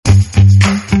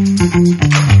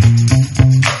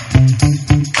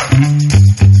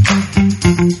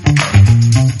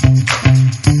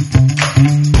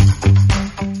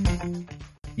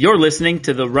You're listening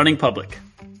to The Running Public.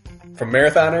 From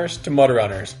marathoners to mud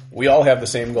runners, we all have the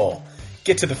same goal.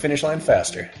 Get to the finish line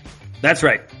faster. That's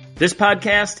right. This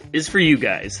podcast is for you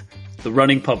guys, The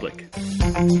Running Public.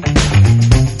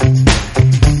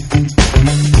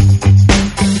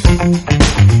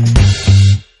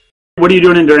 What are you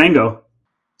doing in Durango?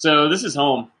 So this is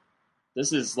home.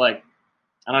 This is like,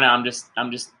 I don't know.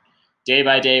 I'm just day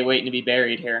by day waiting to be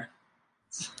buried here.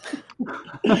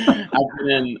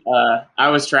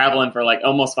 I was traveling for like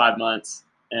almost 5 months,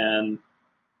 and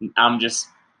I don't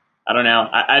know.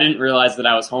 I didn't realize that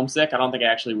I was homesick. I don't think I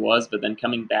actually was, but then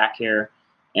coming back here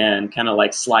and kind of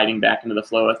like sliding back into the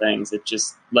flow of things, it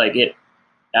just like I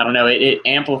don't know, it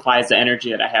amplifies the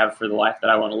energy that I have for the life that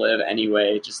I want to live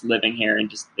anyway, just living here. And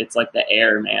just, it's like the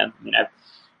air, man. I mean,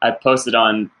 I posted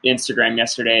on Instagram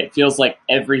yesterday. It feels like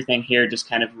everything here just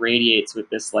kind of radiates with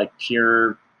this like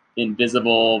pure,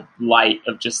 invisible light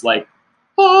of just like,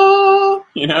 oh,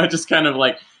 just kind of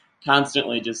like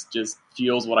constantly just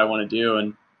fuels what I want to do.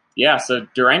 And yeah, so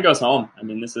Durango's home. I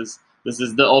mean, this is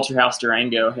the Ultra House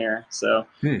Durango here. So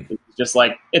it's just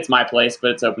like, it's my place,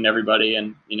 but it's open to everybody.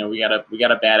 And, we got a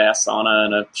badass sauna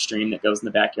and a stream that goes in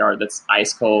the backyard that's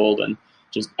ice cold and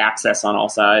just access on all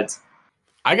sides.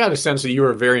 I got a sense that you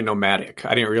were very nomadic.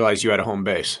 I didn't realize you had a home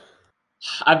base.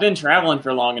 I've been traveling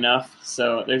for long enough,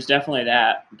 so there's definitely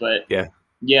that. But yeah,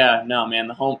 no, man,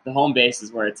 the home base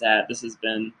is where it's at.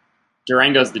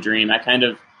 Durango's the dream. I kind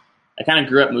of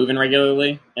grew up moving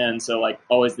regularly, and so like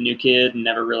always the new kid, and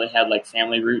never really had like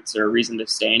family roots or a reason to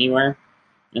stay anywhere.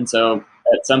 And so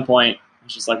at some point, I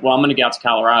was just like, well, I'm going to get out to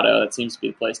Colorado. That seems to be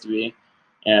the place to be.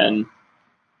 And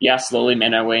yeah, slowly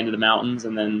made my way into the mountains,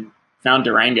 and then found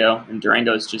Durango, and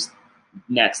Durango is just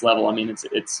next level. I mean,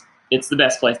 it's the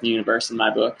best place in the universe in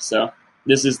my book. So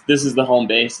this is the home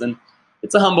base, and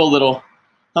it's a humble little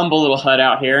hut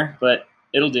out here, but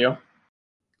it'll do.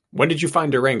 When did you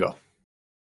find Durango?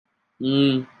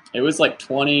 It was like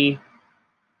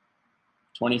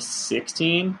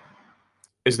 2016.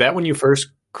 Is that when you first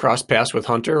crossed paths with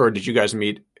Hunter, or did you guys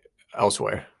meet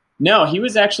elsewhere? No, he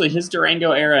was actually, his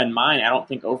Durango era and mine, I don't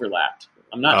think overlapped.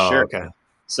 I'm not sure. Okay.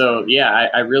 So yeah,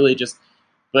 I really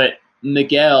but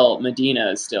Miguel Medina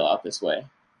is still out this way.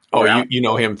 Oh, you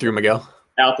know him through Miguel?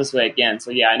 Out this way again. So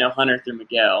yeah, I know Hunter through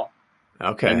Miguel.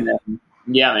 Okay. And then,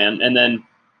 yeah, man. And then,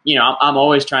 I'm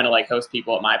always trying to like host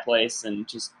people at my place and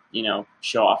just,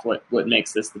 show off what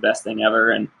makes this the best thing ever,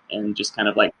 and just kind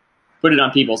of like put it on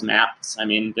people's maps. I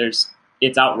mean, it's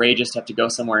outrageous to have to go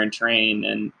somewhere and train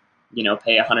and,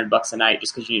 pay $100 a night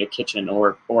just because you need a kitchen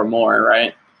or more,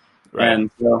 right?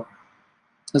 And so,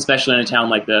 especially in a town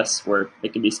like this where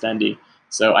it can be spendy.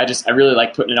 So I really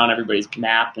like putting it on everybody's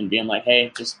map and being like,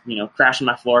 hey, just, crash on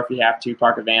my floor if you have to,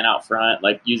 park a van out front,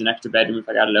 like use an extra bedroom if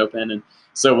I got it open. And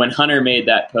so when Hunter made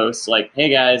that post, like, hey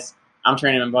guys, I'm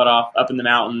training my butt off up in the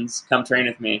mountains, come train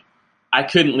with me, I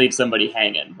couldn't leave somebody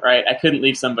hanging, right? I couldn't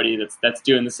leave somebody that's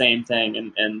doing the same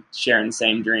thing and sharing the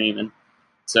same dream. And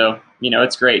so,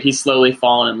 it's great. He's slowly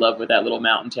fallen in love with that little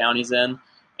mountain town he's in.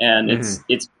 And it's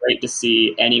great to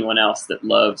see anyone else that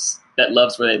loves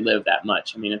where they live that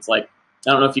much. I mean, it's like,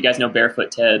 I don't know if you guys know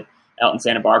Barefoot Ted out in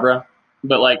Santa Barbara,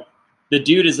 but like the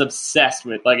dude is obsessed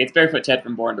with, like, it's Barefoot Ted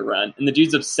from Born to Run, and the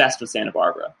dude's obsessed with Santa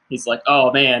Barbara. He's like,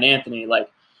 oh man, Anthony, like,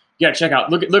 you gotta check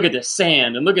out, look at this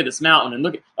sand and look at this mountain and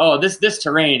this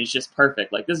terrain is just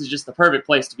perfect. Like, this is just the perfect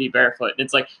place to be barefoot. And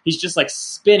it's like, he's just like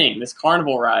spinning this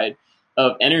carnival ride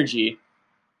of energy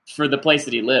for the place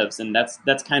that he lives. And that's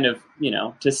kind of,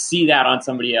 to see that on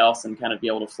somebody else and kind of be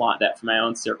able to flaunt that for my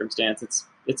own circumstance.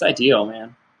 It's ideal,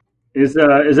 man. Is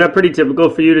that pretty typical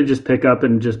for you to just pick up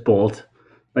and just bolt,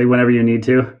 like whenever you need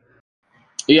to?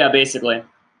 Yeah, basically.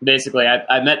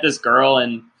 I met this girl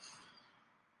in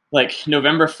like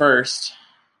November 1st,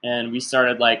 and we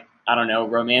started like, I don't know,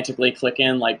 romantically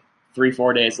clicking like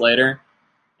 3-4 days later.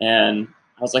 And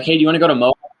I was like, hey, do you want to go to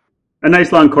Moab? A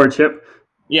nice long courtship.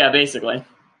 Yeah, basically.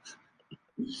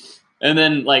 And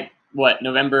then like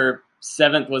November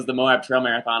 7th was the Moab Trail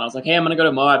Marathon. I was like, hey, I'm going to go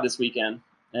to Moab this weekend.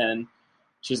 And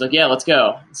she's like, yeah, let's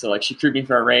go. So like she crewed me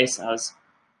for a race. I was,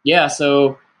 yeah,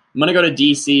 so I'm going to go to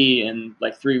DC in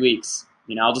like 3 weeks.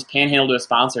 I'll just panhandle to a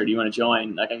sponsor. Do you want to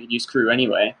join? Like, I could use crew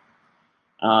anyway.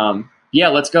 Yeah,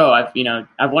 let's go.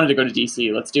 I've wanted to go to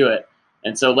DC. Let's do it.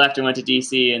 And so left and went to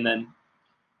DC, and then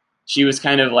she was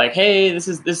kind of like, hey,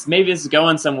 maybe this is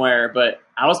going somewhere. But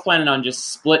I was planning on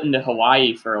just splitting to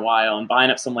Hawaii for a while and buying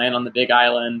up some land on the Big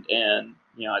Island. And,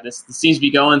 this seems to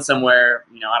be going somewhere.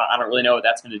 I don't really know what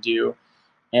that's going to do.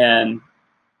 And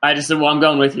I just said, well, I'm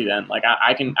going with you then. Like,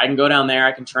 I can go down there.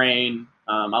 I can train.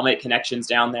 I'll make connections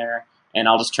down there, and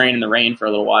I'll just train in the rain for a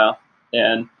little while.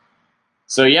 And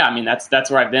so yeah, I mean, that's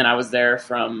where I've been. I was there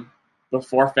from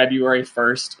before February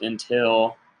 1st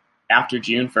until after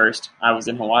June 1st. I was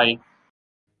in Hawaii.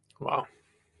 Wow.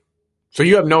 So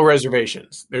you have no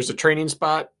reservations. There's a training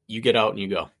spot, you get out and you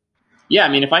go. Yeah, I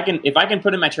mean, if I can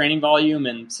put in my training volume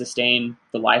and sustain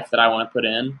the life that I want to put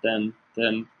in,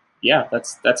 then yeah,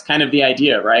 that's kind of the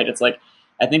idea, right? It's like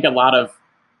I think a lot of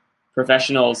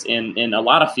professionals in a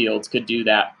lot of fields could do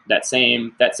that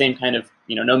same kind of,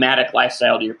 nomadic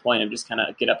lifestyle, to your point, of just kind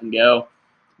of get up and go.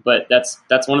 But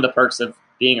that's one of the perks of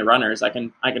being a runner is I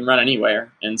can run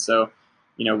anywhere. And so,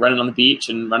 running on the beach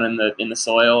and running in the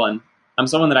soil. And I'm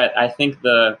someone that I think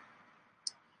the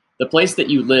place that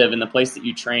you live and the place that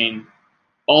you train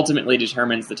ultimately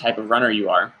determines the type of runner you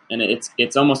are. And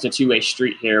it's almost a two-way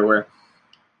street here, where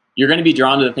you're going to be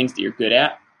drawn to the things that you're good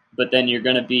at, but then you're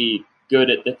going to be good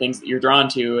at the things that you're drawn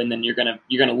to, and then you're going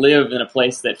to live in a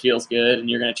place that feels good, and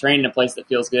you're going to train in a place that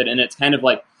feels good. And it's kind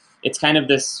of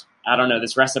this, I don't know,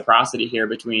 this reciprocity here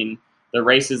between the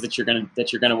races that you're going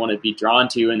to want to be drawn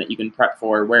to and that you can prep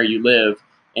for where you live.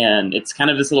 And it's kind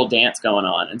of this little dance going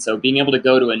on. And so being able to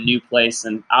go to a new place,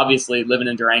 and obviously living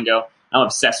in Durango, I'm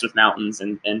obsessed with mountains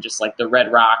and just like the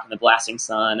red rock and the blasting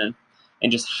sun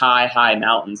and just high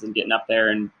mountains, and getting up there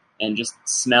and just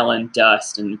smelling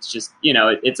dust. And it's just,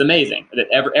 it's amazing.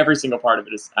 Every single part of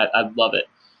it is, I love it.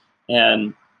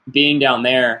 And being down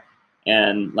there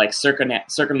and like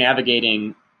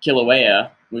circumnavigating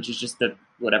Kilauea, which is just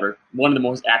one of the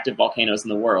most active volcanoes in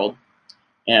the world.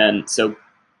 And so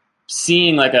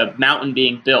seeing like a mountain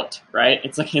being built, right?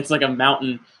 It's like a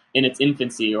mountain in its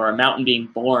infancy, or a mountain being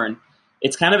born.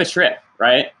 It's kind of a trip,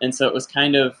 right? And so it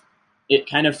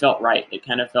kind of felt right. It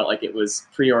kind of felt like it was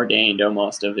preordained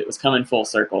almost, it was coming full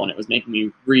circle, and it was making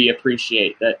me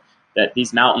reappreciate that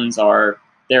these mountains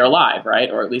they're alive, right?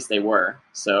 Or at least they were.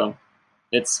 So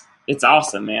it's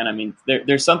awesome, man. I mean,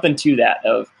 there's something to that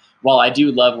of, while I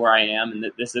do love where I am and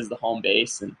that this is the home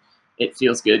base and it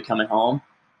feels good coming home,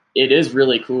 it is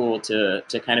really cool to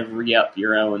kind of re-up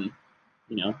your own,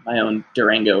 my own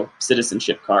Durango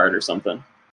citizenship card or something.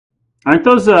 Aren't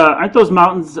those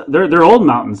mountains? They're old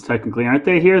mountains technically, aren't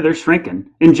they? Here they're shrinking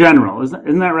in general.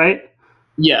 Isn't that right?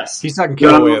 Yes. He's talking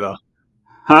Kilauea though.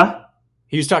 Huh?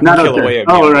 He was talking Not Kilauea.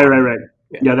 Oh, right.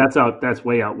 Yeah, that's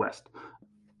way out west.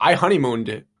 I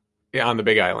honeymooned on the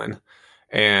Big Island,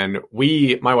 and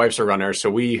my wife's a runner,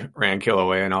 so we ran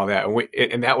Kilauea and all that.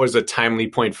 And that was a timely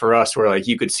point for us, where like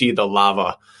you could see the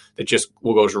lava that just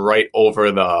goes right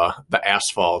over the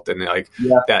asphalt, and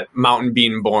that mountain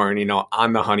being born,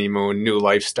 on the honeymoon, new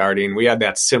life starting. We had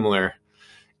that similar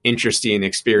interesting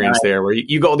experience there, where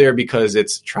you go there because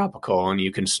it's tropical and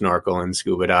you can snorkel and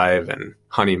scuba dive and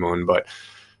honeymoon, but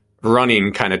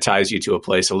running kind of ties you to a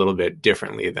place a little bit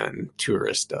differently than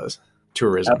tourism.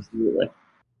 Absolutely.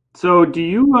 So do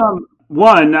you,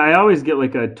 one, I always get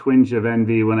like a twinge of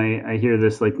envy when I hear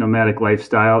this like nomadic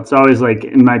lifestyle. It's always like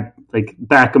in my like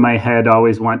back of my head, I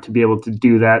always want to be able to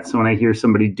do that. So when I hear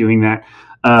somebody doing that,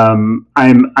 I'm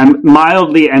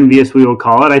mildly envious, we will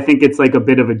call it. I think it's like a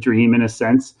bit of a dream in a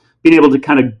sense, being able to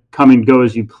kind of come and go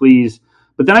as you please.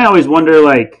 But then I always wonder,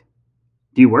 like,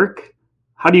 do you work?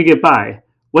 How do you get by?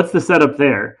 What's the setup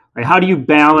there? Like, how do you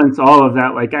balance all of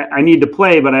that? Like, I need to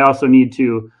play, but I also need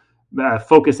to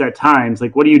focus at times.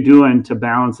 Like, what are you doing to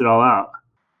balance it all out?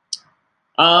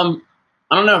 I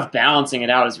don't know if balancing it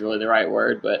out is really the right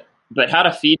word, but how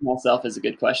to feed myself is a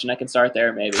good question. I can start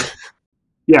there maybe.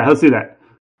 Yeah, let's do that.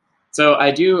 So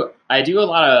I do a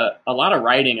lot of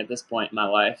writing at this point in my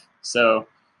life. So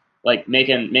like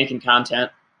making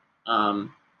content,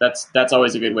 that's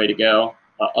always a good way to go.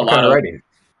 A lot of writing.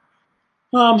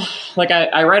 Like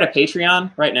I write a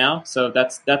Patreon right now, so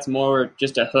that's more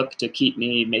just a hook to keep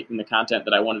me making the content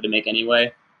that I wanted to make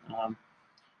anyway.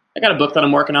 I got a book that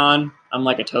I'm working on. I'm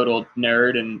like a total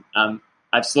nerd, and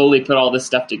I've slowly put all this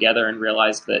stuff together and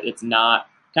realized that it's not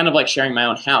kind of like sharing my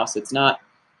own house. It's not.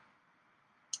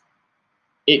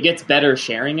 It gets better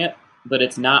sharing it, but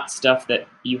it's not stuff that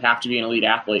you have to be an elite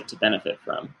athlete to benefit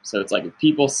from. So it's like if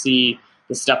people see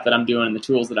the stuff that I'm doing and the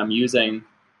tools that I'm using,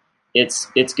 it's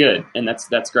good, and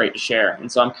that's great to share. And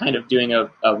so I'm kind of doing a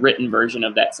written version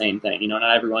of that same thing. Not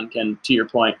everyone can, to your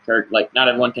point, Kirk, like not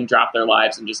everyone can drop their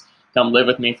lives and just come live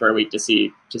with me for a week to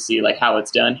see like how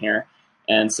it's done here.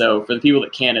 And so for the people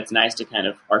that can, it's nice to kind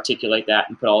of articulate that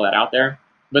and put all that out there.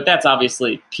 But that's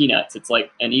obviously peanuts. It's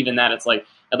like, and even that, it's like,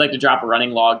 I'd like to drop a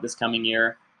running log this coming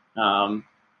year. I'd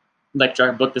like to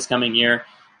drop a book this coming year.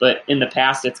 But in the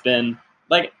past, it's been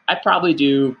like, I probably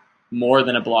do more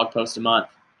than a blog post a month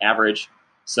average.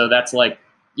 So that's like,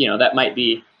 that might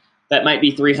be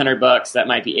 $300, that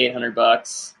might be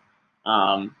 $800.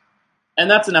 And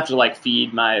and that's enough to like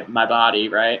feed my body,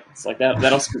 right? It's like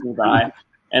that'll scoot me by.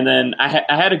 And then I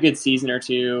had a good season or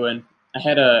two, and I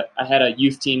had a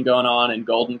youth team going on in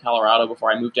Golden, Colorado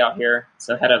before I moved out here.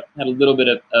 So I had a little bit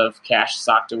of cash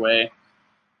socked away,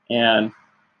 and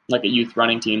like a youth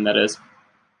running team, that is.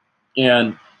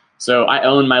 And so I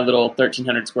own my little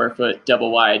 1,300 square foot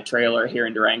double wide trailer here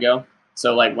in Durango.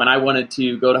 So like when I wanted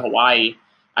to go to Hawaii,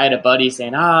 I had a buddy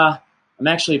saying, I'm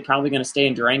actually probably going to stay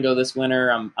in Durango this winter.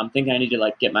 I'm thinking I need to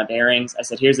like get my bearings. I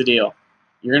said, here's the deal.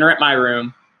 You're going to rent my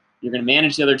room. You're going to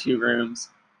manage the other 2 rooms.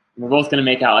 And we're both going to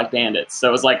make out like bandits. So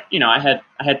it was like, I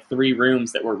had 3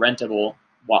 rooms that were rentable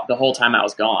the whole time I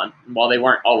was gone. And while they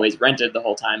weren't always rented the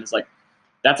whole time, it's like,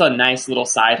 that's a nice little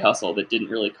side hustle that didn't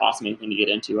really cost me anything to get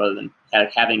into other than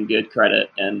having good credit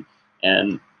and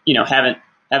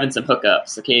having some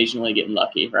hookups, occasionally getting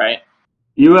lucky, right?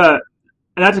 You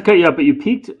not to cut you up, but you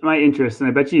piqued my interest, and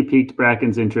I bet you piqued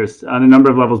Bracken's interest on a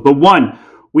number of levels. But one,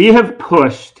 we have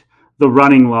pushed the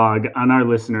running log on our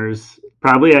listeners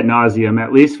probably ad nauseum,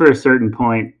 at least for a certain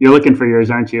point. You're looking for yours,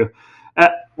 aren't you?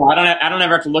 Well, I don't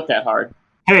ever have to look that hard.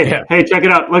 Hey, check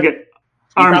it out. Look at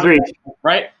arm's reach,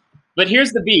 right? But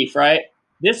here's the beef, right?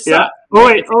 This yeah. sucks. Oh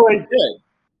wait. Good.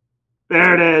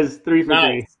 There it is. 3 for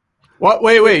 3. What?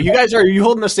 Wait. You guys, are you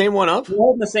holding the same one up? We're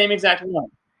holding the same exact one.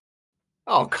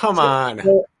 Oh, come on.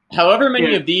 So, however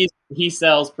many of these he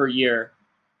sells per year,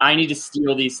 I need to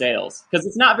steal these sales because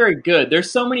it's not very good. There's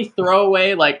so many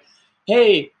throwaway, like,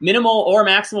 hey, minimal or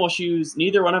maximal shoes,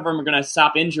 neither one of them are going to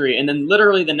stop injury. And then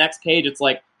literally the next page, it's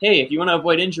like, hey, if you want to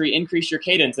avoid injury, increase your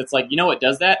cadence. It's like, what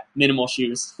does that? Minimal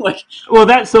shoes. Well,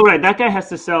 that's so right. That guy has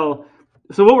to sell.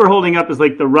 So what we're holding up is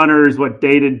like the runner's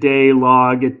day-to-day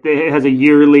log. It has a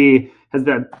yearly.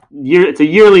 It's a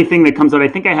yearly thing that comes out. I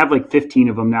think I have like 15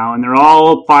 of them now, and they're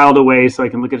all filed away so I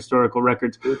can look at historical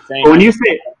records. But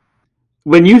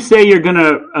when you say you're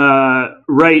gonna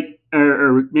write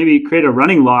or maybe create a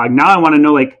running log, now I want to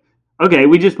know, like, okay,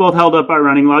 we just both held up our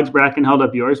running logs. Bracken held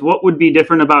up yours. What would be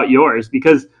different about yours?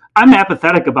 Because I'm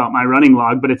apathetic about my running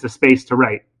log, but it's a space to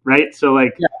write, right? So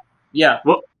like, yeah.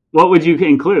 What would you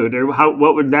include, or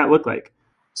what would that look like?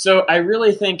 So I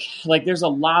really think like there's a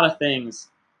lot of things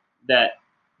that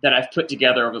I've put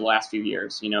together over the last few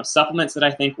years, supplements that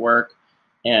I think work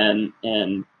and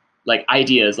like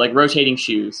ideas, like rotating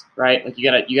shoes, right? Like you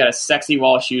got a sexy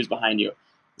wall of shoes behind you.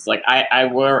 It's like I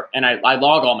wear and I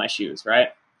log all my shoes, right?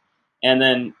 And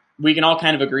then we can all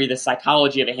kind of agree the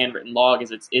psychology of a handwritten log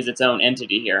is its own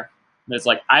entity here. But it's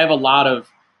like I have a lot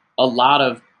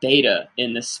of data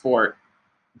in this sport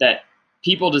that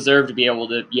people deserve to be able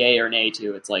to yay or nay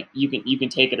to. It's like you can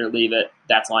take it or leave it.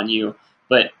 That's on you.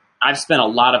 But I've spent a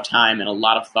lot of time and a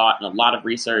lot of thought and a lot of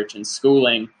research and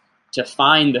schooling to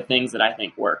find the things that I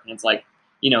think work. And it's like,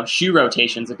 shoe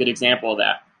rotation is a good example of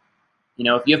that.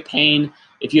 If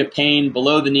you have pain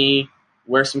below the knee,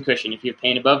 wear some cushion. If you have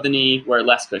pain above the knee, wear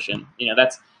less cushion.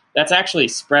 That's actually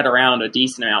spread around a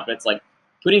decent amount, but it's like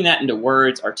putting that into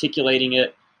words, articulating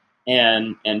it,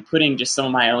 and putting just some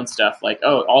of my own stuff. Like,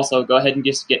 oh, also go ahead and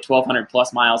just get 1,200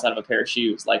 plus miles out of a pair of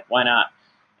shoes. Like, why not?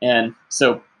 And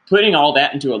so putting all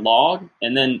that into a log,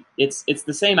 and then it's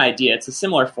the same idea. It's a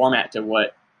similar format to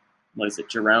what is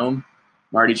it,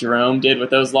 Marty Jerome did with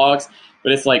those logs.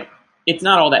 But it's like, it's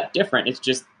not all that different. It's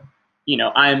just,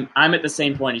 I'm at the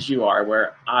same point as you are,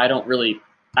 where I don't really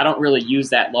use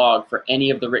that log for any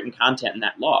of the written content in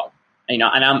that log. And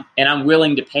I'm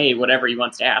willing to pay whatever he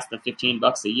wants to ask, the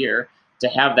 $15 a year, to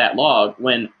have that log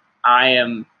when I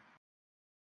am,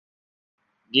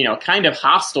 kind of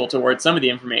hostile towards some of the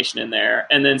information in there.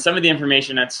 And then some of the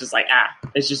information that's just like,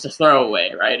 it's just a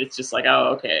throwaway, right? It's just like,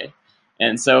 oh, okay.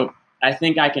 And so I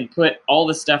think I can put all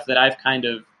the stuff that I've kind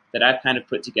of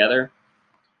put together.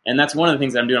 And that's one of the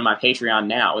things that I'm doing on my Patreon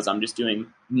now is I'm just doing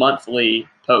monthly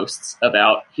posts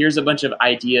about here's a bunch of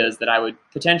ideas that I would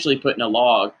potentially put in a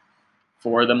log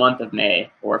for the month of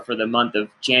May or for the month of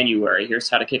January. Here's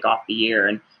how to kick off the year,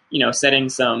 and setting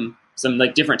some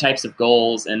like different types of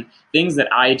goals and things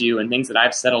that I do and things that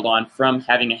I've settled on from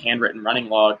having a handwritten running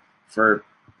log for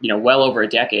well over a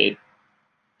decade.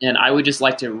 And I would just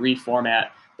like to reformat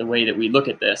the way that we look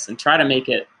at this and try to make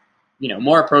it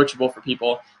more approachable for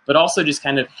people, but also just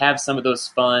kind of have some of those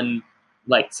fun,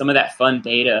 like some of that fun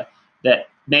data that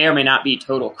may or may not be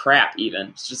total crap even.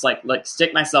 It's just like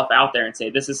stick myself out there and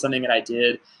say, this is something that I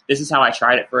did. This is how I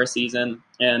tried it for a season.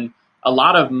 And a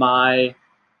lot of my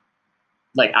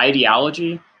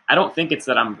ideology, I don't think it's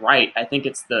that I'm right. I think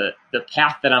it's the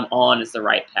path that I'm on is the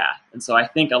right path. And so I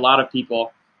think a lot of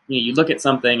people, you look at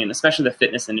something, and especially the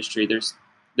fitness industry,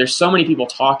 there's so many people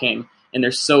talking and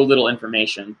there's so little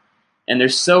information. And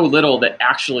there's so little that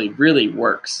actually really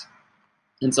works.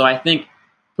 And so I think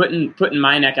putting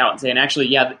my neck out and saying, actually,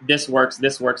 yeah, this works,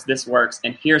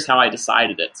 and here's how I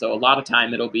decided it. So a lot of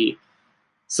time it'll be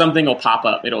something will pop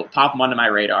up. It'll pop onto my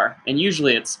radar. And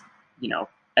usually it's,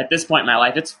 at this point in my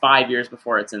life, it's 5 years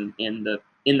before it's in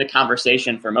the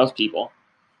conversation for most people.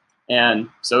 And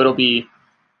so it'll be,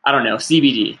 I don't know,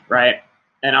 CBD, right?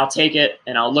 And I'll take it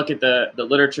and I'll look at the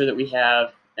literature that we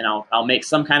have, and I'll make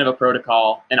some kind of a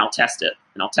protocol, and I'll test it.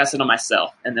 And I'll test it on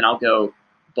myself. And then I'll go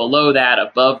below that,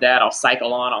 above that, I'll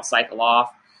cycle on, I'll cycle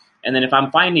off. And then if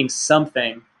I'm finding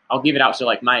something, I'll give it out to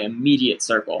like my immediate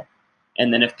circle.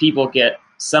 And then if people get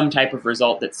some type of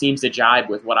result that seems to jibe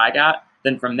with what I got,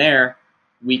 then from there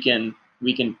we can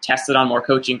test it on more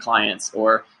coaching clients,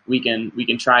 or we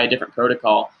can try a different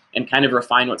protocol and kind of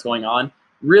refine what's going on.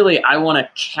 Really, I want to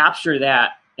capture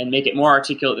that and make it more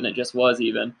articulate than it just was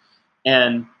even,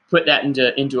 and put that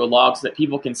into a log so that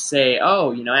people can say,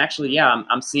 oh, actually, yeah,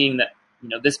 I'm seeing that,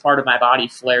 this part of my body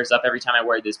flares up every time I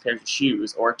wear these pairs of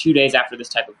shoes, or 2 days after this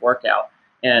type of workout.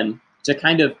 And to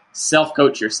kind of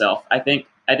self-coach yourself. I think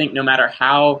no matter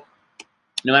how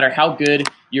good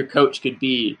your coach could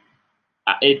be,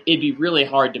 it'd be really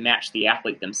hard to match the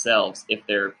athlete themselves if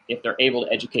they're able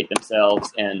to educate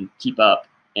themselves and keep up.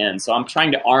 And so I'm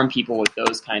trying to arm people with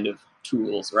those kind of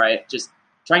tools, right? Just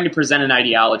trying to present an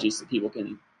ideology so people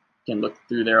can look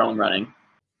through their own running.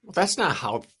 Well, that's not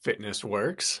how fitness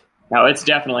works. No, it's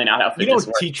definitely not how fitness works.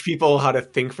 You don't teach people how to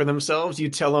think for themselves. You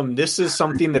tell them, this is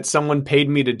something that someone paid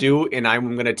me to do, and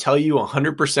I'm going to tell you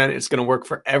 100% it's going to work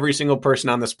for every single person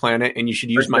on this planet, and you should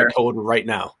use my code right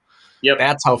now. Yep.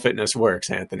 That's how fitness works,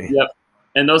 Anthony. Yep.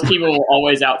 And those people will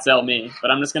always outsell me,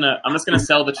 but I'm just gonna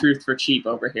sell the truth for cheap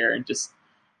over here, and just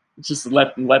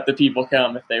let the people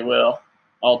come if they will.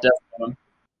 I'll definitely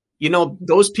them.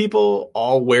 Those people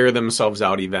all wear themselves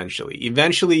out eventually.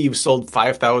 Eventually, you've sold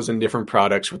 5,000 different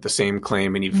products with the same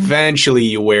claim, and eventually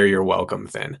you wear your welcome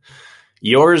thin.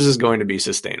 Yours is going to be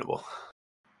sustainable.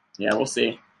 Yeah, we'll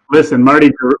see. Listen,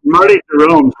 Marty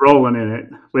Jerome's rolling in it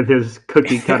with his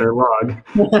cookie cutter log.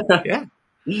 Yeah.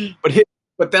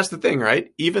 But that's the thing,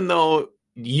 right? Even though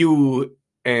you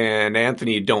and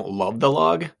Anthony don't love the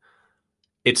log,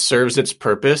 it serves its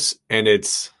purpose, and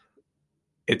it's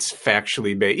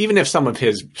factually based. Even if some of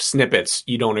his snippets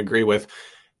you don't agree with,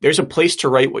 there's a place to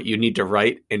write what you need to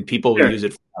write, and people will use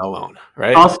it for that alone,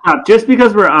 right? I'll stop. Just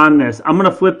because we're on this, I'm going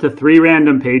to flip to 3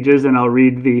 random pages, and I'll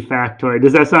read the factoid.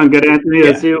 Does that sound good, Anthony? Yeah.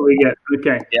 Let's see what we get.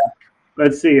 Okay. Yeah.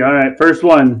 Let's see. All right. First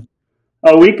one.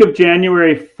 A week of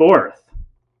January 4th.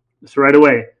 Just right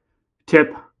away.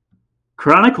 Tip.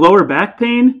 Chronic lower back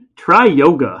pain? Try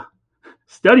yoga.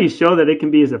 Studies show that it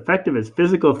can be as effective as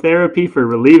physical therapy for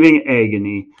relieving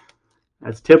agony.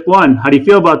 That's tip 1. How do you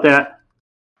feel about that?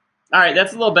 All right,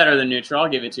 that's a little better than neutral. I'll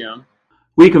give it to him.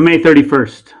 Week of May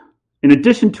 31st. In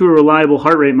addition to a reliable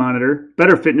heart rate monitor,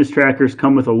 better fitness trackers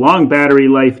come with a long battery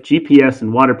life, GPS,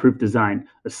 and waterproof design.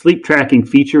 A sleep tracking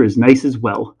feature is nice as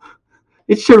well.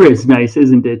 It sure is nice,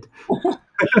 isn't it? What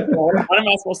am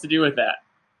I supposed to do with that?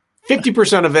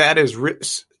 50% of that is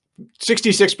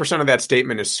 66% of that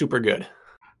statement is super good.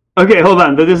 Okay, hold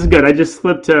on, but this is good. I just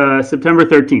flipped to September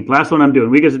 13th. Last one I'm doing.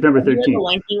 Week of September 13th. Have you read the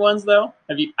lengthy ones though?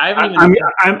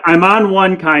 I'm on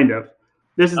one kind of.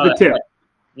 This is the tip. Right.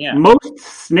 Yeah. Most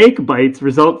snake bites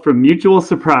result from mutual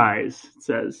surprise, it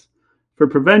says. For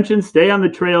prevention, stay on the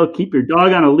trail, keep your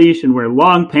dog on a leash, and wear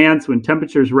long pants when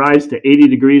temperatures rise to 80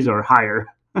 degrees or higher.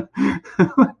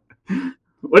 What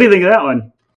do you think of that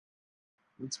one?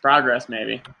 It's progress,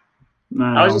 maybe.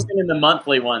 I was just thinking the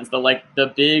monthly ones,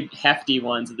 the big hefty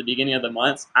ones at the beginning of the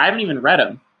months. I haven't even read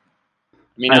them. I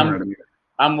mean,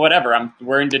 I'm whatever.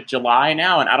 We're into July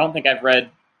now, and I don't think I've read.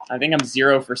 I think I'm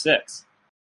 0 for 6.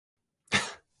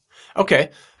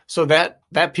 Okay, so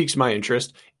that piques my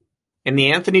interest. In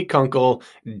the Anthony Kunkel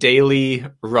daily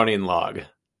running log,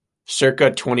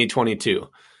 circa 2022,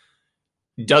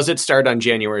 does it start on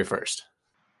January 1st?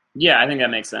 Yeah, I think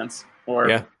that makes sense.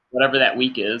 Or whatever that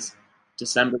week is.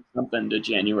 December something to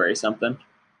January something.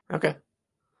 Okay.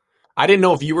 I didn't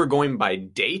know if you were going by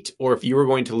date or if you were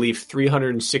going to leave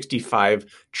 365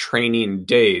 training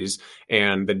days,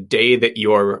 and the day that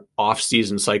your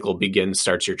off-season cycle begins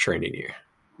starts your training year.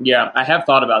 Yeah, I have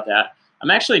thought about that. I'm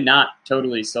actually not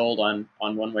totally sold on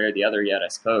one way or the other yet, I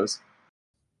suppose.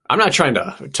 I'm not trying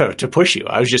to push you.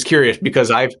 I was just curious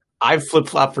because I've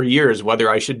flip-flopped for years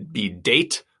whether I should be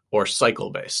date or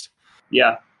cycle-based.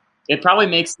 Yeah, it probably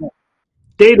makes sense.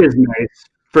 Date is nice.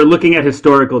 For looking at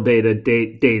historical data,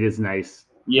 date is nice.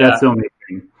 Yeah. That's the only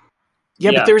thing.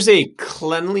 Yeah, but there's a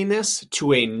cleanliness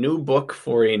to a new book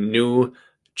for a new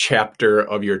chapter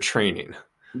of your training.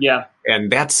 Yeah.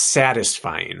 And that's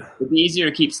satisfying. It'd be easier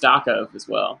to keep stock of as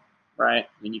well, right?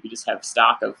 I mean, you could just have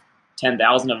stock of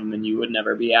 10,000 of them and you would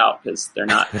never be out because they're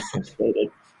not stated.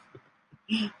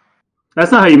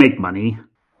 That's not how you make money.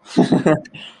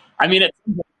 I mean,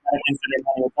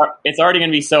 it's already going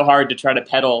to be so hard to try to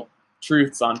peddle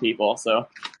truths on people. So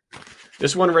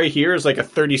this one right here is like a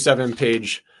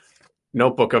 37-page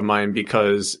notebook of mine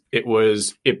because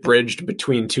it bridged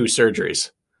between 2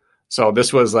 surgeries. So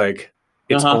this was like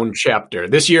its own chapter.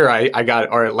 This year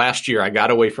last year I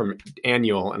got away from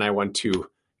annual and I went to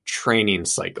training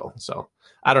cycle. So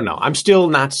I don't know. I'm still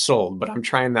not sold, but I'm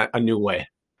trying that a new way.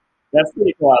 That's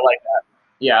pretty cool. I like that.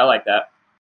 Yeah, I like that.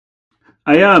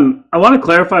 I want to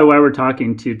clarify why we're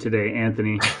talking to you today,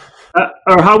 Anthony,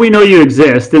 or how we know you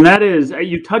exist, and that is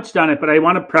you touched on it, but I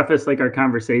want to preface like our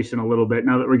conversation a little bit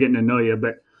now that we're getting to know you.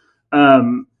 But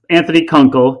Anthony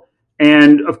Kunkel,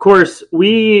 and of course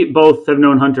we both have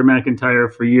known Hunter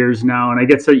McIntyre for years now, and I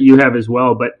guess that you have as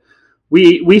well. But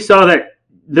we saw that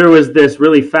there was this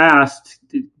really fast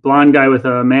blonde guy with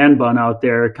a man bun out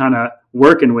there, kind of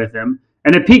working with him.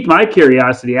 And it piqued my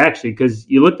curiosity, actually, because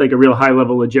you looked like a real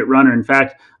high-level, legit runner. In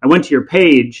fact, I went to your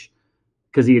page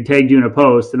because he had tagged you in a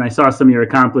post, and I saw some of your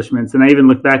accomplishments. And I even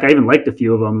looked back. I even liked a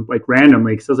few of them, like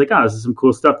randomly, because I was like, oh, this is some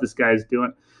cool stuff this guy's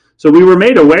doing. So we were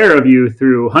made aware of you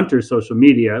through Hunter's social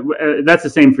media. That's the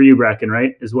same for you, Bracken,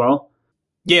 right, as well?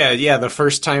 Yeah. The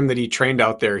first time that he trained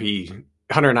out there,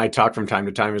 Hunter and I talked from time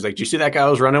to time. He was like, "Do you see that guy I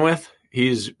was running with?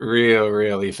 He's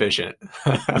real efficient."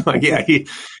 I'm like, yeah, he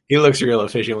looks real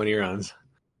efficient when he runs.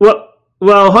 Well,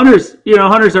 Hunter's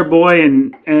our boy,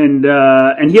 and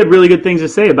he had really good things to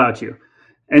say about you.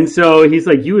 And so he's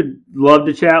like, you would love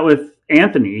to chat with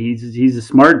Anthony. He's a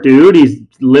smart dude. He's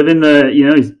living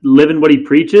what he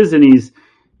preaches, and he's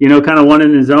kind of one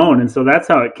in his own. And so that's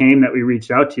how it came that we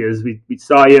reached out to you. Is we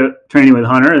saw you training with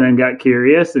Hunter, and then got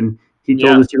curious, and he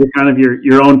told us you were kind of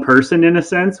your own person in a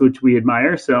sense, which we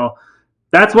admire. So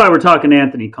that's why we're talking to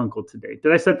Anthony Kunkel today.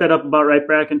 Did I set that up about right,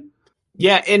 Bracken?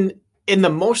 Yeah, and the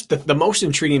most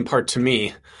intriguing part to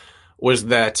me was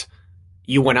that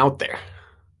you went out there.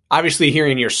 Obviously,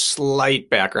 hearing your slight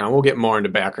background, we'll get more into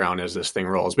background as this thing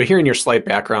rolls, but hearing your slight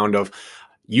background of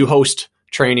you host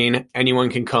training, anyone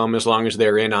can come as long as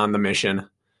they're in on the mission,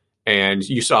 and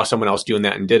you saw someone else doing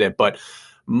that and did it. But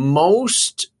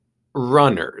most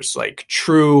runners, like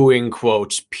true, in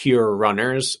quotes, pure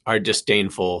runners, are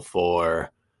disdainful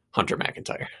for Hunter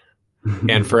McIntyre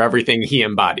and for everything he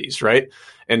embodies, right?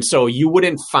 And so you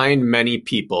wouldn't find many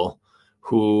people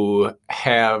who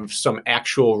have some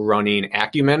actual running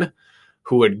acumen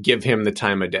who would give him the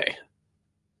time of day.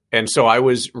 And so I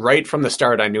was right from the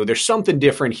start, I knew there's something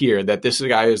different here, that this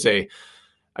guy is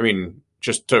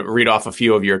just to read off a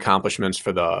few of your accomplishments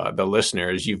for the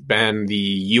listeners, you've been the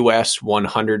US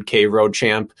 100K road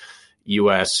champ,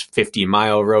 US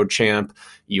 50-mile road champ.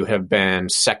 You have been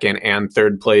second and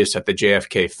third place at the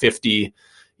JFK 50.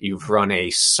 You've run a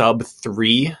sub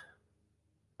 3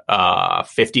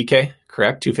 50K,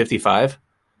 correct? 255?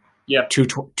 Yeah.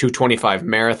 225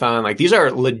 marathon. Like, these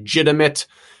are legitimate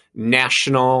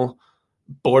national,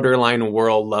 borderline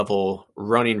world level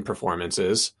running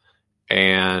performances.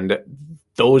 And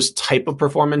those type of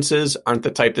performances aren't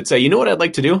the type that say, you know what I'd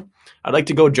like to do? I'd like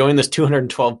to go join this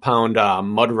 212-pound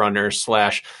mud runner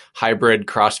 / hybrid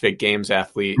CrossFit Games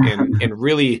athlete and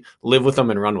really live with them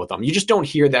and run with them. You just don't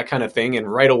hear that kind of thing.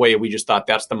 And right away, we just thought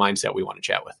that's the mindset we want to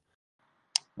chat with.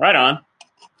 Right on.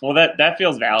 Well, that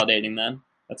feels validating then.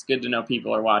 That's good to know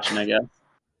people are watching, I guess.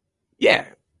 Yeah.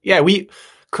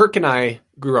 Kirk and I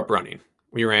grew up running.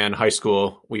 We ran high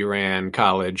school, we ran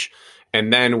college,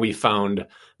 and then we found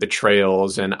the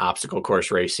trails and obstacle course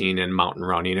racing and mountain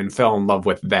running and fell in love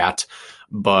with that.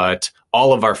 But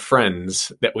all of our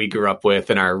friends that we grew up with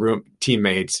and our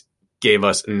teammates gave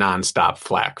us nonstop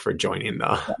flack for joining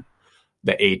the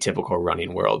atypical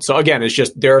running world. So again, it's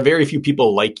just, there are very few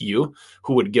people like you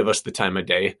who would give us the time of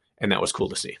day. And that was cool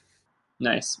to see.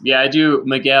 Nice. Yeah, I do.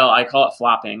 Miguel, I call it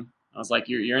flopping. I was like,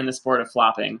 you're in the sport of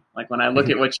flopping. Like, when I look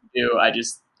at what you do, I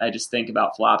just think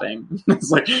about flopping. It's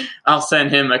like, I'll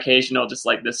send him occasional, just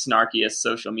like the snarkiest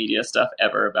social media stuff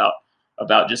ever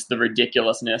about just the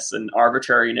ridiculousness and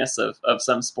arbitrariness of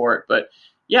some sport. But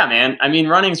yeah, man, I mean,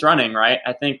 running's running, right?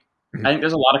 I think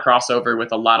there's a lot of crossover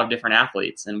with a lot of different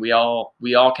athletes, and we all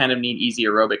kind of need easy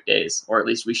aerobic days, or at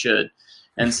least we should.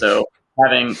 And so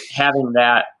having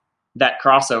that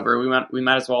crossover, we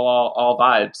might as well all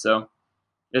vibe. So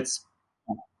it's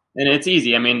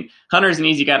easy. I mean, Hunter's an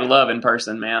easy guy to love in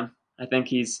person, man. I think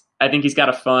he's got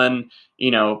a fun,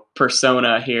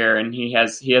 persona here, and he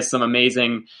has some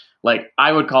amazing, like,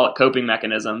 I would call it coping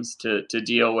mechanisms to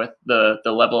deal with the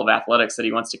level of athletics that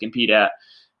he wants to compete at.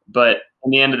 But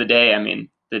in the end of the day, I mean,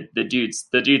 the dude's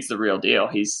the real deal.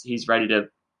 He's ready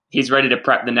to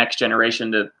prep the next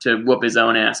generation to whoop his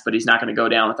own ass, but he's not going to go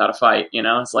down without a fight.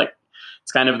 It's like,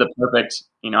 it's kind of the perfect,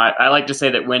 I like to say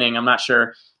that winning, I'm not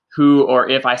sure who or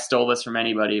if I stole this from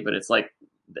anybody, but it's like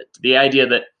the idea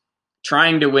that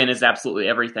trying to win is absolutely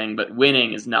everything, but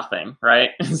winning is nothing, right?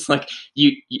 It's like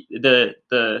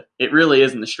it really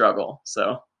isn't the struggle.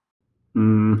 So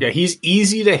yeah, he's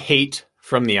easy to hate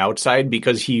from the outside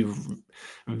because he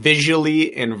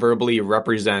visually and verbally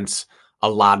represents a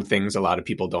lot of things a lot of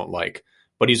people don't like,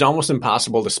 but he's almost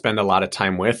impossible to spend a lot of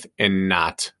time with and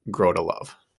not grow to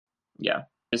love. Yeah,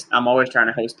 I'm always trying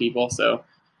to host people, so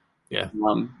yeah,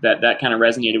 that kind of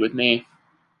resonated with me.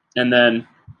 And then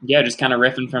just kind of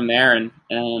riffing from there,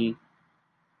 and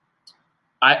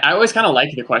I always kind of like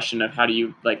the question of how do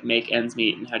you like make ends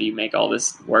meet and how do you make all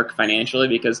this work financially,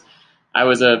 because I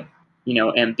was a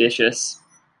ambitious,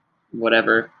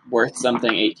 whatever, worth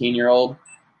something 18-year-old,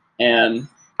 and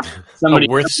somebody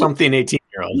worth something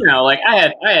 18-year-old. Like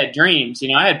I had dreams,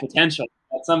 I had potential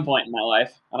at some point in my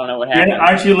life. I don't know what happened. Yeah,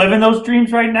 aren't you living those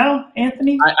dreams right now,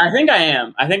 Anthony? I think I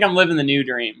am. I think I'm living the new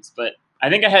dreams, but I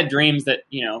think I had dreams that,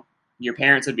 your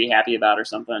parents would be happy about or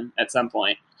something at some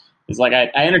point. It's like I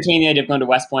entertained the idea of going to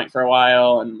West Point for a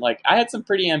while, and like I had some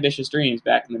pretty ambitious dreams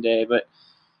back in the day. But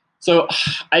so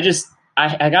I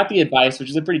got the advice, which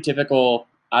is a pretty typical,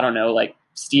 I don't know, like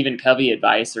Stephen Covey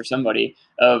advice or somebody,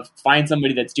 of find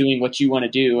somebody that's doing what you want to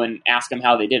do and ask them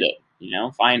how they did it.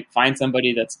 Find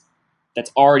somebody that's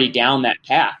already down that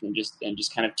path and just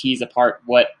kind of tease apart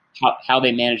how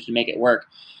they managed to make it work.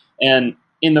 And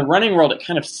in the running world, it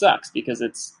kind of sucks because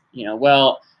it's,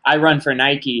 well, I run for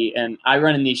Nike and I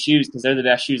run in these shoes because they're the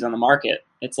best shoes on the market.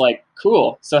 It's like,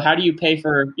 cool. So how do you pay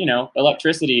for,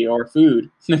 electricity or food?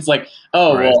 It's like,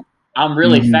 oh, right. Well, I'm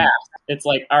really fast. It's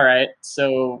like, all right,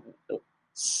 so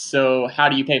how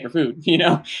do you pay for food?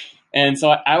 And so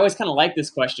I always kind of like this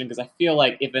question because I feel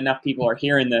like if enough people are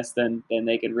hearing this, then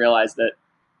they could realize that,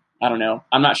 I don't know,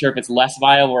 I'm not sure if it's less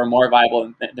viable or more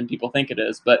viable than people think it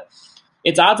is, but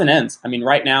it's odds and ends. I mean,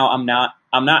 right now I'm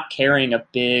not carrying a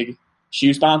big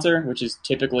shoe sponsor, which is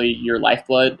typically your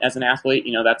lifeblood as an athlete.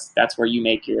 That's where you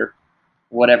make your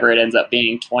whatever it ends up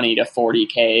being, 20 to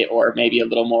 40K, or maybe a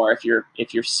little more if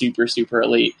you're super, super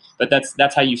elite. But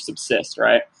that's how you subsist,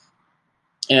 right?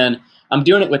 And I'm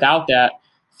doing it without that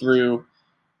through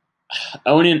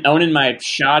owning my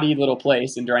shoddy little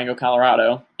place in Durango,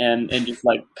 Colorado, and just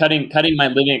like cutting my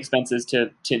living expenses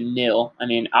to nil. I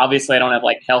mean, obviously I don't have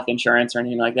like health insurance or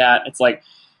anything like that. It's like,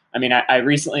 I mean, I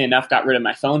recently enough got rid of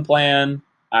my phone plan.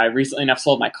 I recently enough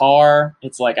sold my car.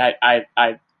 It's like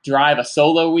I drive a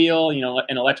solo wheel,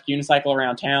 an electric unicycle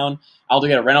around town. I'll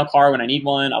get a rental car when I need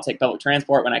one. I'll take public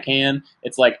transport when I can.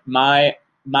 It's like my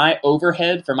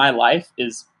overhead for my life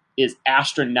is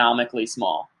astronomically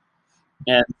small.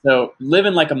 And so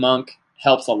living like a monk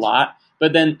helps a lot.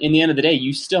 But then in the end of the day,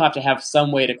 you still have to have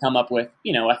some way to come up with,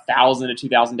 $1,000 to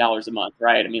 $2,000 a month,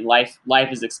 right? I mean, life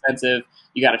is expensive.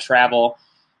 You got to travel.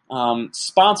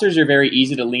 Sponsors are very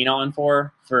easy to lean on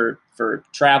for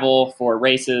travel, for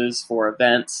races, for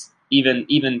events,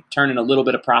 even turning a little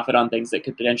bit of profit on things that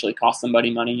could potentially cost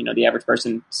somebody money. The average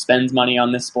person spends money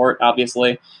on this sport,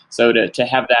 obviously. So to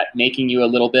have that making you a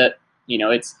little bit,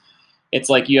 it's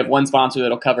like you have one sponsor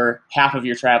that'll cover half of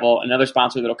your travel, another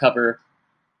sponsor that'll cover,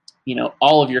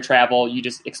 all of your travel. You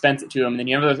just expense it to them. And then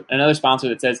you have another sponsor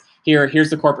that says, here's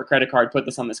the corporate credit card, put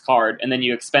this on this card. And then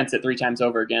you expense it 3 times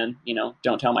over again.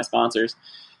 Don't tell my sponsors.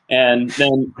 And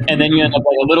then you end up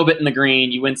like a little bit in the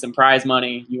green. You win some prize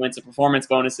money. You win some performance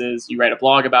bonuses. You write a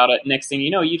blog about it. Next thing you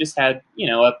know, you just had,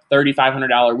 a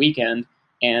 $3,500 weekend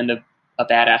and a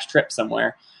badass trip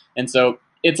somewhere. And so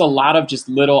it's a lot of just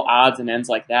little odds and ends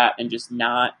like that, and just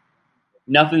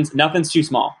nothing's too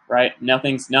small, right?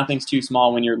 Nothing's too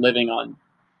small when you're living on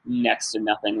next to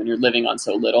nothing, when you're living on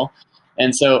so little.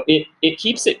 And so it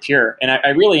keeps it pure. And I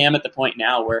really am at the point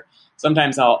now where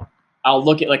sometimes I'll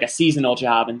look at like a seasonal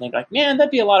job and think like, man,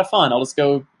 that'd be a lot of fun. I'll just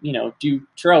go, do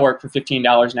trail work for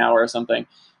 $15 an hour or something.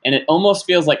 And it almost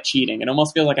feels like cheating. It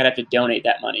almost feels like I'd have to donate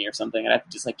that money or something. I'd have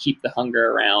to just like keep the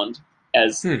hunger around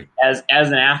as an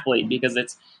athlete, because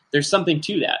there's something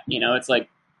to that. It's like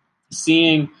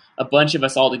seeing a bunch of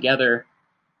us all together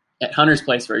at Hunter's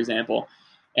Place, for example,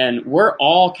 and we're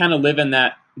all kind of living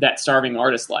that starving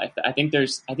artist life. I think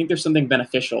there's something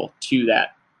beneficial to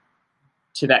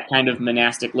that kind of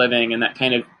monastic living, and that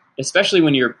kind of, especially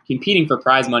when you're competing for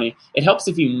prize money, it helps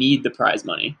if you need the prize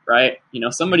money, right?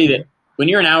 Somebody that, when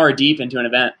you're an hour deep into an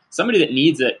event, somebody that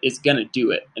needs it is going to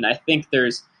do it. And I think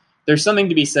there's something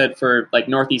to be said for like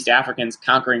Northeast Africans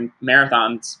conquering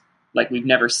marathons like we've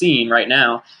never seen right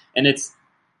now. And it's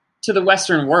to the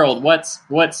Western world, what's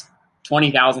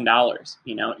 $20,000?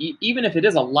 Even if it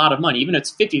is a lot of money, even if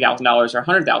it's $50,000 or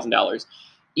 $100,000,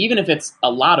 even if it's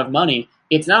a lot of money,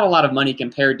 it's not a lot of money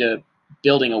compared to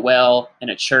building a well and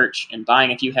a church and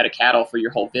buying a few head of cattle for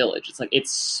your whole village.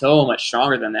 It's so much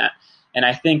stronger than that. And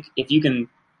I think if you can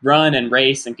run and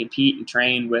race and compete and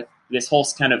train with this whole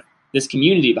kind of this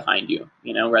community behind you,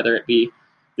 whether it be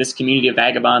this community of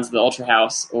vagabonds of the Ultra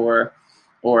House or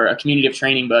a community of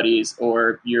training buddies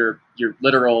or your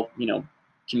literal,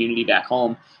 community back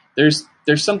home, there's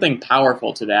something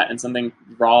powerful to that and something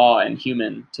raw and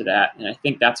human to that. And I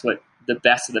think that's what the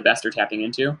best of the best are tapping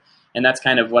into. And that's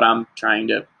kind of what I'm trying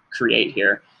to create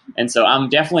here. And so I'm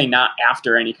definitely not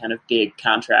after any kind of big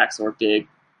contracts or big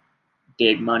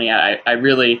money. I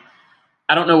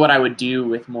don't know what I would do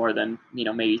with more than,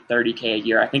 maybe $30K a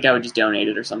year. I think I would just donate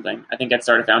it or something. I think I'd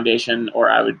start a foundation, or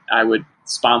I would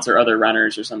sponsor other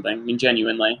runners or something. I mean,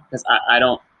 genuinely, because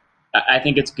I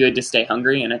think it's good to stay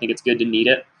hungry, and I think it's good to need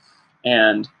it.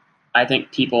 And I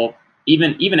think people,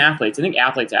 even athletes, I think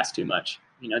athletes ask too much.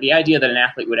 The idea that an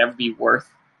athlete would ever be worth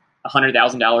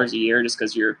 $100,000 a year just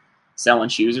because you're selling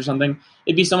shoes or something,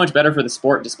 it'd be so much better for the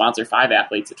sport to sponsor 5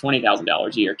 athletes at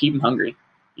 $20,000 a year. Keep them hungry,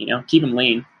 keep them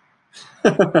lean.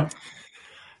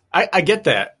 I get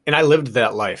that. And I lived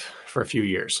that life for a few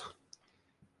years.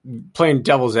 Playing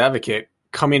devil's advocate,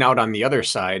 coming out on the other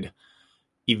side,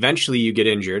 eventually you get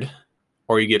injured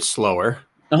or you get slower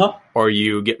or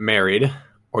you get married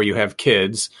or you have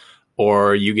kids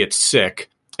or you get sick.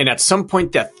 And at some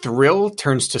point that thrill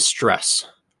turns to stress.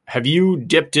 Have you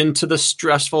dipped into the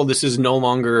stressful? This is no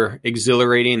longer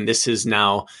exhilarating. This is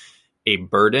now a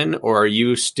burden, or are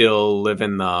you still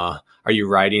are you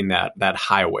riding that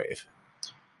high wave?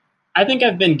 I think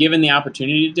I've been given the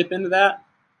opportunity to dip into that.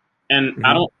 And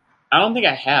I don't think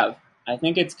I have. I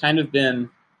think it's kind of been,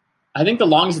 I think the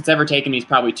longest it's ever taken me is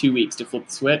probably 2 weeks to flip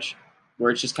the switch,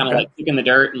 where it's just kind of like kicking the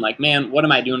dirt and like, man, what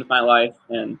am I doing with my life?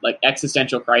 And like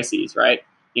existential crises, right?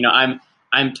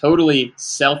 I'm totally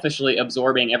selfishly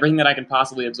absorbing everything that I can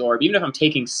possibly absorb, even if I'm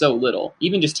taking so little,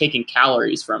 even just taking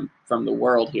calories from the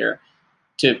world here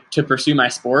to pursue my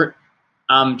sport.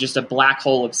 I'm just a black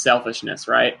hole of selfishness,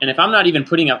 right? And if I'm not even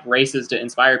putting up races to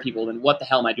inspire people, then what the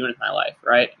hell am I doing with my life,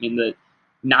 right? I mean, the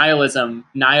nihilism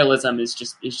is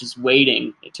just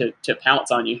waiting to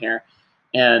pounce on you here.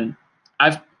 And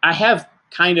I have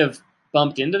kind of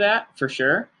bumped into that for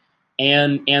sure.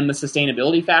 And the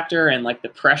sustainability factor and like the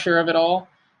pressure of it all.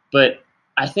 But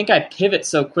I think I pivot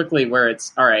so quickly where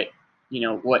it's, all right,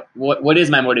 what is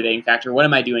my motivating factor? What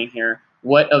am I doing here?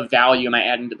 What of value am I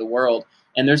adding to the world?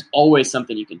 And there's always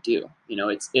something you can do.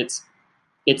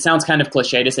 It sounds kind of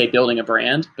cliche to say building a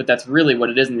brand, but that's really what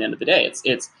it is in the end of the day.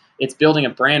 It's building a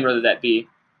brand, whether that be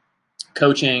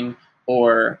coaching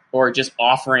or just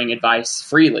offering advice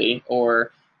freely,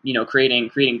 or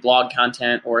creating blog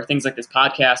content or things like this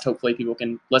podcast. Hopefully people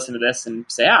can listen to this and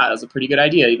say, that was a pretty good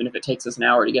idea, even if it takes us an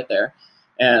hour to get there.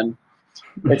 And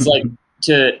it's like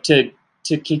to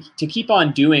keep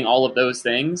on doing all of those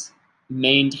things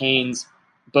maintains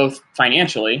both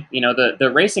financially,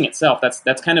 the racing itself,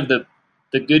 that's kind of the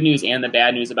good news and the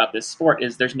bad news about this sport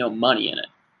is there's no money in it.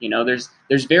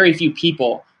 There's very few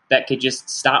people that could just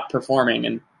stop performing,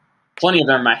 and plenty of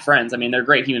them are my friends. I mean, they're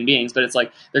great human beings, but it's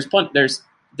like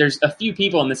there's a few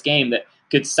people in this game that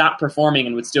could stop performing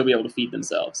and would still be able to feed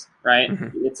themselves, right?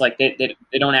 Mm-hmm. It's like they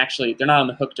don't actually, they're not on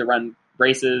the hook to run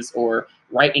races or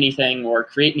write anything or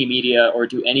create any media or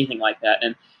do anything like that.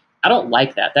 And I don't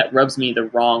like that. That rubs me the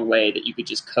wrong way, that you could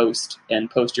just coast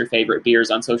and post your favorite beers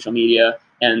on social media,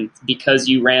 and because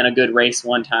you ran a good race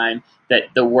one time, that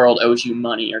the world owes you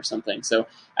money or something. So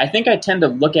I think I tend to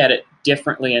look at it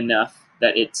differently enough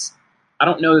that I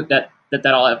don't know that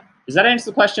all have. Does that answer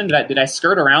the question? Did I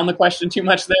skirt around the question too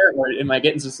much there, or am I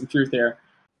getting to some truth there?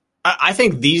 I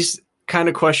think these kind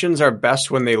of questions are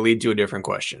best when they lead to a different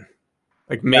question.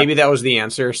 Like maybe that was the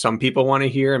answer some people want to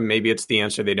hear, and maybe it's the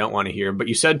answer they don't want to hear. But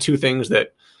you said two things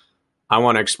that I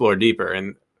want to explore deeper.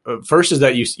 And first is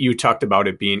that you talked about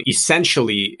it being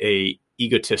essentially a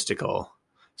egotistical,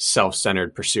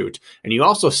 self-centered pursuit. And you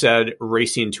also said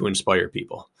racing to inspire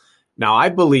people. Now, I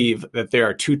believe that there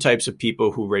are two types of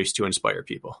people who race to inspire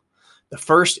people. The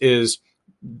first is,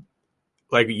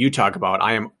 like you talk about,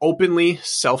 I am openly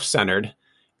self-centered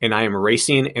and I am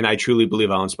racing and I truly believe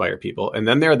I'll inspire people. And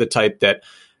then there are the type that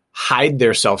hide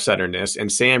their self-centeredness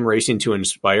and say I'm racing to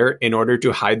inspire in order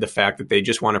to hide the fact that they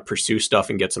just want to pursue stuff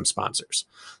and get some sponsors.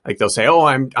 Like they'll say, oh,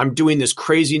 I'm doing this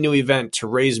crazy new event to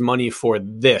raise money for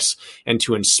this and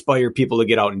to inspire people to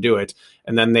get out and do it.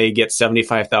 And then they get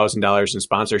 $75,000 in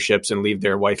sponsorships and leave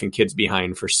their wife and kids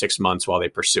behind for 6 months while they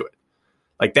pursue it.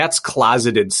 Like that's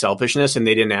closeted selfishness, and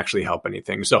they didn't actually help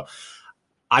anything. So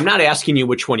I'm not asking you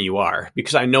which one you are,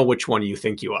 because I know which one you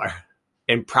think you are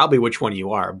and probably which one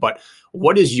you are. But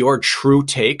what is your true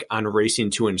take on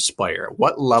racing to inspire?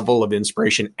 What level of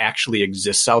inspiration actually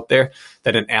exists out there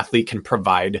that an athlete can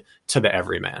provide to the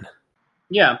everyman?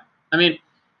 Yeah. I mean,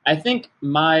 I think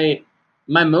my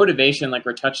motivation, like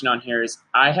we're touching on here, is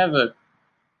I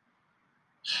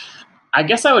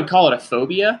guess I would call it a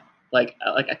phobia, like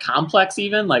a complex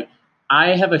even. Like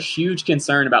I have a huge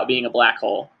concern about being a black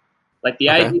hole. Like the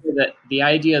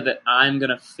idea that I'm going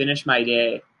to finish my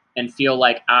day and feel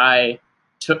like I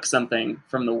took something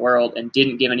from the world and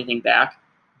didn't give anything back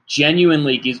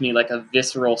genuinely gives me like a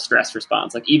visceral stress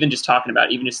response. Like even just talking about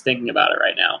it, even just thinking about it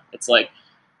right now, it's like,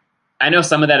 I know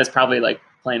some of that is probably like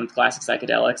playing with classic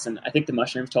psychedelics, and I think the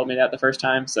mushrooms told me that the first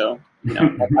time. So,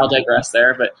 I'll digress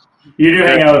there. But you do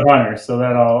hang out with hunters, so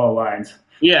that all aligns.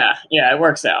 Yeah, it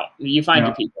works out. You find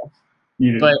your people.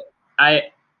 You do. But I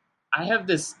have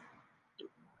this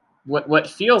what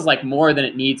feels like more than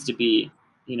it needs to be,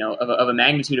 of a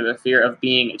magnitude of a fear of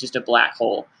being just a black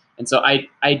hole. And so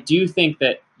I do think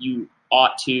that you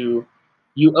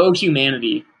owe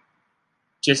humanity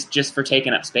just for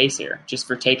taking up space here, just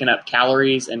for taking up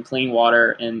calories and clean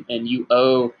water, and you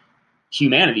owe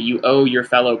humanity, you owe your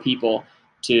fellow people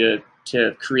to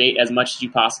create as much as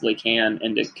you possibly can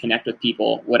and to connect with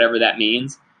people, whatever that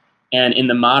means. And in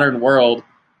the modern world,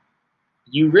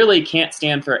 you really can't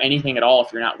stand for anything at all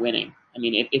if you're not winning. I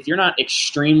mean, if you're not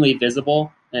extremely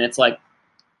visible, and it's like,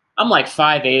 I'm like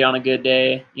 5'8" on a good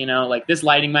day, like this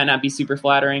lighting might not be super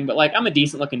flattering, but like I'm a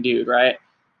decent looking dude, right?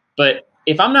 But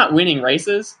if I'm not winning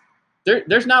races,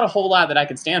 there's not a whole lot that I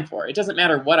can stand for. It doesn't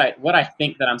matter what I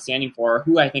think that I'm standing for or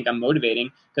who I think I'm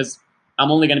motivating, because I'm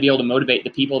only going to be able to motivate the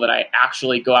people that I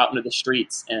actually go out into the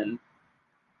streets and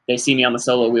they see me on the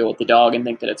solo wheel with the dog and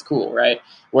think that it's cool, right?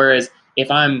 Whereas if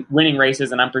I'm winning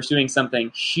races and I'm pursuing something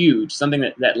huge, something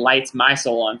that lights my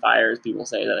soul on fire, as people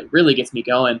say, that it really gets me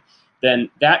going, then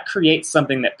that creates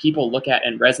something that people look at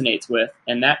and resonates with,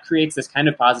 and that creates this kind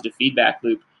of positive feedback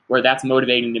loop where that's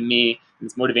motivating to me and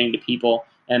it's motivating to people.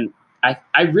 And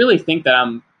I really think that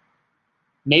I'm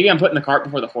putting the cart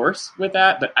before the horse with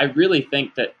that, but I really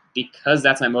think that because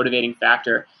that's my motivating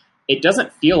factor, it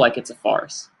doesn't feel like it's a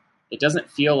farce. It doesn't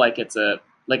feel like it's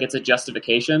a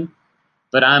justification,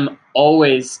 but I'm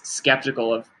always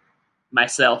skeptical of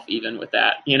myself even with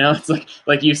that. It's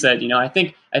like you said, I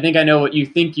think I know what you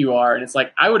think you are, and it's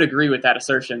like I would agree with that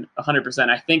assertion 100%.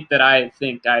 I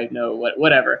think I know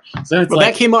whatever. So it's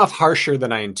that came off harsher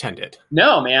than I intended.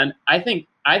 No, man. I think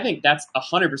that's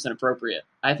 100% appropriate.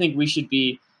 I think we should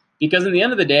be, because in the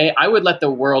end of the day, I would let the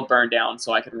world burn down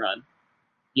so I can run.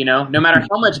 No matter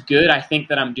how much good I think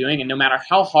that I'm doing, and no matter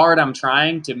how hard I'm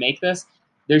trying to make this,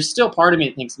 there's still part of me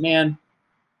that thinks, man,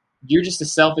 you're just a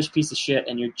selfish piece of shit,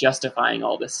 and you're justifying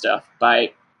all this stuff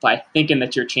by thinking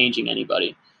that you're changing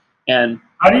anybody. And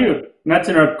how do you, not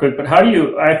to interrupt quick, but how do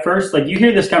you, at first, like you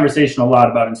hear this conversation a lot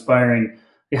about inspiring,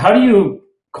 how do you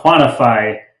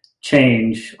quantify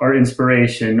change or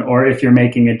inspiration, or if you're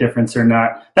making a difference or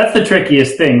not? That's the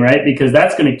trickiest thing, right? Because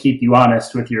that's going to keep you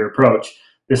honest with your approach.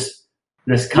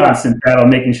 This constant battle,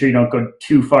 making sure you don't go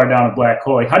too far down a black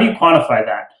hole. Like, how do you quantify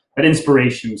that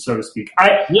inspiration, so to speak?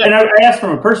 I ask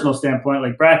from a personal standpoint,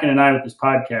 like Bracken and I with this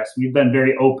podcast, we've been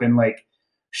very open. Like,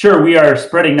 sure, we are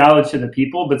spreading knowledge to the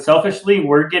people, but selfishly,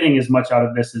 we're getting as much out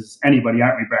of this as anybody,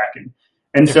 aren't we, Bracken?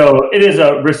 And so it is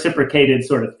a reciprocated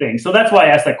sort of thing. So that's why I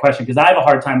asked that question, because I have a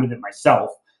hard time with it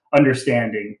myself,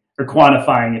 understanding or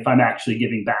quantifying if I'm actually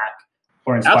giving back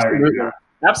or inspiring.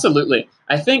 Absolutely.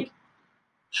 I think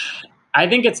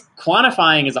it's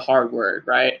quantifying is a hard word,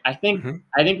 right? I think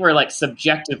we're like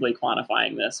subjectively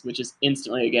quantifying this, which is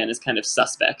instantly, again, is kind of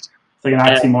suspect. It's like an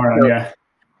oxymoron, yeah.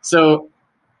 So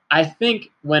I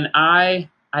think when I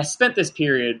spent this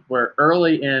period where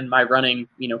early in my running,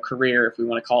 career, if we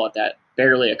want to call it that,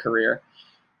 barely a career,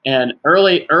 and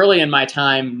early in my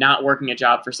time not working a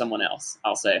job for someone else,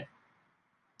 I'll say,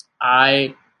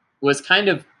 I was kind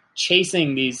of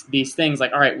chasing these things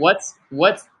like, all right, what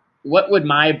would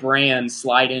my brand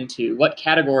slide into? What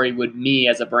category would me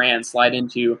as a brand slide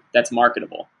into that's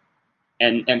marketable?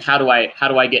 And how do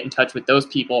I get in touch with those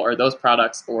people or those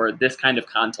products or this kind of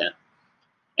content?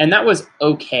 And that was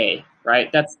okay,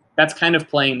 right? That's kind of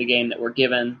playing the game that we're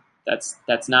given.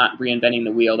 That's not reinventing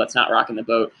the wheel. That's not rocking the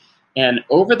boat. And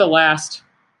over the last,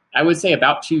 I would say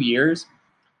about 2 years,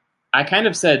 I kind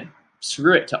of said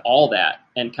screw it to all that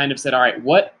and kind of said, all right,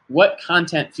 what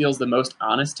content feels the most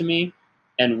honest to me?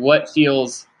 And what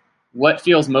feels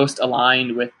most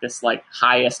aligned with this like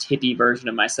highest hippie version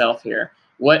of myself here?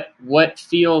 What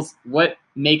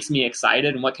makes me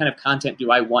excited and what kind of content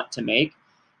do I want to make.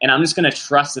 And I'm just going to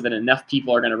trust that enough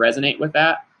people are going to resonate with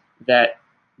that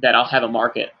I'll have a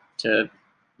market to,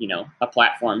 a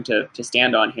platform to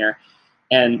stand on here.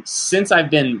 And since I've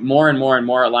been more and more and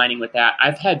more aligning with that,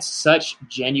 I've had such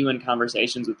genuine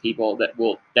conversations with people that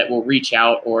will reach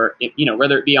out, or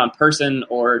whether it be on person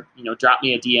or drop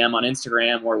me a DM on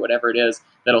Instagram or whatever it is,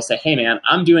 that'll say, "Hey man,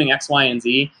 I'm doing X, Y, and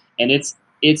Z, and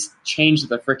it's changed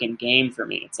the freaking game for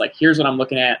me. It's like, here's what I'm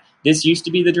looking at. This used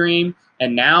to be the dream,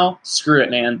 and now screw it,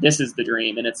 man. This is the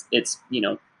dream, and it's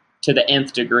to the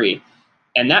nth degree."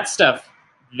 And that stuff,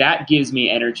 that gives me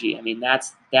energy. I mean,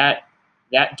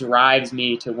 that drives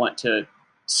me to want to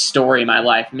story my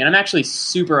life. I mean, I'm actually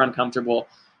super uncomfortable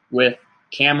with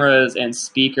cameras and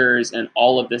speakers and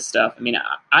all of this stuff. I mean,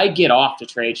 I get off to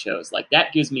trade shows. Like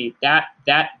that gives me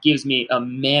a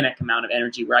manic amount of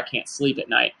energy where I can't sleep at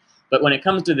night. But when it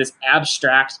comes to this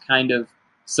abstract kind of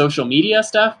social media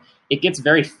stuff, it gets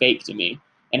very fake to me.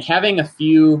 And having a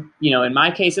few, in my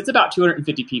case, it's about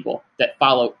 250 people that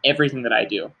follow everything that I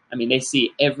do. I mean, they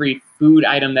see every food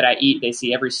item that I eat. They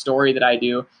see every story that I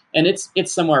do. And it's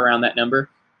somewhere around that number.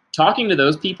 Talking to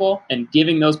those people and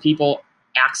giving those people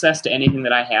access to anything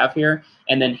that I have here,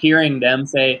 and then hearing them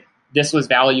say, "This was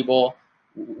valuable.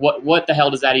 What the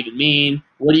hell does that even mean?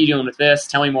 What are you doing with this?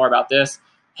 Tell me more about this,"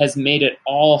 has made it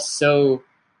all so,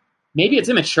 maybe it's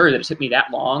immature that it took me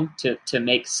that long to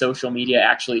make social media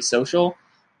actually social.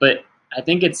 But I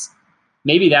think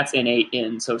maybe that's innate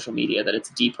in social media, that it's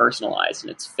depersonalized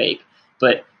and it's fake.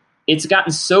 But it's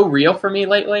gotten so real for me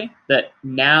lately that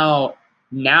now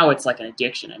it's like an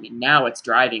addiction. I mean, now it's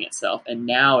driving itself, and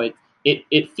now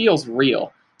it feels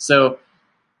real. So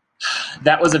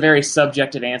that was a very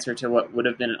subjective answer to what would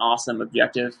have been an awesome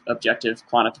objective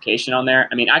quantification on there.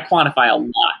 I mean, I quantify a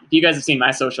lot. If you guys have seen my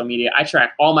social media, I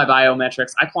track all my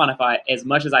biometrics. I quantify as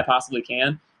much as I possibly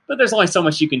can. But there's only so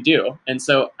much you can do. And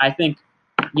so I think,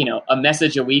 a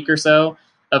message a week or so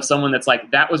of someone that's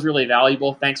like, "That was really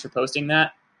valuable. Thanks for posting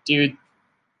that." Dude,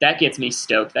 that gets me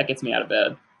stoked. That gets me out of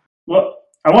bed. Well,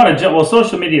 I want to jump,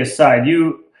 social media aside,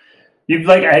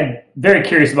 I'm very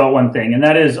curious about one thing, and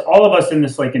that is all of us in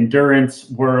this like endurance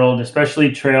world,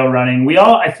 especially trail running.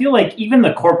 I feel like even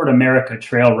the corporate America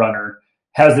trail runner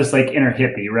has this like inner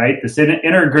hippie, right? This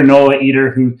inner granola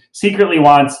eater who secretly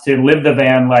wants to live the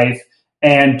van life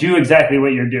and do exactly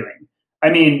what you're doing. I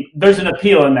mean, there's an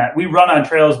appeal in that. We run on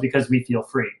trails because we feel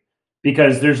free,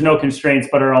 because there's no constraints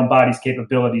but our own body's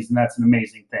capabilities, and that's an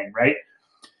amazing thing, right?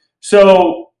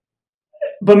 So,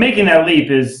 but making that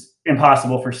leap is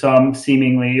impossible for some,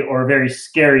 seemingly, or very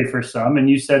scary for some. And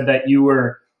you said that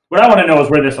what I want to know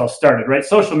is where this all started, right?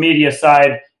 Social media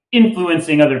aside,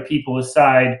 influencing other people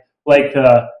aside, like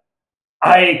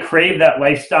I crave that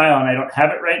lifestyle and I don't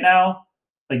have it right now.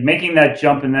 Like making that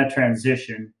jump and that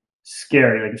transition,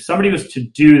 scary. Like if somebody was to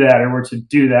do that or were to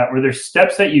do that, were there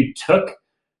steps that you took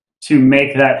to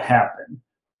make that happen?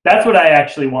 That's what I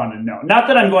actually want to know. Not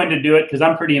that I'm going to do it because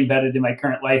I'm pretty embedded in my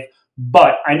current life,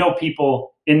 but I know people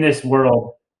in this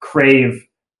world crave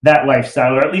that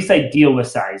lifestyle, or at least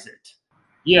idealize it.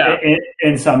 Yeah.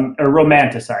 In some, or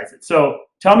romanticize it. So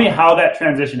tell me how that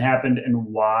transition happened and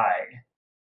why.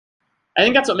 I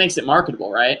think that's what makes it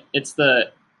marketable, right?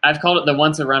 I've called it the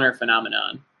once a runner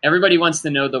phenomenon. Everybody wants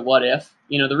to know the what if.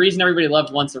 The reason everybody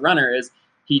loved Once a Runner is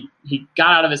he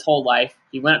got out of his whole life.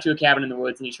 He went up to a cabin in the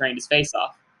woods and he trained his face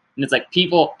off. And it's like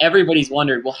everybody's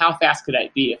wondered, well, how fast could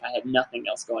I be if I had nothing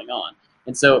else going on?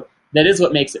 And so that is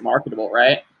what makes it marketable,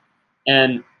 right?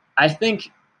 And I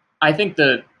think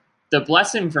the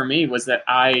blessing for me was that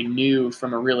I knew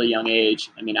from a really young age.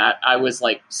 I mean, I was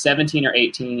like 17 or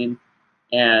 18,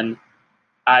 and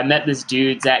I met this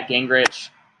dude, Zach Gingrich,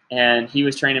 and he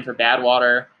was training for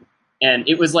Badwater. And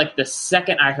it was like the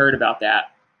second I heard about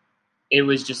that, it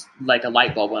was just like a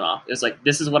light bulb went off. It was like,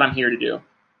 this is what I'm here to do.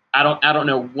 I don't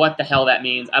know what the hell that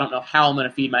means. I don't know how I'm going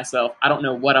to feed myself. I don't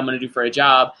know what I'm going to do for a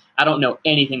job. I don't know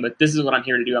anything, but this is what I'm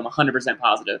here to do. I'm 100%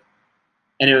 positive.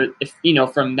 And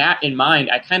from that in mind,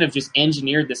 I kind of just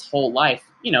engineered this whole life.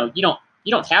 You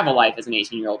don't have a life as an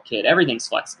 18-year-old kid. Everything's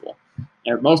flexible,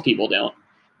 or most people don't.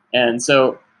 And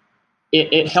so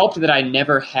it helped that I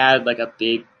never had like a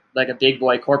big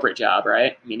boy corporate job,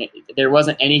 right? I mean, there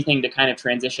wasn't anything to kind of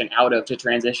transition out of to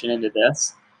transition into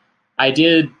this. I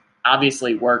did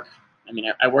obviously work. I mean,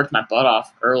 I worked my butt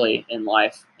off early in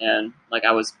life, and like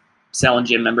I was selling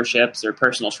gym memberships or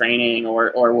personal training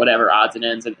or whatever odds and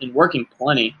ends, and working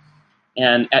plenty.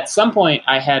 And at some point,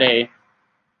 this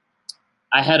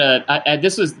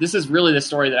is really the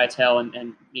story that I tell,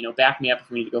 and back me up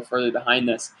if we need to go further behind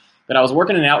this. But I was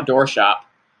working in an outdoor shop,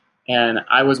 And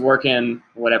I was working,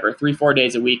 whatever, 3-4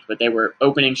 days a week, but they were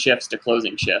opening shifts to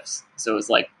closing shifts. So it was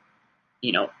like,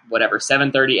 whatever,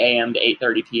 7:30 a.m. to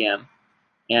 8:30 p.m.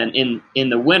 And in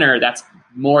the winter, that's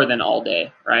more than all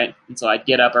day, right? And so I'd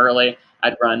get up early.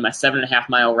 I'd run my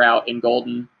 7.5-mile route in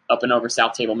Golden up and over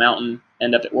South Table Mountain,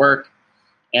 end up at work,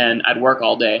 and I'd work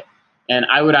all day. And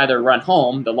I would either run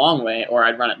home the long way or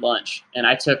I'd run at lunch. And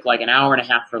I took like an hour and a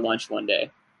half for lunch one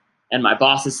day. And my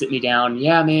bosses sit me down.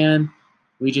 Yeah, man,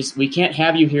 we can't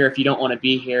have you here if you don't want to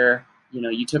be here.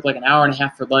 You took like an hour and a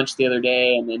half for lunch the other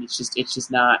day, and then it's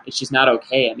just not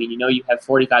okay. I mean, you have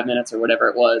 45 minutes or whatever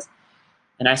it was.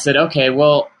 And I said, okay,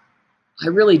 well, I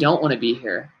really don't want to be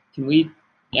here. Can we?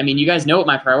 I mean, you guys know what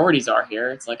my priorities are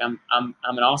here. It's like I'm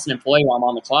an awesome employee while I'm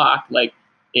on the clock. Like,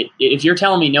 if you're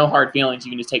telling me no hard feelings,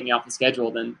 you can just take me off the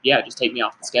schedule. Then yeah, just take me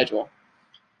off the schedule.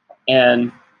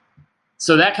 And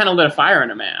so that kind of lit a fire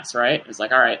under my ass, right? It's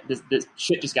like, all right, this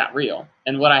shit just got real.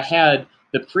 And what I had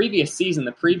the previous season,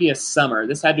 the previous summer,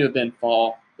 this had to have been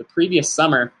fall. The previous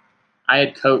summer, I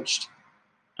had coached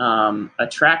a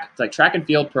track and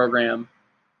field program,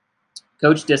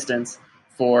 coach distance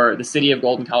for the city of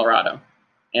Golden, Colorado.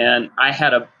 And I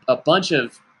had a bunch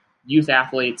of youth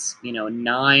athletes,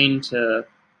 9 to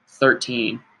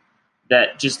 13,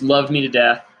 that just loved me to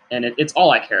death. And it's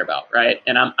all I care about, right?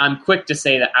 And I'm quick to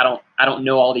say that I don't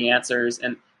know all the answers.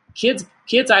 And kids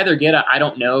either get a I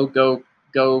don't know, go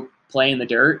play in the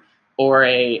dirt, or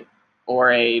a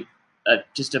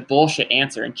just a bullshit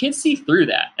answer. And kids see through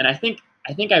that. And I think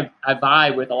I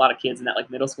vibe with a lot of kids in that like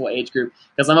middle school age group,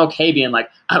 because I'm okay being like,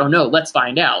 I don't know, let's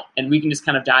find out, and we can just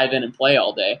kind of dive in and play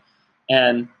all day.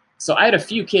 And so I had a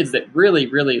few kids that really,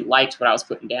 really liked what I was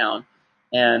putting down.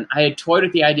 And I had toyed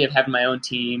with the idea of having my own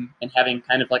team and having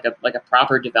kind of like a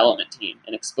proper development team,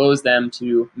 and expose them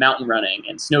to mountain running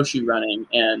and snowshoe running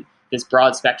and this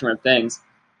broad spectrum of things.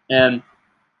 And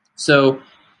so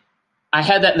I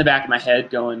had that in the back of my head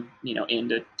going, in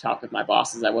to talk with my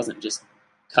bosses. I wasn't just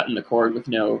cutting the cord with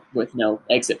no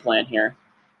exit plan here.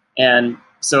 And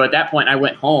so at that point, I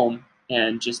went home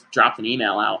and just dropped an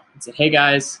email out and said, hey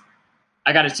guys,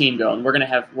 I got a team going. We're gonna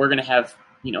have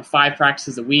 5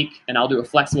 practices a week, and I'll do a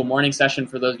flexible morning session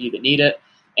for those of you that need it.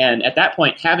 And at that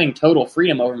point, having total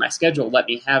freedom over my schedule let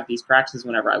me have these practices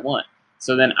whenever I want.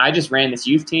 So then I just ran this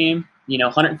youth team,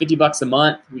 $150 a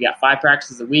month. We got 5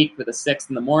 practices a week with a 6th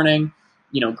in the morning.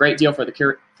 Great deal for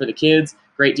the kids,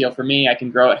 great deal for me. I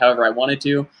can grow it however I wanted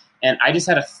to. And I just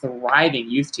had a thriving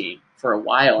youth team for a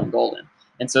while in Golden.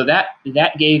 And so that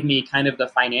gave me kind of the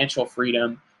financial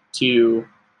freedom to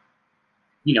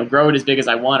grow it as big as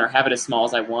I want, or have it as small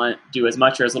as I want, do as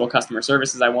much or as little customer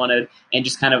service as I wanted, and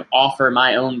just kind of offer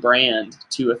my own brand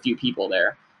to a few people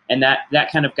there. And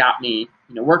that kind of got me,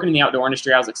 working in the outdoor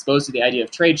industry. I was exposed to the idea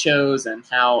of trade shows and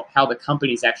how the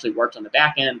companies actually worked on the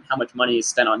back end, how much money is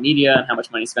spent on media and how much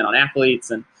money is spent on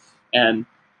athletes, and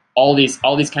all these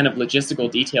kind of logistical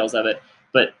details of it.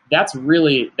 But that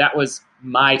was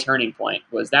my turning point.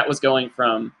 That was going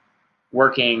from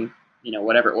working,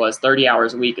 whatever it was, 30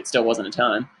 hours a week, it still wasn't a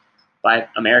ton by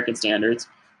American standards,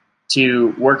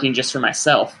 to working just for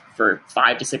myself for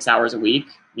 5 to 6 hours a week,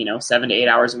 7 to 8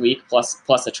 hours a week,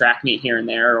 plus a track meet here and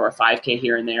there, or a 5K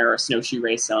here and there, or a snowshoe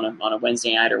race on a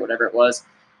Wednesday night or whatever it was.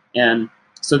 And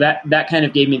so that kind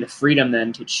of gave me the freedom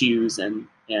then to choose and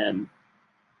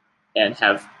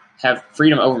have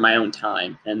freedom over my own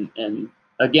time. And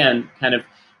again, kind of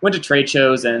went to trade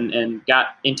shows and got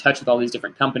in touch with all these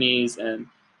different companies and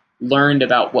learned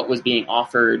about what was being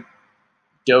offered,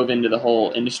 dove into the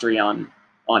whole industry on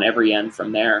every end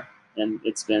from there. And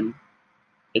it's been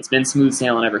smooth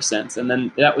sailing ever since. And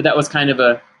then that was kind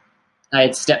of I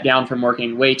had stepped down from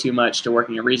working way too much to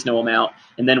working a reasonable amount,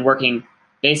 and then working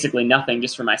basically nothing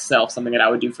just for myself, something that I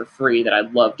would do for free that I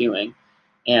love doing,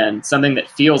 and something that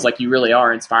feels like you really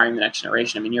are inspiring the next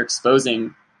generation. I mean, you're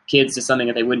exposing kids to something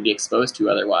that they wouldn't be exposed to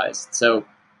otherwise. So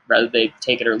rather they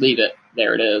take it or leave it,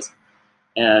 there it is.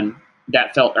 And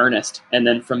that felt earnest. And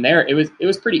then from there, it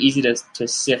was pretty easy to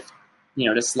sift,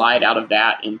 to slide out of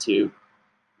that into,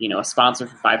 a sponsor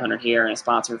for 500 here and a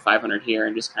sponsor for 500 here,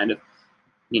 and just kind of,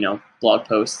 blog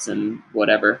posts and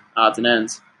whatever, odds and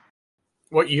ends.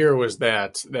 What year was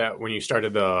that when you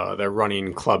started the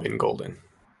running club in Golden?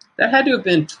 That had to have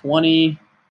been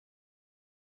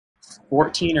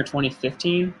 2014 or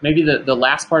 2015, maybe the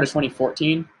last part of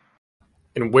 2014.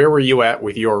 And where were you at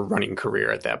with your running career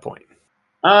at that point?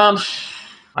 I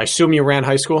assume you ran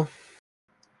high school?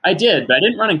 I did, but I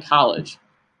didn't run in college.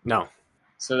 No.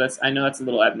 So I know that's a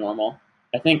little abnormal.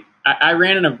 I think I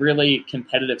ran in a really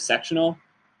competitive sectional.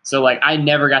 So like I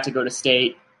never got to go to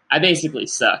state. I basically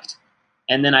sucked.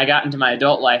 And then I got into my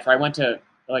adult life where I went to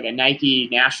a Nike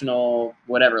national,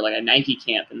 whatever, like a Nike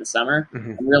camp in the summer,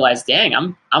 Mm-hmm. and realized, dang,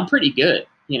 I'm pretty good.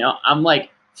 I'm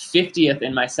like 50th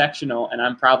in my sectional, and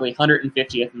I'm probably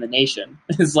 150th in the nation.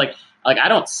 It's like I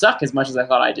don't suck as much as I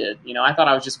thought I did. I thought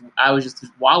I was just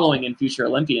wallowing in future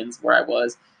Olympians where I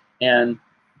was, and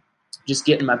just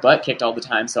getting my butt kicked all the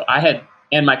time. So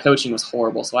and my coaching was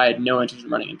horrible, so I had no interest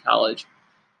in running in college.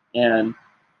 And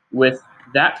with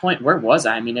that point, where was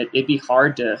I? I mean, it'd be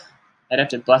hard I'd have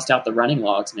to bust out the running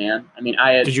logs, man. I mean,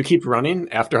 Did you keep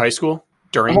running after high school,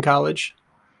 during college?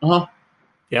 Uh-huh.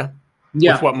 Yeah?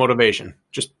 Yeah. With what motivation?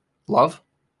 Just love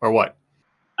or what?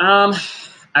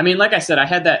 I mean, like I said, I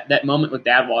had that moment with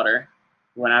Badwater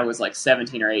when I was like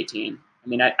 17 or 18. I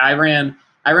mean, I ran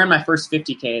my first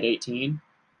 50K at 18.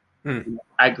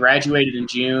 I graduated in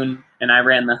June, and I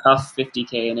ran the Huff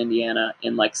 50K in Indiana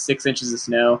in like 6 inches of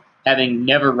snow, having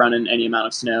never run in any amount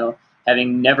of snow,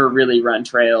 having never really run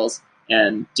trails,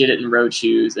 and did it in road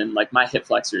shoes. And like my hip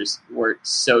flexors were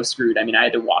so screwed. I mean, I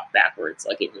had to walk backwards.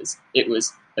 Like it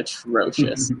was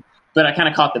atrocious. But I kind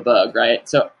of caught the bug, right?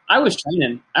 So I was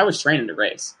training to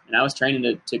race, and I was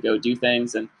training to go do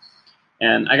things.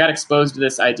 And I got exposed to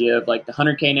this idea of like the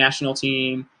 100K national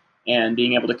team and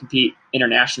being able to compete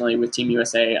internationally with Team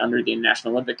USA under the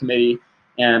International Olympic Committee.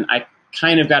 And I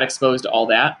kind of got exposed to all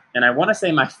that. And I want to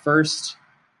say my first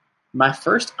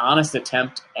honest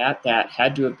attempt at that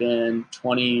had to have been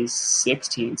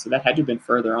 2016. So that had to have been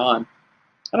further on.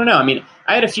 I don't know. I mean,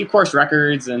 I had a few course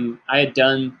records, and I had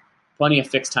done plenty of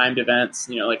fixed timed events,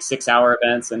 like 6-hour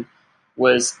events, and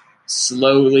was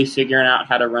slowly figuring out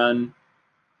how to run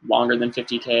longer than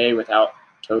 50K without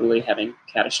totally having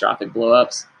catastrophic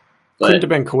blowups. Couldn't have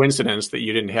been coincidence that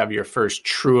you didn't have your first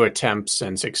true attempts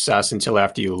and success until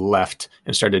after you left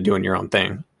and started doing your own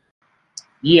thing.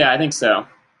 Yeah, I think so.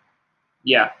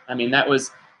 Yeah, I mean, that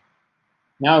was,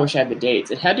 now I wish I had the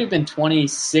dates. It had to have been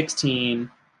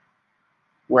 2016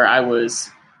 where I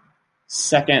was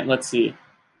second, let's see.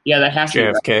 Yeah, that has to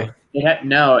be JFK. Right.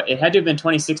 It had to have been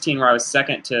 2016 where I was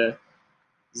second to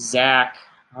Zach.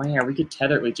 Oh yeah, we could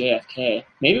tether it with JFK.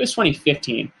 Maybe it was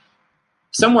 2015.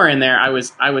 Somewhere in there, I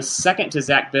was second to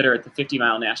Zach Bitter at the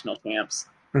 50-mile national champs,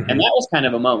 and that was kind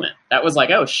of a moment. That was like,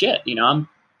 oh shit,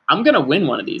 I'm gonna win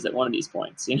one of these at one of these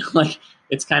points. Like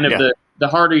it's kind of the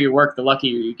harder you work, the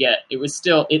luckier you get. It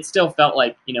still felt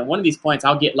like one of these points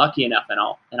I'll get lucky enough and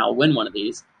I'll win one of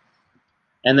these.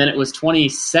 And then it was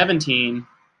 2017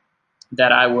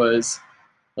 that I was,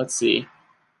 let's see,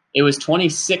 it was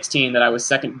 2016 that I was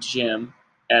second to Jim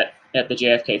at the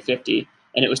JFK 50.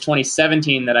 And it was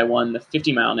 2017 that I won the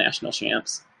 50-mile national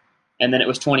champs. And then it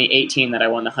was 2018 that I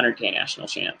won the 100K national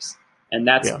champs. And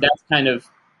that's kind of,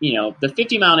 the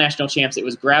 50-mile national champs, it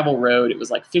was gravel road. It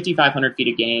was like 5,500 feet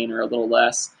of gain or a little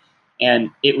less. And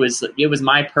it was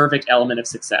my perfect element of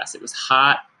success. It was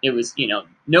hot. It was,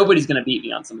 nobody's going to beat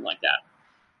me on something like that.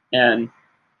 And,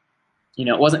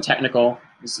 it wasn't technical.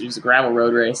 It was a gravel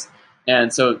road race.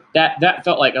 And so that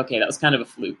felt like, okay, that was kind of a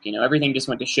fluke. Everything just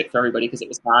went to shit for everybody because it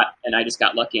was hot, and I just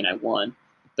got lucky and I won.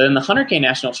 Then the 100K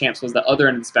national champs was the other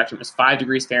end of the spectrum. It was 5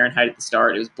 degrees Fahrenheit at the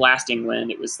start. It was blasting wind.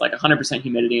 It was like 100%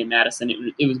 humidity in Madison.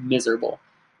 It was miserable.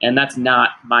 And that's not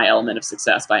my element of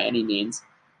success by any means.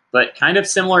 But kind of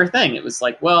similar thing. It was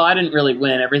like, well, I didn't really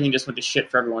win. Everything just went to shit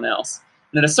for everyone else.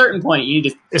 And at a certain point, you need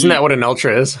to... Isn't that what an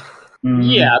ultra is?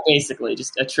 Yeah, basically.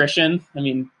 Just attrition. I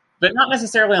mean... But not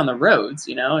necessarily on the roads,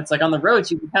 It's like on the roads,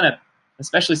 you can kind of,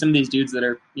 especially some of these dudes that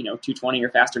are, 220 or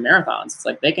faster marathons. It's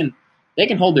like they can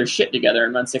hold their shit together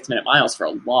and run 6-minute miles for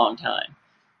a long time.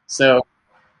 So,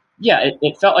 yeah,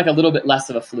 it felt like a little bit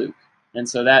less of a fluke, and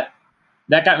so that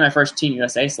got me my first Team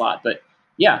USA slot. But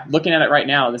yeah, looking at it right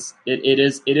now, it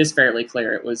is fairly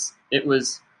clear. It was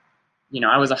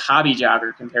I was a hobby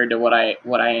jogger compared to what I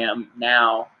am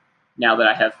now. Now that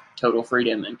I have total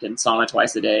freedom and can sauna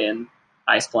twice a day and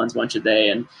ice plunge once a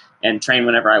day and train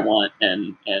whenever I want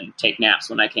and take naps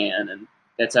when I can, and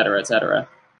et cetera, et cetera.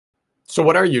 So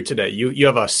what are you today? You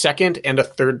have a second and a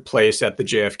third place at the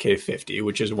JFK 50,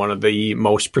 which is one of the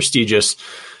most prestigious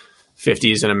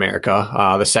 50s in America.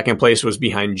 The second place was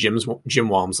behind Jim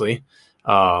Walmsley.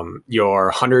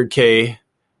 Your 100K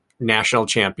national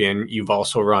champion. You've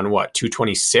also run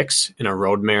 226 in a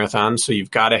road marathon. So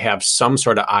you've got to have some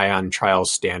sort of eye on trial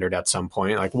standard at some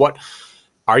point. Like what?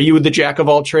 Are you the jack of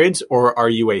all trades, or are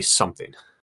you a something?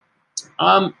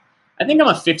 I think I'm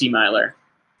a 50-miler,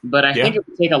 but I think it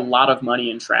would take a lot of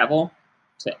money and travel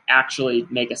to actually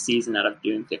make a season out of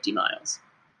doing 50 miles.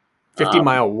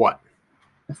 50-mile what?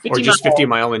 Or just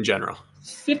 50-mile in general?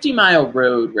 50-mile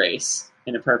road race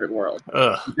in a perfect world.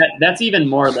 That's even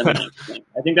more limiting.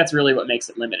 I think that's really what makes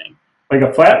it limiting. Like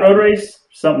a flat road race?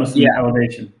 Something with some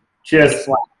elevation. Just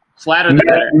flatter the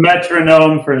better.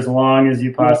 Metronome for as long as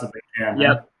you possibly can.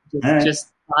 Yep. Huh?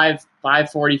 Just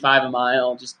 5:45 a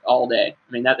mile, just all day.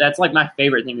 I mean, that's like my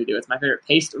favorite thing to do. It's my favorite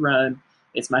pace to run.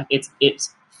 It's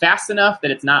fast enough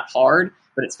that it's not hard,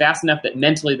 but it's fast enough that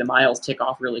mentally the miles tick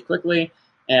off really quickly.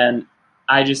 And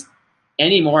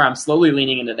anymore, I'm slowly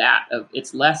leaning into that.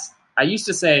 It's less. I used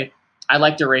to say I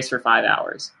like to race for 5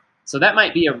 hours. So that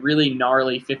might be a really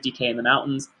gnarly 50K in the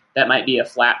mountains. That might be a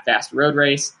flat, fast road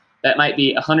race. That might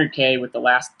be 100K with the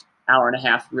last hour and a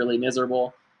half really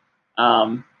miserable.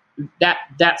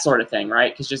 That sort of thing,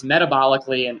 right? Because just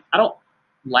metabolically, and I don't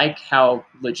like how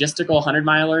logistical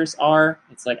 100-milers are.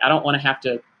 It's like I don't want to have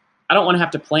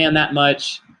to plan that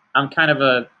much. I'm kind of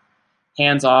a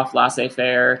hands-off,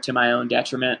 laissez-faire to my own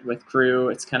detriment with crew.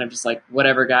 It's kind of just like,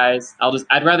 whatever, guys.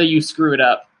 I'd rather you screw it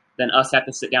up than us have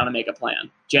to sit down and make a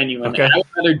plan. Genuinely, okay. I would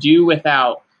rather do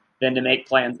without than to make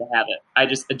plans to have it. I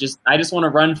just want to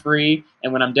run free,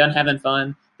 and when I'm done having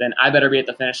fun, then I better be at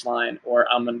the finish line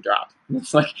or I'm gonna drop.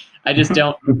 It's like I just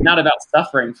don't. It's not about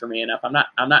suffering for me enough. I'm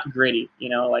not gritty.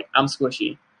 Like I'm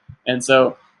squishy, and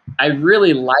so I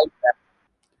really like that.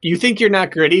 You think you're not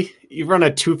gritty? You run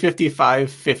a 255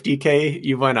 50K.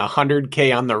 You won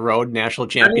 100K on the road, national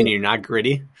champion. You're not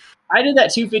gritty. I did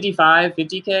that 255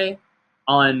 50K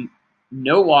on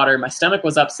no water. My stomach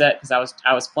was upset because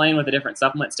I was playing with a different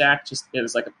supplement stack. Just it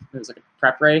was like a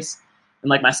prep race, and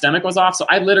like my stomach was off. So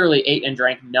I literally ate and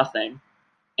drank nothing.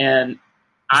 And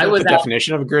I was the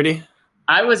definition of gritty.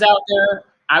 I was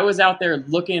out there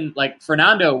looking like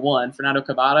Fernando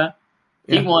Cabada.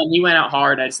 He won. He went out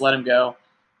hard. And I just let him go.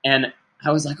 And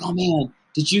I was like, oh man,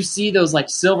 did you see those like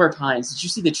silver pines? Did you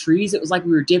see the trees? It was like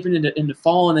we were dipping into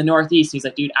fall in the Northeast. And he's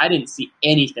like, dude, I didn't see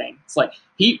anything. It's like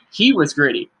he was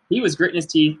gritty. He was gritting his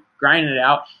teeth, grinding it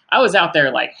out. I was out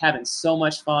there like having so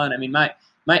much fun. I mean, my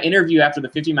interview after the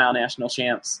 50-mile national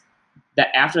champs, that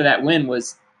after that win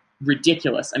was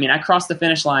ridiculous. I mean, I crossed the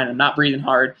finish line. I'm not breathing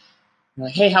hard. I'm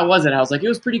like, hey, how was it? I was like, it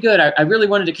was pretty good. I really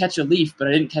wanted to catch a leaf, but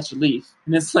I didn't catch a leaf.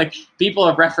 And it's like people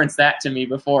have referenced that to me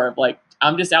before. Of like,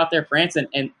 I'm just out there prancing.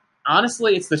 And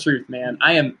honestly, it's the truth, man.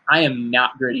 I am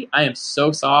not gritty. I am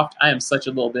so soft. I am such a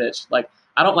little bitch. Like,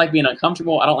 I don't like being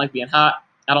uncomfortable. I don't like being hot.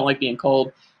 I don't like being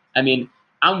cold. I mean,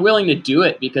 I'm willing to do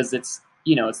it because it's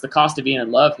the cost of being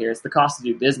in love here. It's the cost to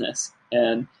do business.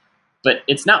 But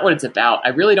it's not what it's about. I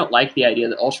really don't like the idea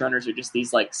that ultra runners are just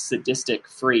these like sadistic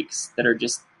freaks that are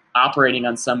just operating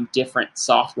on some different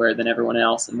software than everyone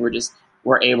else. And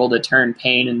we're able to turn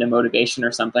pain into motivation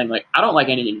or something. Like, I don't like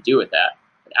anything to do with that.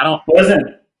 I don't.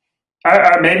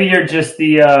 Or maybe you're just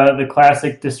the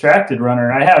classic distracted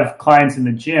runner. I have clients in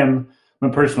the gym. I'm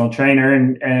a personal trainer,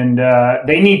 and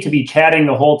they need to be chatting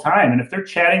the whole time. And if they're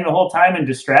chatting the whole time and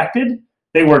distracted,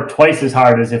 they work twice as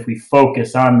hard as if we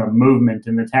focus on the movement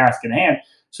and the task at hand.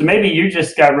 So maybe you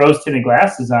just got rose-tinted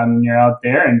glasses on when you're out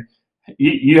there, and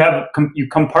you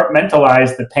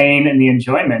compartmentalize the pain and the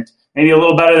enjoyment maybe a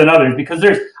little better than others, because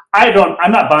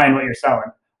I'm not buying what you're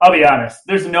selling. I'll be honest.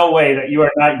 There's no way that you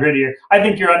are not grittier. I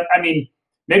think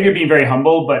maybe you're being very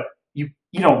humble, but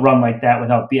you don't run like that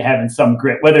without having some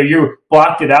grit. Whether you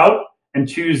blocked it out and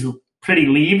choose pretty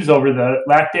leaves over the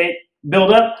lactate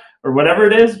buildup or whatever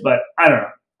it is, but I don't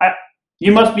know.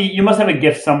 You must have a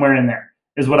gift somewhere in there,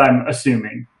 is what I'm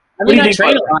assuming. I mean, I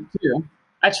train a lot too.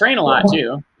 I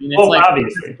mean, it's like,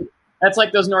 obviously. That's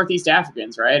like those Northeast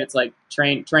Africans, right? It's like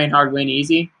train hard, win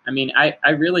easy. I mean, I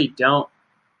really don't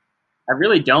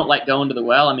like going to the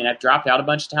well. I mean, I've dropped out a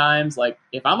bunch of times. Like,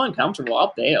 if I'm uncomfortable,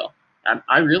 I'll bail.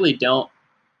 I really don't.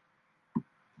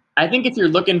 I think if you're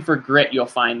looking for grit, you'll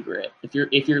find grit.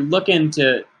 If you're looking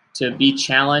to be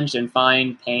challenged and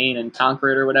find pain and conquer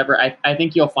it or whatever, I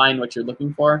think you'll find what you're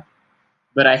looking for.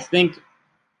 But I think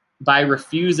by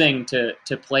refusing to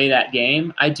play that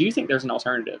game, I do think there's an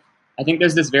alternative. I think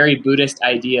there's this very Buddhist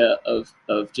idea of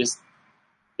just,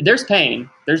 there's pain.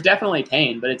 There's definitely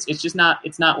pain, but it's just not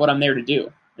what I'm there to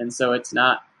do. And so it's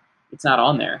not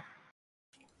on there.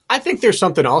 I think there's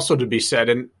something also to be said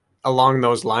and along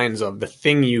those lines of the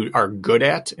thing you are good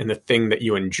at and the thing that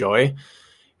you enjoy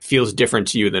feels different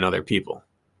to you than other people.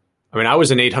 I mean, I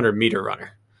was an 800-meter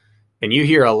runner, and you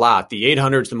hear a lot, the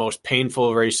 800 is the most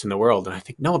painful race in the world. And I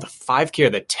think, no, the 5K or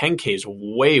the 10K is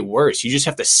way worse. You just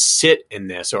have to sit in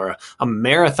this, or a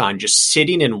marathon, just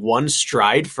sitting in one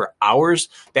stride for hours.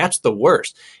 That's the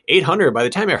worst. 800, by the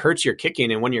time it hurts, you're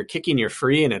kicking. And when you're kicking, you're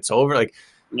free and it's over. Like,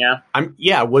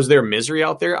 yeah. Was there misery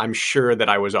out there? I'm sure that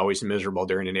I was always miserable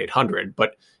during an 800,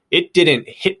 but it didn't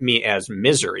hit me as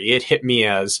misery. It hit me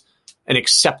as an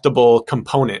acceptable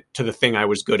component to the thing I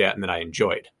was good at and that I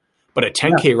enjoyed. But a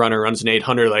 10K runner runs an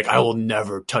 800, like, I will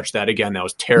never touch that again. That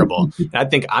was terrible. And I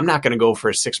think I'm not going to go for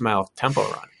a 6-mile tempo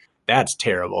run. That's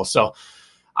terrible. So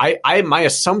my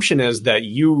assumption is that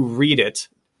you read it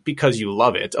because you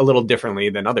love it a little differently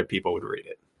than other people would read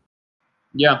it.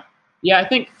 Yeah. Yeah, I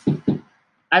think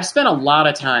I've spent a lot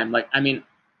of time,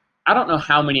 I don't know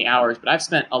how many hours, but I've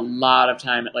spent a lot of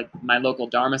time at my local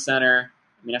Dharma center.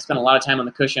 I spent a lot of time on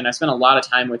the cushion. I spent a lot of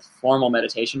time with formal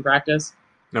meditation practice.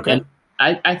 Okay. And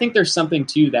I think there's something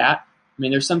to that.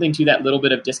 There's something to that little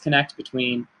bit of disconnect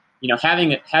between,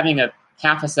 having a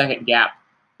half a second gap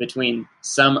between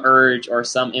some urge or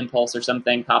some impulse or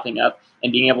something popping up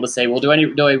and being able to say, well, do I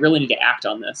really need to act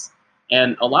on this?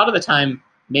 And a lot of the time,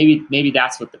 maybe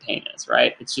that's what the pain is,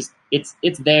 right? It's just, it's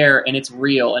there and it's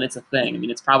real and it's a thing.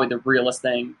 It's probably the realest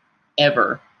thing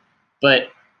ever, but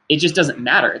it just doesn't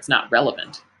matter. It's not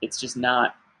relevant. It's just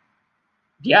not,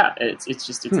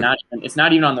 it's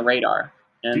not even on the radar.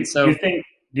 And do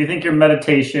you think your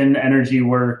meditation, energy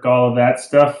work, all of that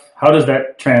stuff, how does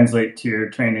that translate to your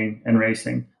training and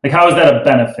racing? How is that a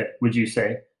benefit, would you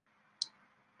say?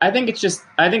 I think it's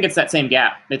that same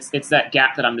gap. It's that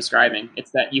gap that I'm describing.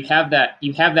 It's that you have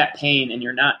that pain and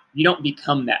you don't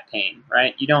become that pain,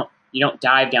 right? You don't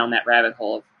dive down that rabbit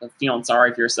hole of feeling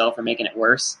sorry for yourself or making it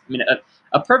worse.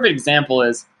 A perfect example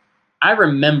is I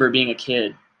remember being a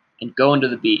kid and going to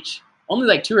the beach,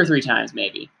 only 2 or 3 times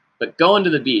maybe, but going to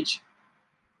the beach,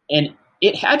 and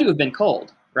it had to have been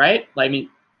cold, right?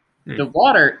 The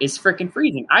water is freaking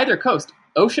freezing. Either coast,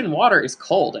 ocean water is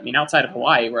cold. Outside of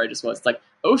Hawaii where I just was,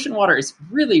 ocean water is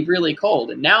really, really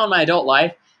cold. And now in my adult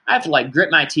life, I have to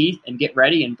grit my teeth and get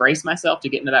ready and brace myself to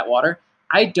get into that water.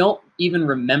 I don't even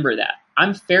remember that.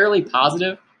 I'm fairly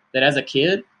positive that as a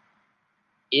kid,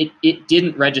 it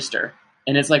didn't register.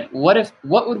 And it's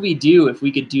what would we do if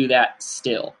we could do that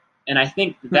still? And I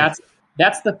think that's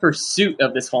the pursuit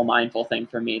of this whole mindful thing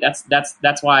for me. That's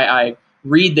why I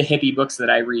read the hippie books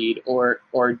that I read or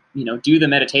do the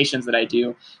meditations that I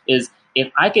do, is if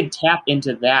I could tap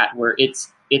into that where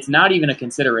it's not even a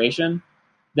consideration,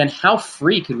 then how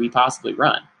free could we possibly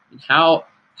run? And how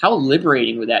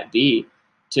liberating would that be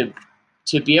to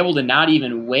be able to not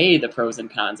even weigh the pros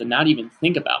and cons and not even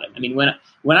think about it?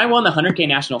 When I won the 100K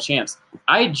national champs,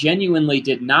 I genuinely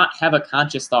did not have a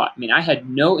conscious thought. I had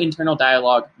no internal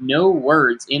dialogue, no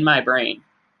words in my brain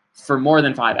for more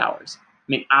than 5 hours.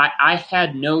 I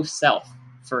had no self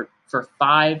for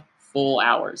 5 full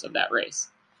hours of that race.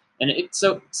 And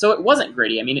so it wasn't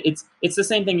gritty. It's the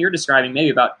same thing you're describing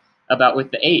maybe about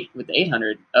with the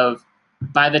 800 of,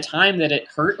 by the time that it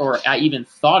hurt or I even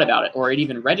thought about it or it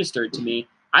even registered to me,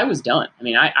 I was done.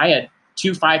 I had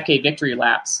 2 5K victory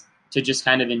laps to just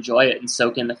kind of enjoy it and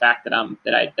soak in the fact that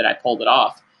I pulled it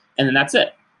off, and then that's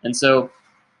it. And so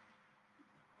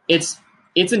it's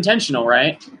intentional,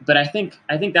 right? But I think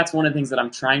that's one of the things that I'm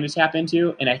trying to tap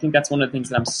into, and I think that's one of the things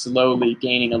that I'm slowly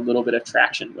gaining a little bit of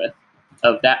traction with,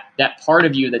 of that part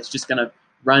of you that's just going to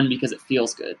run because it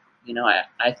feels good.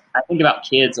 I think about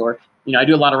kids, or I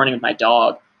do a lot of running with my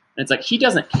dog, and it's he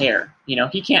doesn't care.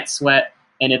 He can't sweat,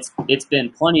 and it's been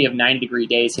plenty of 90-degree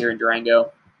days here in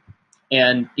Durango,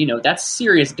 and that's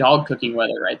serious dog cooking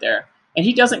weather right there. And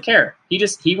he doesn't care.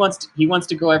 He wants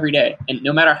to go every day. And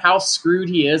no matter how screwed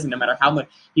he is, and no matter how much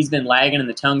he's been lagging and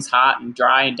the tongue's hot and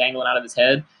dry and dangling out of his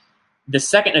head, the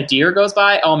second a deer goes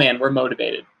by, oh man, we're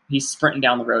motivated. He's sprinting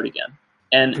down the road again.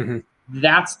 And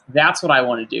that's what I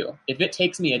want to do. If it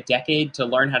takes me a decade to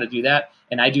learn how to do that,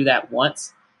 and I do that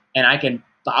once, and I can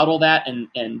bottle that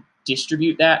and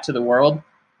distribute that to the world,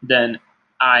 then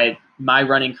my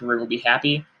running career will be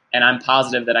happy. And I'm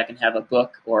positive that I can have a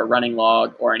book or a running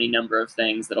log or any number of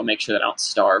things that'll make sure that I don't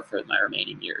starve for my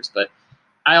remaining years. But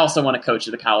I also want to coach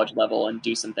at the college level and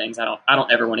do some things. I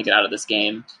don't ever want to get out of this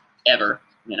game ever.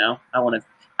 I want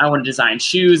to design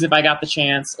shoes if I got the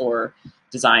chance, or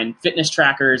design fitness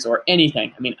trackers or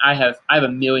anything. I have a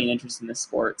million interests in this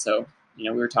sport. So, we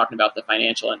were talking about the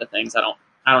financial end of things. I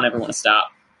don't ever want to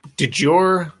stop. Did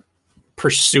your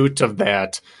pursuit of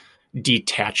that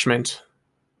detachment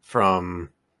from,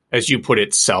 as you put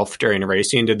it, self during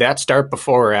racing, did that start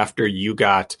before or after you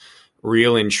got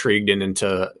real intrigued and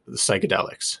into the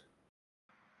psychedelics?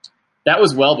 That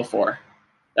was well before.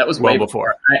 That was way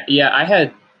before. I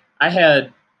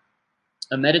had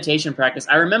a meditation practice.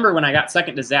 I remember when I got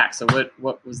second to Zach. So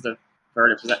what was the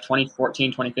verdict? Was that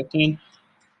 2014, 2015?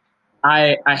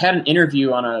 I had an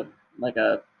interview on a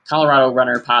Colorado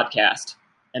runner podcast.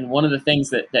 And one of the things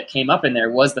that came up in there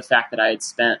was the fact that I had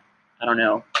spent,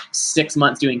 6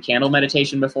 months doing candle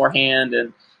meditation beforehand,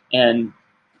 and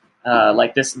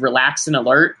this relax and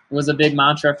alert was a big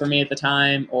mantra for me at the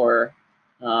time, or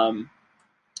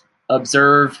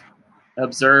observe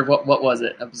observe, what was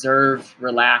it? Observe,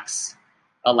 relax,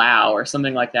 allow, or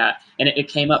something like that. And it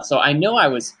came up. So I know I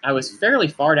was fairly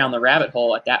far down the rabbit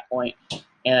hole at that point,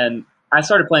 and I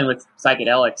started playing with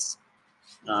psychedelics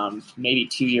maybe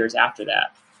 2 years after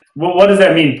that. Well, what does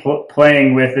that mean?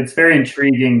 Playing with? It's very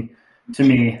intriguing to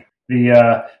me.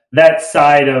 The that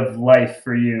side of life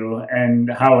for you and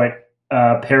how it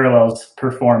parallels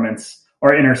performance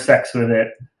or intersects with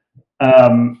it.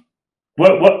 How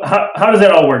does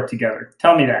that all work together?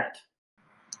 Tell me that.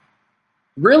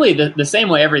 Really, the same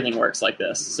way everything works like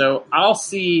this. So I'll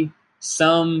see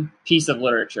some piece of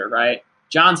literature, right?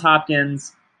 Johns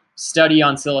Hopkins study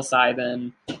on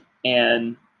psilocybin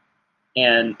and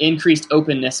increased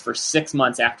openness for 6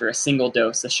 months after a single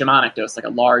dose, a shamanic dose, like a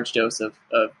large dose of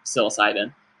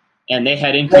psilocybin. And they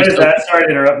had increased. What is that? Sorry to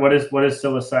interrupt. What is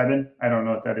psilocybin? I don't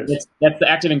know what that is. That's the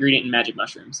active ingredient in magic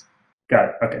mushrooms. Got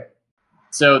it. Okay.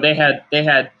 So they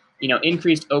had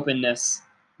increased openness,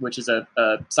 which is a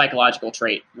psychological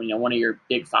trait. One of your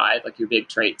big five, like your big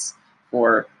traits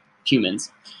for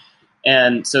humans.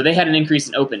 And so they had an increase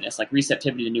in openness, like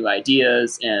receptivity to new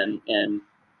ideas, and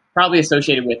probably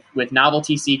associated with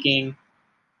novelty seeking.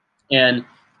 And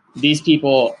these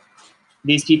people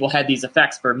had these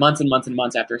effects for months and months and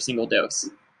months after a single dose.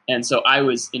 And so I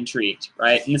was intrigued,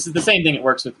 right? And this is the same thing that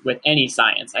works with any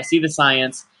science. I see the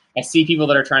science. I see people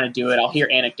that are trying to do it. I'll hear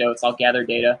anecdotes. I'll gather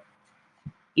data.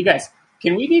 You guys,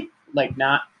 can we be like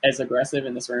not as aggressive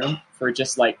in this room for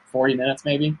just like 40 minutes,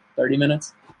 maybe 30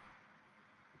 minutes?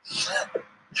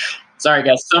 Sorry,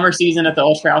 guys. Summer season at the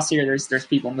Ultra House here. There's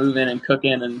people moving and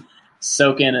cooking and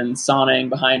soaking and sauning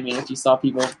behind me. If you saw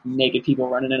naked people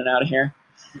running in and out of here.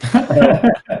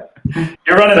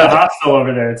 You're running a hostel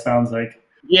over there, it sounds like.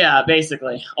 Yeah,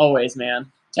 basically. Always, man.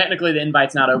 Technically, the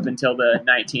invite's not open till the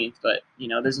 19th, but,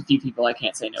 there's a few people I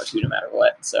can't say no to no matter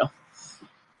what.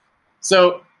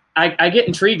 So I get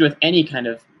intrigued with any kind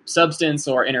of substance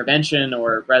or intervention,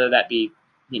 or whether that be,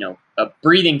 a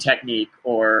breathing technique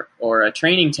or a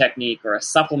training technique or a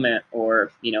supplement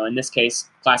or, in this case,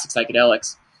 classic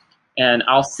psychedelics. And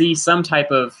I'll see some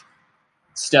type of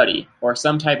study or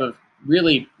some type of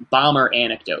really bomber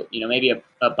anecdote, maybe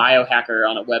a biohacker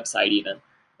on a website even.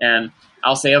 And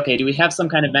I'll say, okay, do we have some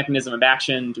kind of mechanism of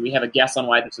action? Do we have a guess on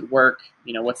why this would work?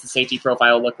 What's the safety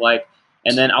profile look like?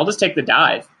 And then I'll just take the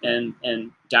dive and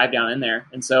dive down in there.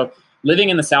 And so living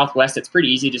in the Southwest, it's pretty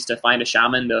easy just to find a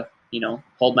shaman to,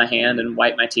 hold my hand and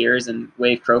wipe my tears and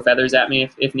wave crow feathers at me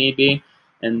if need be,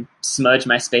 and smudge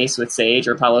my space with sage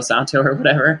or Palo Santo or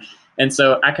whatever. And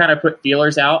so I kind of put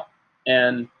feelers out,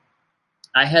 and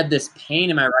I had this pain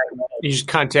in my right leg. You just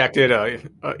contacted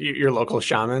your local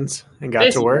shamans and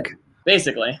got to work?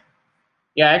 Basically.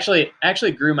 Yeah, I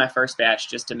actually grew my first batch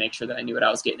just to make sure that I knew what I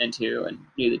was getting into and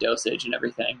knew the dosage and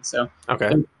everything. So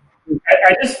okay.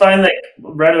 I just find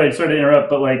right away, sort of interrupt,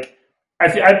 but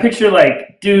I picture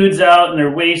dudes out and they're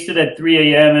wasted at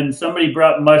 3 a.m. and somebody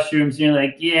brought mushrooms and you're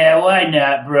like, yeah, why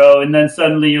not, bro? And then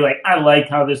suddenly you're like, I like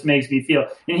how this makes me feel.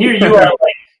 And here you are,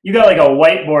 you got a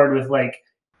whiteboard with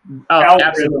algorithms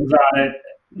absolutely on it,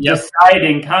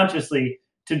 deciding consciously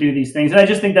to do these things. And I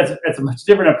just think that's a much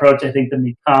different approach, I think, than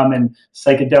the common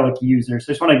psychedelic user.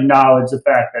 So I just want to acknowledge the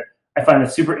fact that I find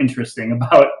it super interesting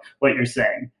about what you're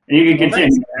saying. And you can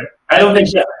continue. I don't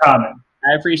think that's common.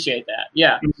 I appreciate that.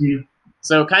 Yeah. Mm-hmm.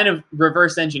 So kind of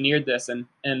reverse engineered this. And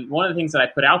one of the things that I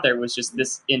put out there was just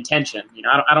this intention.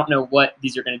 I don't know what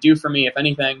these are going to do for me, if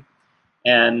anything.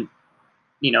 And,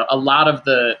 a lot of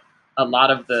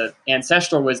the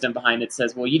ancestral wisdom behind it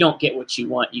says, well, you don't get what you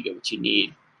want, you get what you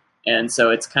need. And so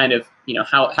it's kind of,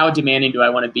 how demanding do I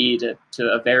want to be to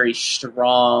a very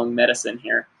strong medicine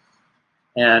here?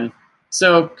 And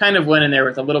so kind of went in there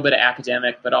with a little bit of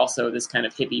academic, but also this kind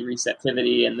of hippie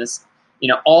receptivity and this,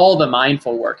 all the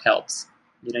mindful work helps.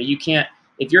 You can't,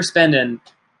 if you're spending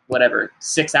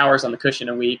 6 hours on the cushion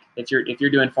a week, if you're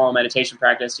doing formal meditation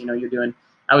practice,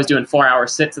 I was doing 4-hour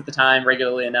sits at the time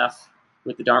regularly enough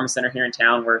with the Dharma Center here in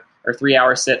town or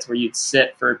 3-hour sits where you'd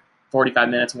sit for 45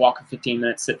 minutes, walk for 15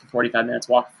 minutes, sit for 45 minutes,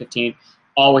 walk for 15,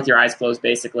 all with your eyes closed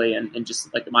basically, and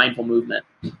just like the mindful movement.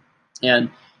 And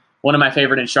one of my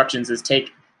favorite instructions is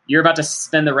you're about to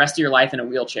spend the rest of your life in a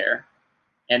wheelchair,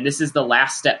 and this is the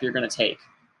last step you're going to take.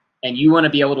 And you want to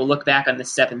be able to look back on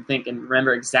this step and think and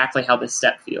remember exactly how this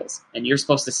step feels. And you're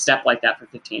supposed to step like that for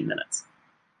 15 minutes.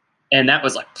 And that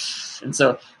was and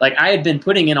so I had been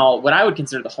putting in all what I would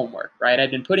consider the homework, right?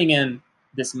 I'd been putting in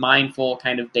this mindful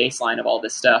kind of baseline of all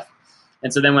this stuff.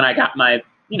 And so then when I got my,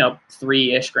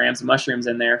 3-ish grams of mushrooms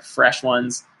in there, fresh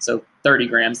ones, so 30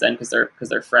 grams then because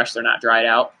they're fresh, they're not dried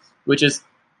out, which is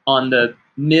on the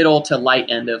middle to light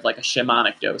end of a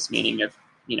shamanic dose, meaning of,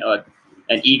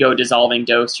 an ego dissolving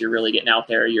dose, you're really getting out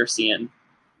there. You're seeing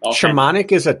all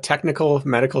shamanic is a technical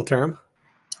medical term.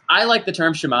 I like the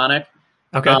term shamanic.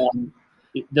 Okay.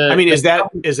 Is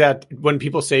that when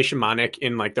people say shamanic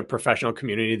in like the professional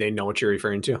community, they know what you're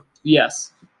referring to?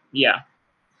 Yes. Yeah.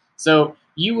 So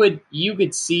you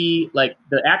could see, like,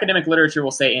 the academic literature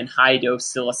will say in high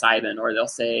dose psilocybin, or they'll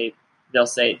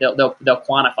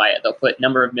quantify it. They'll put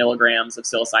number of milligrams of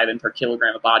psilocybin per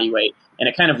kilogram of body weight, and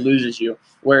it kind of loses you.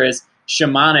 Whereas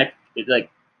shamanic,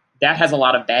 like, that has a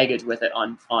lot of baggage with it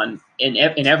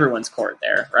in everyone's court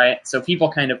there, right? So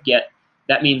people kind of get,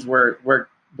 that means we're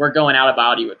going out of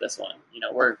body with this one. You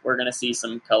know, we're going to see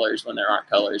some colors when there aren't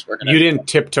colors. You didn't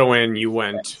tiptoe in, you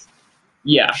went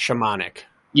shamanic.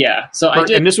 Yeah. So I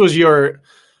did. And this was your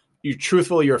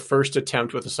first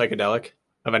attempt with a psychedelic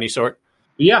of any sort?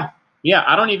 Yeah. Yeah.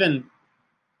 I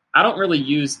don't really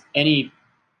use any,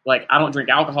 like, I don't drink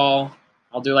alcohol.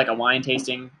 I'll do like a wine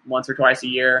tasting once or twice a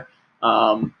year.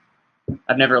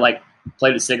 I've never like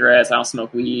played with cigarettes. I don't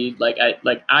smoke weed. I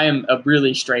am a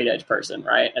really straight edge person,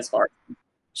 right? As far as.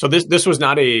 So this was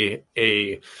not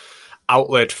a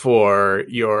outlet for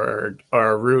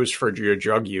a ruse for your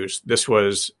drug use. This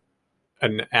was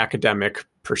an academic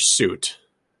pursuit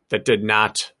that did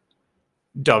not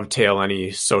dovetail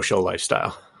any social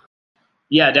lifestyle.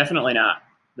 Yeah, definitely not.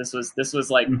 This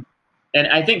was like, and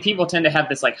I think people tend to have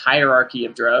this like hierarchy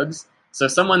of drugs. So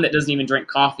someone that doesn't even drink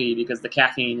coffee because the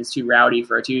caffeine is too rowdy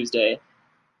for a Tuesday,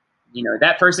 you know,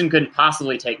 that person couldn't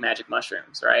possibly take magic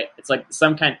mushrooms, right? It's like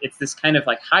it's this kind of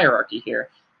like hierarchy here,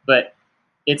 but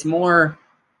it's more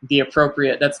the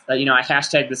appropriate, that's, you know, I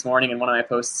hashtagged this morning in one of my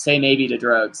posts, say maybe to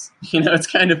drugs. You know, it's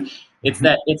kind of, it's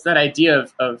that idea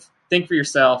of think for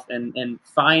yourself and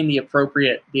find the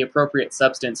appropriate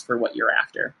substance for what you're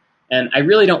after. And I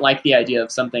really don't like the idea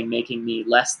of something making me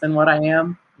less than what I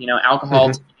am. You know,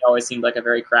 alcohol to me always seemed like a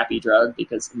very crappy drug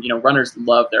because, you know, runners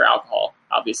love their alcohol.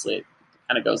 Obviously, it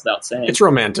kind of goes without saying. It's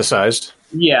romanticized.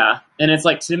 Yeah. And it's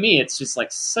like, to me, it's just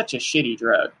like such a shitty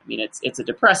drug. I mean, it's a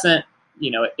depressant.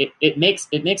 You know, it makes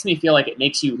me feel like it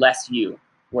makes you less you.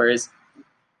 Whereas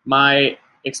my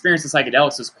experience with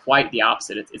psychedelics was quite the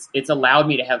opposite. It's allowed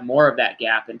me to have more of that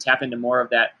gap and tap into more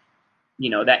of that, you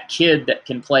know, that kid that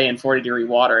can play in 40-degree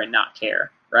water and not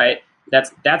care, right?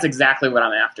 That's exactly what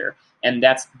I'm after. And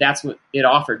that's what it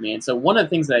offered me. And so one of the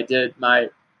things that I did, my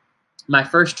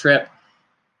first trip,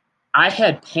 I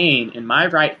had pain in my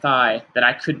right thigh that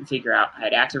I couldn't figure out. I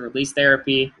had active release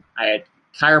therapy. I had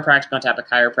chiropractic on top of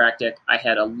chiropractic. I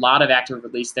had a lot of active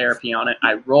release therapy on it.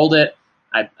 I rolled it.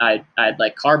 I'd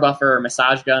like car buffer or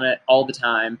massage gun it all the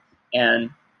time.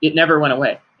 And it never went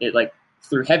away. It, like,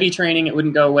 through heavy training, it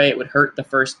wouldn't go away. It would hurt the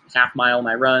first half mile of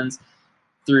my runs.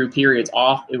 Through periods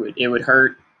off, it would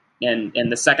hurt. And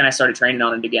the second I started training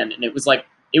on it again, and it was like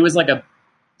a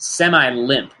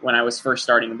semi-limp when I was first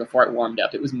starting before it warmed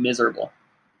up. It was miserable.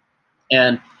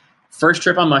 And first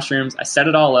trip on mushrooms, I set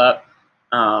it all up.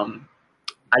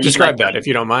 Describe that if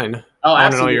you don't mind. Oh, I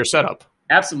want to know your setup.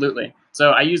 Absolutely.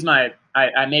 So I use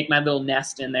I make my little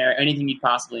nest in there, anything you'd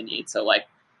possibly need. So, like,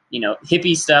 you know,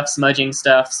 hippie stuff, smudging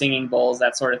stuff, singing bowls,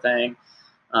 that sort of thing.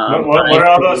 What are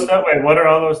all those stuff? Wait, what are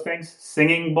all those things?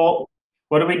 Singing bowl?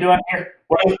 What are we doing here?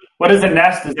 What is a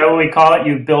nest? Is that what we call it?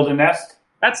 You build a nest?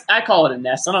 I call it a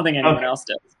nest. I don't think anyone else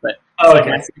does, but it's like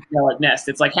my psychedelic nest.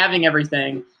 It's like having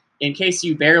everything, in case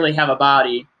you barely have a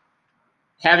body,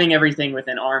 having everything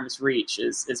within arm's reach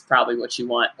is probably what you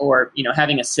want. Or, you know,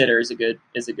 having a sitter is a good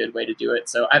way to do it.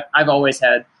 So I've always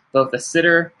had both a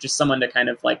sitter, just someone to kind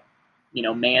of, like, you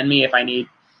know, man me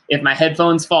if my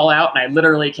headphones fall out and I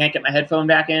literally can't get my headphone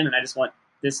back in and I just want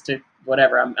this to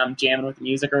whatever, I'm jamming with the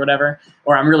music or whatever,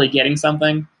 or I'm really getting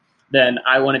something, then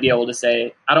I want to be able to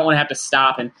say, I don't want to have to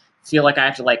stop and feel like I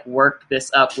have to, like, work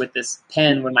this up with this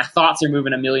pen when my thoughts are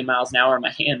moving a million miles an hour and my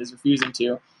hand is refusing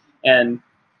to. And,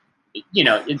 you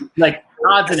know, it's like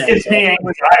odds and ends. It's me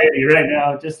anxiety right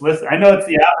now. Just listen. I know it's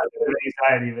the opposite of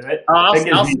anxiety, but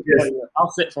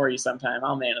I'll sit for you sometime.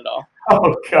 I'll man it all.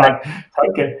 Oh God.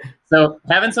 Okay. So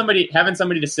having somebody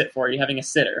to sit for you, having a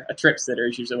sitter, a trip sitter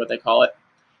is usually what they call it,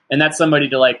 and that's somebody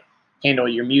to, like, handle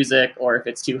your music, or if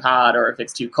it's too hot, or if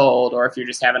it's too cold, or if you're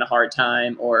just having a hard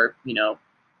time, or, you know,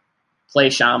 play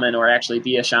shaman or actually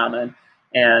be a shaman,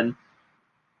 and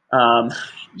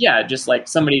just like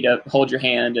somebody to hold your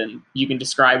hand and you can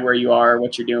describe where you are,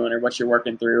 what you're doing, or what you're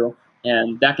working through.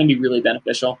 And that can be really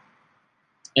beneficial.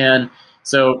 And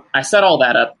so I set all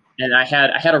that up, and I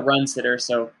had a run sitter.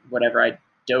 So whatever, I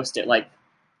dosed at like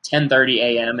 10:30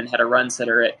 a.m. and had a run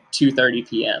sitter at 2:30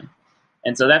 p.m.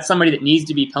 And so that's somebody that needs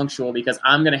to be punctual because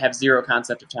I'm going to have zero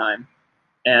concept of time.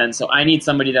 And so I need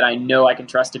somebody that I know I can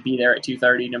trust to be there at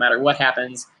 2:30 no matter what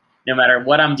happens. no matter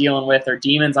what I'm dealing with or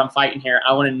demons I'm fighting here,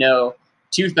 I want to know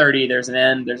 2:30, there's an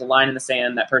end, there's a line in the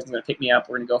sand, that person's going to pick me up,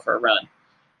 we're going to go for a run.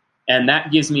 And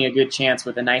that gives me a good chance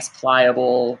with a nice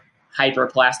pliable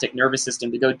hyperplastic nervous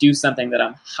system to go do something that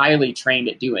I'm highly trained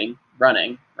at doing,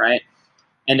 running, right?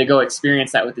 And to go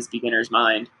experience that with this beginner's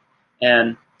mind.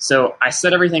 And so I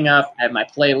set everything up. I have my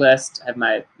playlist, I have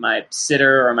my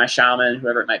sitter or my shaman,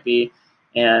 whoever it might be,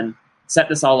 and set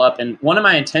this all up. And one of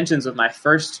my intentions with my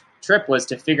first trip was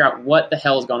to figure out what the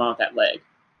hell is going on with that leg.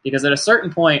 Because at a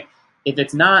certain point, if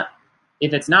it's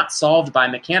not solved by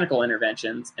mechanical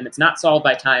interventions, and it's not solved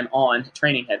by time on,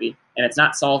 training heavy, and it's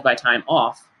not solved by time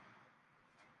off,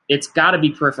 it's got to be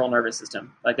peripheral nervous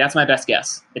system. Like, that's my best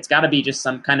guess. It's got to be just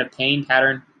some kind of pain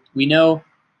pattern. We know,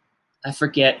 I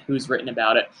forget who's written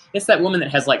about it. It's that woman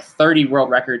that has like 30 world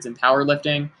records in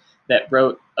powerlifting that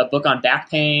wrote a book on back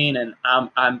pain, and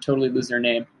I'm totally losing her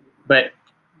name. But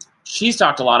she's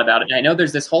talked a lot about it. And I know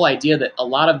there's this whole idea that a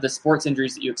lot of the sports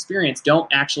injuries that you experience don't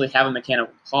actually have a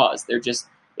mechanical cause.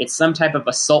 It's some type of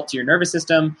assault to your nervous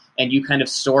system, and you kind of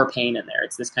store pain in there.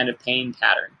 It's this kind of pain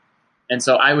pattern. And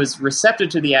so I was receptive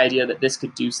to the idea that this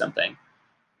could do something.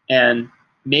 And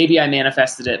maybe I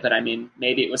manifested it, but I mean,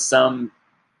 maybe it was some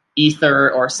ether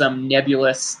or some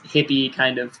nebulous hippie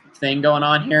kind of thing going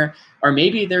on here. Or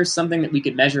maybe there's something that we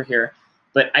could measure here.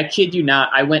 But I kid you not,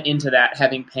 I went into that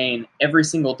having pain every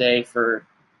single day for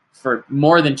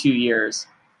more than 2 years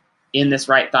in this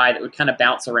right thigh that would kind of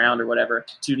bounce around or whatever,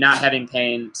 to not having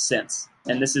pain since.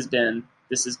 And this has been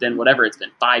whatever it's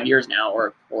been, 5 years now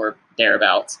or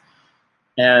thereabouts.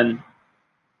 And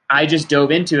I just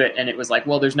dove into it, and it was like,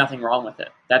 well, there's nothing wrong with it.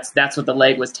 That's what the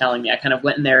leg was telling me. I kind of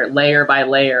went in there layer by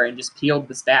layer and just peeled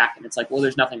this back, and it's like, well,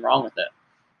 there's nothing wrong with it.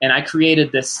 And I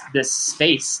created this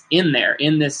space in there,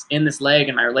 in this leg,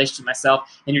 and my relationship with myself.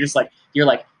 And you're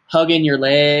like hugging your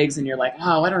legs, and you're like,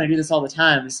 oh, why don't I do this all the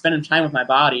time? Just spending time with my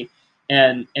body,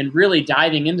 and really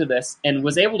diving into this, and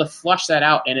was able to flush that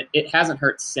out, and it hasn't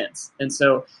hurt since. And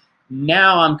so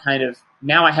now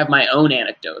I have my own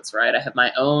anecdotes, right? I have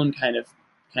my own kind of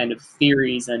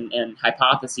theories and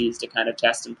hypotheses to kind of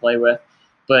test and play with.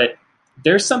 But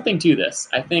there's something to this.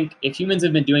 I think if humans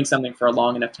have been doing something for a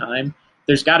long enough time,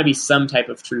 there's got to be some type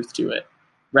of truth to it,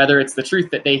 whether it's the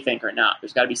truth that they think or not.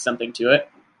 There's got to be something to it.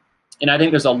 And I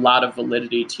think there's a lot of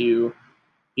validity to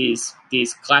these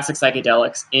classic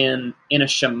psychedelics in a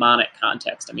shamanic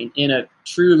context. I mean, in a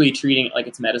truly treating it like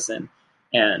it's medicine,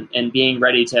 and being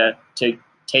ready to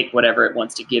take whatever it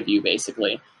wants to give you,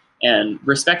 basically, and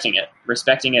respecting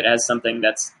it as something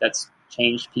that's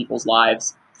changed people's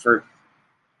lives for,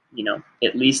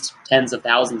 at least tens of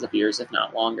thousands of years, if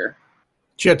not longer.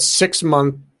 You had 6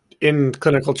 months in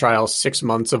clinical trials, 6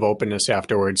 months of openness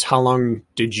afterwards. How long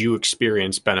did you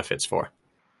experience benefits for?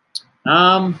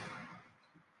 I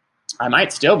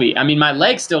might still be. I mean, my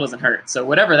leg still doesn't hurt. So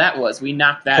whatever that was, we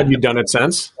knocked that. Have you done it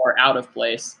since? Or out of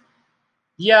place.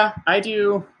 Yeah, I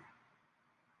do.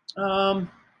 I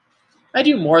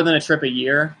do more than a trip a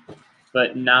year,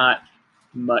 but not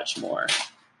much more.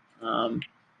 Do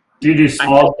you do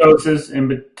small doses in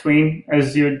between,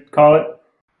 as you would call it?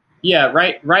 Yeah,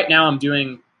 right now I'm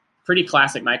doing pretty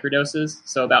classic microdoses,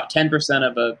 so about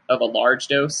 10% of a large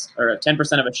dose, or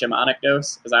 10% of a shamanic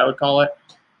dose, as I would call it.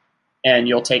 And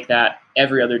you'll take that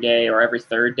every other day or every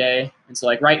third day. And so,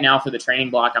 like, right now for the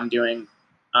training block, I'm doing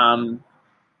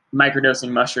microdosing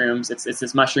mushrooms. It's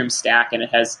this mushroom stack, and it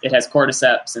has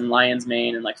cordyceps and lion's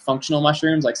mane and like functional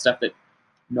mushrooms, like stuff that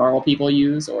normal people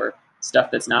use, or stuff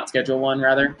that's not Schedule 1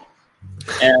 rather.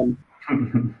 And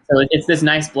so it's this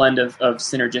nice blend of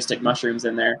synergistic mushrooms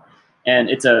in there. And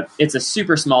it's a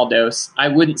super small dose. I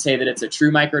wouldn't say that it's a true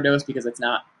microdose because it's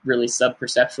not really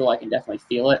sub-perceptual. I can definitely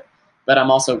feel it. But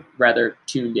I'm also rather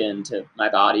tuned in to my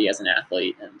body as an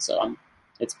athlete. And so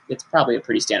it's probably a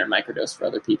pretty standard microdose for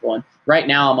other people. And right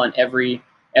now I'm on every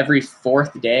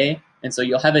fourth day. And so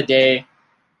you'll have a day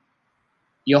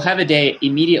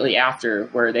immediately after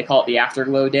where they call it the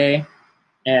afterglow day.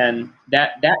 And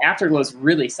that afterglow is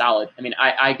really solid. I mean,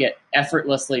 I get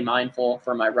effortlessly mindful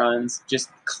for my runs,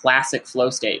 just classic flow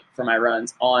state for my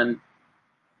runs on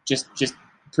just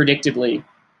predictably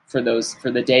for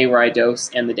the day where I dose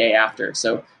and the day after.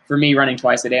 So for me, running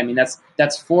twice a day, I mean,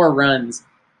 that's 4 runs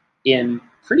in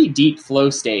pretty deep flow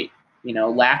state,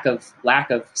 lack of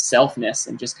selfness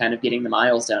and just kind of getting the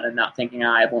miles done and not thinking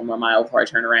I have one more mile before I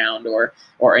turn around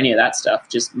or any of that stuff,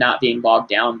 just not being bogged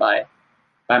down by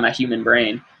my human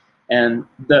brain. And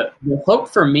the hope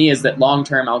for me is that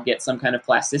long-term I'll get some kind of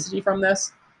plasticity from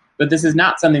this, but this is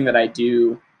not something that I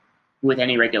do with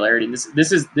any regularity.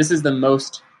 This is the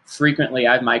most frequently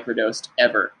I've microdosed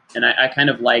ever. And I kind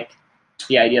of like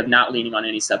the idea of not leaning on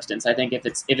any substance. I think if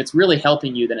it's really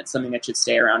helping you, then it's something that should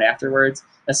stay around afterwards,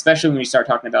 especially when you start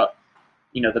talking about,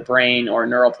 the brain or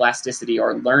neuroplasticity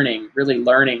or really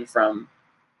learning from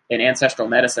an ancestral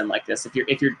medicine like this.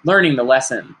 If you're learning the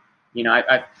lesson,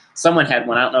 someone had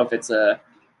one, I don't know if it's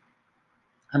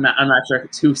I'm not sure if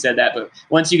it's who said that, but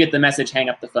once you get the message, hang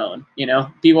up the phone.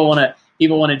 People want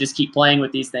to just keep playing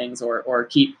with these things or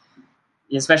keep,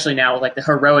 especially now with like the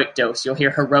heroic dose. You'll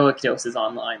hear heroic doses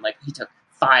online, like he took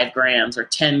 5 grams or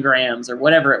 10 grams or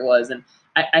whatever it was. And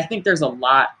I think there's a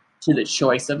lot to the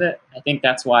choice of it. I think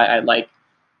that's why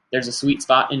there's a sweet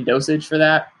spot in dosage for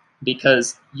that,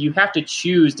 because you have to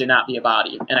choose to not be a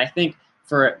body. And I think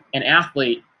for an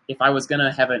athlete, if I was going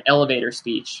to have an elevator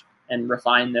speech and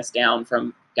refine this down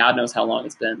from God knows how long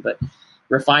it's been, but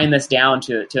refine this down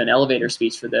to an elevator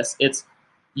speech for this,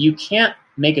 you can't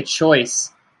make a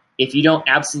choice if you don't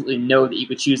absolutely know that you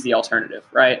could choose the alternative,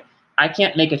 right? I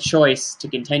can't make a choice to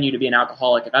continue to be an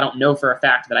alcoholic if I don't know for a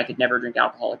fact that I could never drink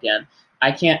alcohol again.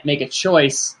 I can't make a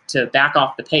choice to back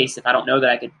off the pace if I don't know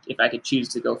that if I could choose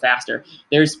to go faster.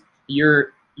 There's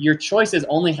your choices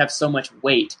only have so much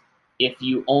weight if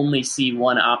you only see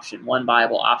one option, one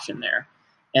viable option there.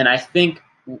 And I think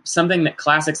something that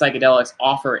classic psychedelics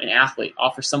offer an athlete,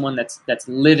 offer someone that's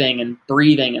living and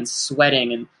breathing and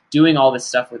sweating and doing all this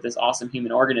stuff with this awesome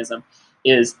human organism,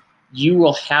 is you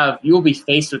will be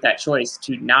faced with that choice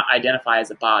to not identify as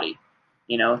a body,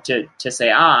 to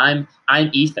say, I'm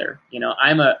ether,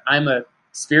 I'm a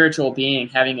spiritual being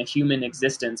having a human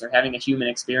existence or having a human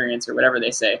experience or whatever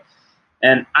they say.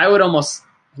 And I would almost,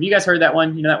 have you guys heard that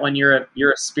one? That one, you're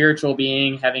a spiritual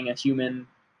being having a human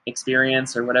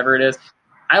experience or whatever it is.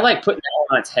 I like putting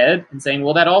that on its head and saying,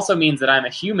 well, that also means that I'm a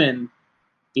human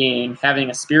being having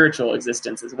a spiritual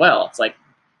existence as well. It's like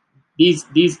these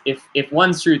if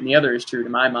one's true, then the other is true to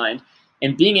my mind.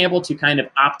 And being able to kind of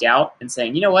opt out and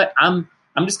saying, you know what, I'm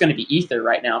just going to be ether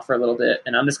right now for a little bit,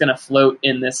 and I'm just going to float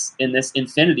in this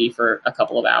infinity for a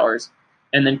couple of hours,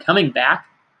 and then coming back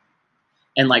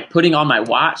and like putting on my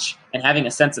watch and having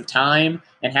a sense of time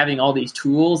and having all these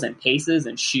tools and paces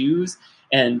and shoes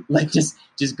and like just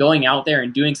going out there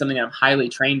and doing something I'm highly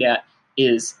trained at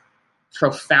is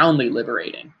profoundly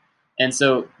liberating. And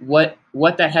so what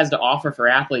that has to offer for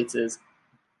athletes is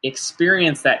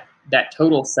experience that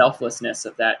total selflessness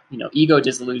of that, ego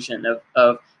dissolution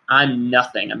of I'm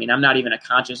nothing. I mean, I'm not even a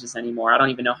consciousness anymore. I don't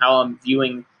even know how I'm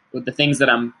viewing with the things that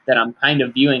I'm kind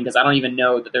of viewing, because I don't even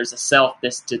know that there's a self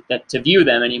to view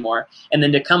them anymore. And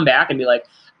then to come back and be like,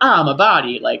 I'm a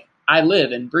body, like I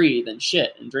live and breathe and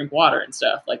shit and drink water and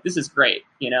stuff. Like, this is great.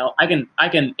 I can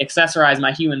accessorize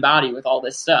my human body with all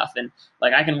this stuff, and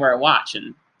like I can wear a watch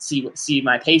and see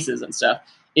my paces and stuff.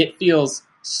 It feels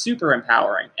super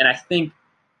empowering. And I think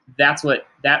that's what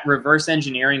that reverse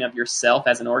engineering of yourself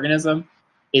as an organism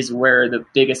is where the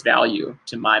biggest value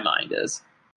to my mind is.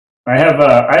 I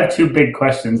have 2 big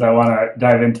questions I want to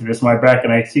dive into this, my Brack,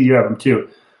 and I see you have them too.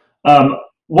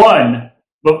 One,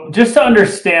 but just to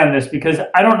understand this, because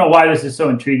I don't know why this is so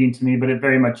intriguing to me, but it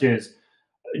very much is.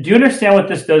 Do you understand what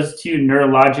this does to you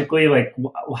neurologically? Like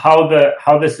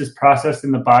how this is processed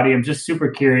in the body? I'm just super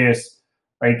curious,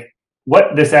 like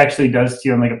what this actually does to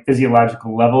you on like a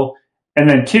physiological level. And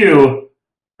then 2,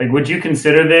 like, would you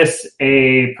consider this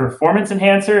a performance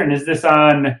enhancer? And is this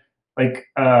on like,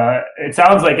 it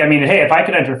sounds like, I mean, hey, if I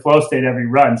could enter flow state every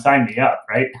run, sign me up,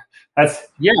 right?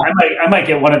 Yeah. I might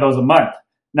get one of those a month,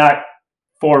 not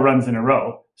 4 runs in a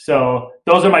row. So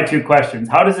those are my 2 questions.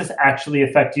 How does this actually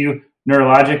affect you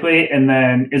neurologically? And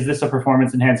then is this a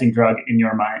performance enhancing drug in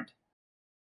your mind?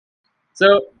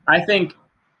 So I think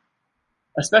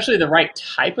especially the right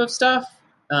type of stuff,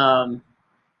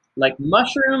 like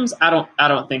mushrooms, I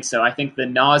don't think so. I think the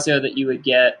nausea that you would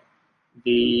get,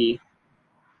 I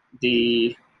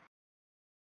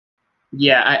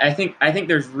think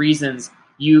there's reasons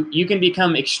you can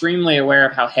become extremely aware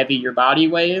of how heavy your body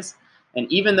weighs, and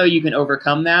even though you can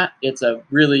overcome that, it's a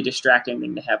really distracting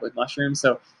thing to have with mushrooms.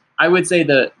 So I would say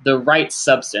the right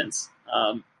substance.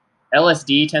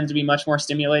 LSD tends to be much more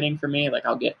stimulating for me. Like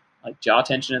I'll get like jaw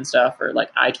tension and stuff, or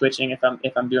like eye twitching if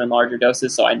I'm doing larger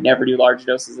doses. So I never do larger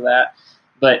doses of that.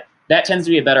 But that tends to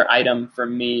be a better item for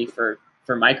me for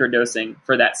microdosing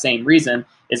for that same reason,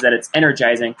 is that it's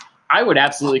energizing. I would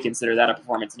absolutely consider that a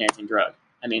performance enhancing drug.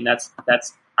 I mean, that's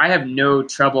I have no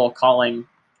trouble calling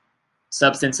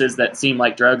substances that seem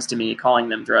like drugs to me, calling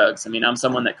them drugs. I mean, I'm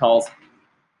someone that calls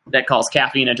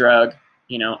caffeine a drug.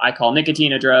 I call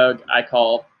nicotine a drug. I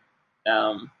call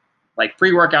like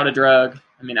pre-workout a drug.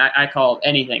 I mean, I call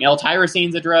anything.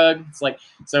 L-tyrosine's a drug. It's like,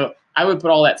 so I would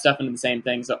put all that stuff into the same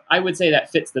thing. So I would say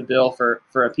that fits the bill for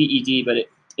a PED, but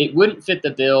it wouldn't fit the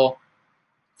bill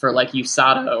for like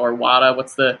USADA or WADA.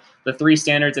 What's the three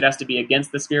standards? It has to be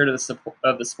against the spirit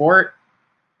of the sport,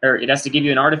 or it has to give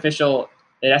you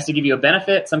it has to give you a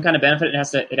benefit, some kind of benefit.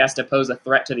 It has to pose a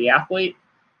threat to the athlete.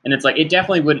 And it's like, it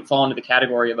definitely wouldn't fall into the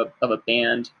category of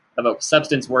a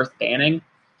substance worth banning.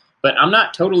 But I'm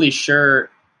not totally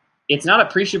sure. It's not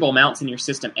appreciable amounts in your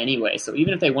system anyway. So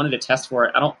even if they wanted to test for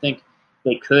it, I don't think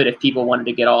they could if people wanted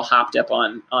to get all hopped up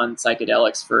on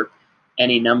psychedelics for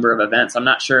any number of events. I'm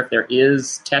not sure if there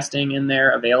is testing in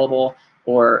there available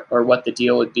or what the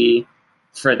deal would be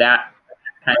for that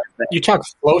kind of thing. You talk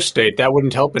flow state, that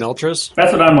wouldn't help in ultras?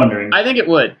 That's what I'm wondering. I think it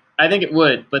would,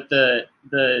 but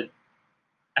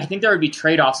I think there would be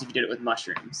trade-offs if you did it with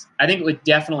mushrooms. I think it would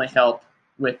definitely help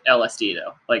with LSD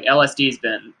though. Like LSD's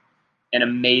been an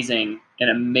amazing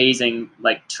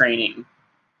like training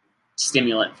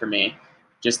stimulant for me.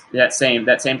 Just that same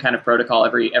kind of protocol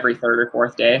every third or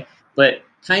fourth day. But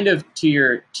kind of to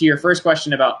your first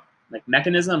question about like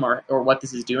mechanism or what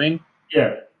this is doing.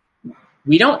 Yeah.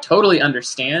 We don't totally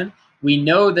understand. We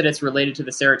know that it's related to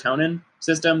the serotonin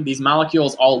system. These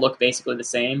molecules all look basically the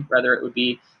same, whether it would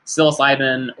be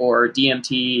psilocybin or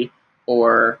DMT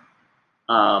or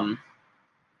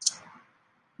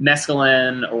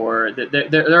mescaline, or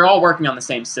they're all working on the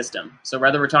same system. So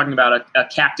whether we're talking about a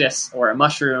cactus or a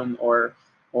mushroom or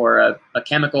a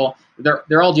chemical,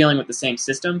 they're all dealing with the same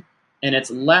system. And it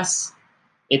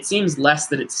seems less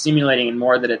that it's stimulating and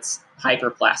more that it's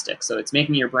hyperplastic. So it's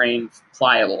making your brain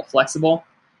pliable, flexible.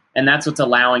 And that's what's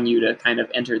allowing you to kind of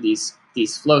enter these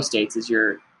flow states.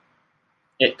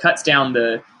 It cuts down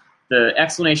the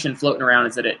explanation floating around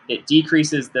is that it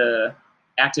decreases the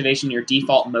activation of your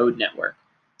default mode network.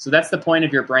 So that's the point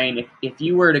of your brain. If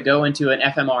you were to go into an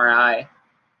fMRI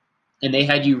and they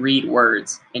had you read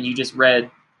words and you just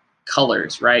read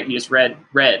colors, right? You just read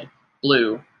red,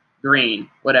 blue, green,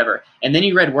 whatever. And then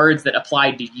you read words that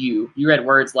applied to you. You read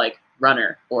words like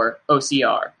runner or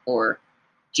OCR or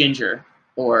ginger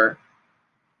or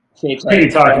shaped. What are you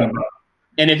talking about?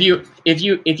 And if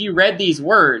you read these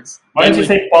words, why did you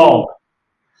say bald?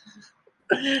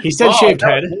 He said shaved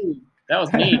head. That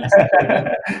was mean.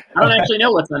 I don't actually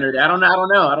know what's under there. I don't know.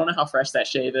 I don't know how fresh that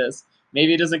shave is.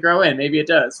 Maybe it doesn't grow in. Maybe it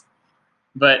does.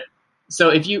 But so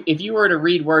if you were to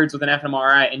read words with an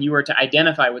fMRI and you were to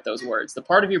identify with those words, the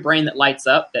part of your brain that lights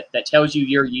up, that tells you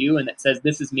you're you and that says,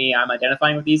 this is me, I'm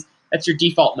identifying with these, that's your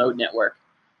default mode network.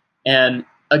 And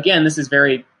again, this is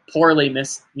very poorly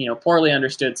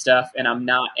understood stuff. And I'm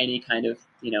not any kind of,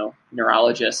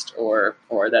 neurologist or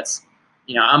that's,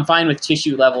 I'm fine with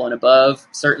tissue level and above.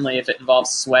 Certainly if it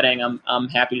involves sweating, I'm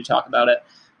happy to talk about it.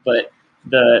 But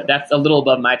that's a little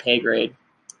above my pay grade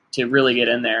to really get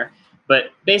in there.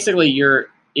 But basically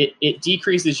it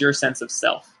decreases your sense of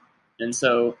self. And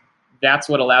so that's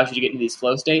what allows you to get into these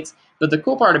flow states. But the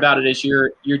cool part about it is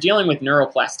you're dealing with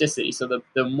neuroplasticity. So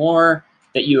the more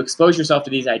that you expose yourself to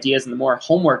these ideas and the more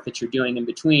homework that you're doing in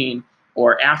between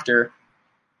or after,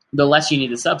 the less you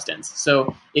need the substance.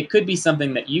 So it could be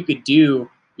something that you could do,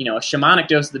 a shamanic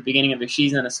dose at the beginning of your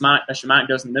season, a shamanic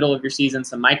dose in the middle of your season,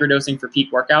 some microdosing for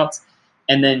peak workouts,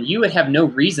 and then you would have no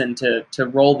reason to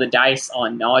roll the dice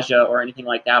on nausea or anything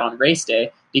like that on race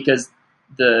day because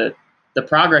the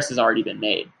progress has already been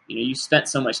made. You spent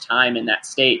so much time in that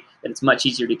state that it's much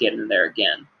easier to get in there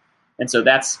again. And so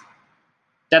that's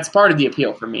part of the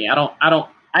appeal for me.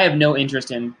 I have no interest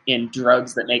in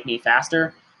drugs that make me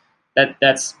faster.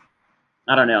 That's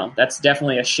I don't know. That's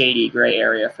definitely a shady gray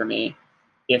area for me.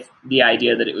 If the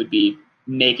idea that it would be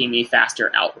making me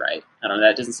faster outright, I don't know.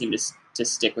 That doesn't seem to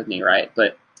stick with me, right?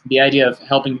 But the idea of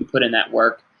helping you put in that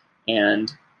work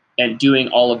and doing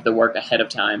all of the work ahead of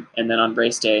time, and then on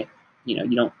race day, you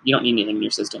don't need anything in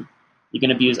your system. You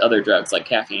can abuse other drugs like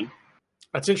caffeine.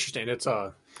 That's interesting. It's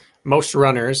most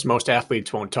runners, most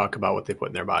athletes won't talk about what they put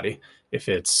in their body if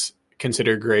it's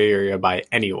considered gray area by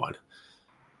anyone.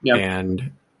 Yep.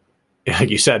 And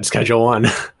like you said, Schedule 1,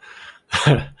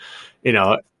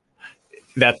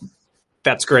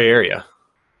 that's gray area.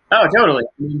 Oh, totally.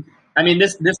 I mean,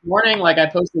 this morning, like I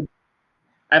posted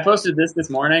this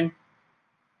morning,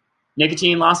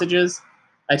 nicotine lozenges.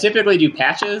 I typically do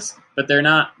patches, but they're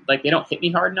not, like, they don't hit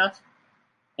me hard enough.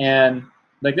 And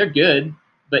like, they're good,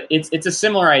 but it's a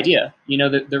similar idea.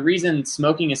 The reason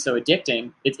smoking is so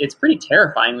addicting, it's pretty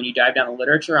terrifying when you dive down the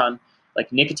literature on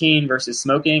like nicotine versus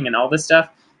smoking and all this stuff.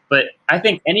 But I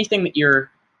think anything that you're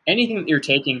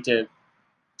taking to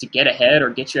get ahead or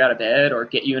get you out of bed or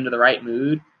get you into the right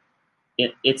mood,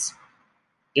 it's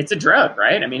a drug,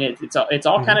 right? I mean, it's all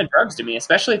mm-hmm. kind of drugs to me,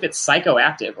 especially if it's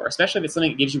psychoactive or especially if it's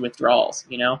something that gives you withdrawals.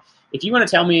 If you want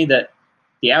to tell me that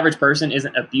the average person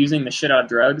isn't abusing the shit out of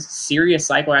drugs, serious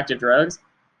psychoactive drugs,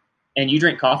 and you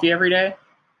drink coffee every day,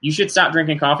 you should stop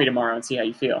drinking coffee tomorrow and see how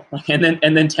you feel. And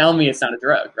then tell me it's not a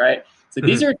drug, right? So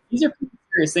these are pretty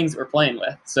serious things that we're playing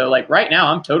with. So like right now,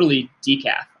 I'm totally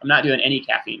decaf. I'm not doing any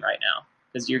caffeine right now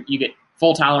because you get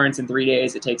full tolerance in 3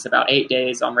 days. It takes about 8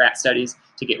 days on rat studies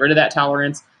to get rid of that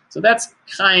tolerance. So that's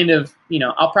kind of,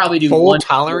 I'll probably do full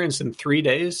tolerance in 3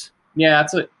 days. Yeah,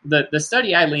 that's what the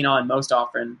study I lean on most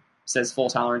often says, full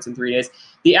tolerance in 3 days.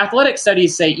 The athletic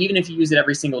studies say even if you use it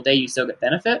every single day, you still get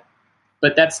benefit.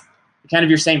 But that's kind of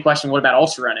your same question. What about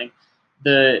ultra running?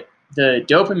 The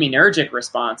dopaminergic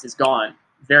response is gone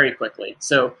very quickly.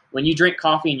 So when you drink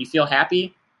coffee and you feel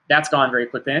happy, that's gone very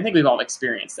quickly. And I think we've all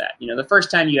experienced that. The first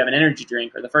time you have an energy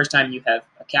drink or the first time you have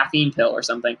a caffeine pill or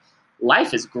something,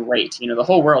 life is great. The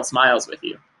whole world smiles with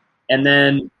you. And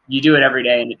then you do it every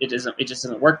day and it just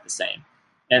doesn't work the same.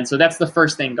 And so that's the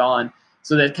first thing gone.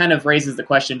 So that kind of raises the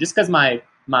question, just because my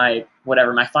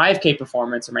 5K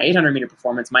performance or my 800 meter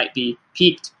performance might be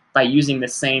peaked by using the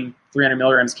same 300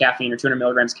 milligrams caffeine or 200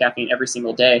 milligrams caffeine every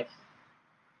single day,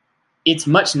 it's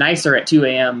much nicer at 2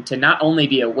 a.m. to not only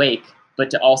be awake, but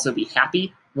to also be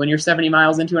happy when you're 70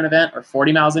 miles into an event or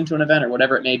 40 miles into an event or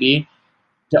whatever it may be,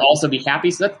 to also be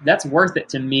happy. So that's worth it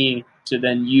to me to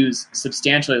then use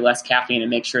substantially less caffeine and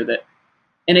make sure that,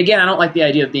 and again, I don't like the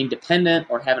idea of being dependent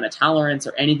or having a tolerance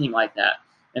or anything like that.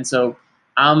 And so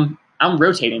I'm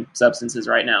rotating substances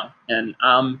right now, and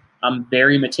I'm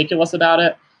very meticulous about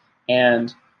it.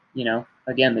 And,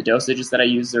 again, the dosages that I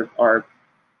use are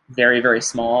very, very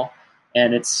small,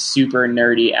 and it's super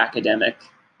nerdy academic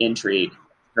intrigue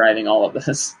driving all of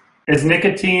this. Is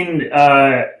nicotine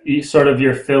sort of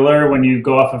your filler when you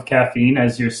go off of caffeine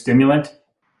as your stimulant?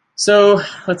 So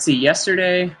let's see.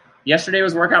 Yesterday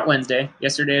was Workout Wednesday.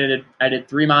 Yesterday I did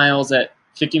 3 miles at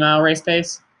 50-mile race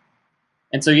pace,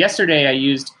 and so yesterday I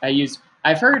used.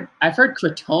 I've heard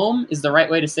kratom is the right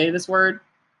way to say this word.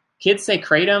 Kids say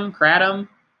kratom.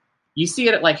 You see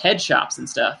it at like head shops and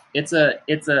stuff. It's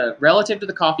a relative to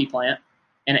the coffee plant,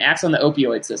 and it acts on the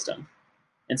opioid system.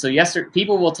 And so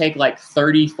people will take like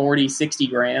 30, 40, 60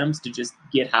 grams to just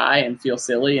get high and feel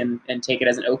silly and take it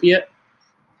as an opiate.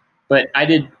 But I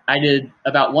did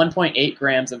about 1.8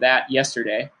 grams of that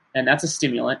yesterday, and that's a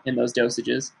stimulant in those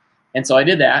dosages. And so I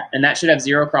did that, and that should have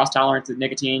 0 cross tolerance with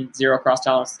nicotine, 0 cross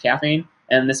tolerance with caffeine.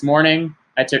 And this morning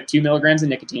I took 2 milligrams of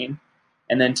nicotine,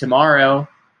 and then tomorrow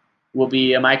will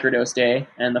be a microdose day,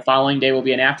 and the following day will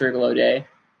be an afterglow day.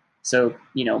 So,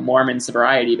 Mormon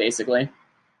sobriety basically.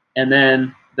 And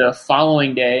then the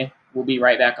following day will be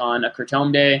right back on a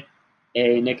kratom day,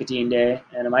 a nicotine day,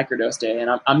 and a microdose day. And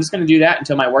I'm just going to do that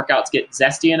until my workouts get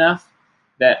zesty enough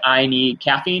that I need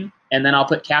caffeine, and then I'll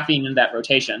put caffeine into that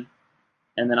rotation,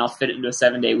 and then I'll fit it into a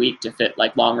 7-day week to fit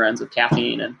like long runs with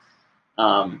caffeine. And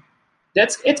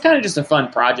it's kind of just a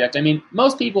fun project. I mean,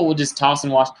 most people will just toss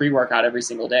and wash pre-workout every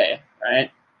single day,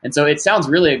 right? And so it sounds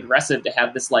really aggressive to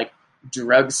have this like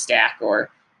drug stack, or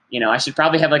I should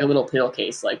probably have like a little pill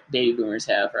case like baby boomers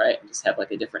have, right? And just have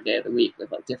like a different day of the week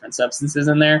with like different substances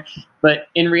in there. But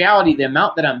in reality, the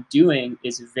amount that I'm doing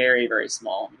is very, very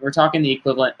small. We're talking the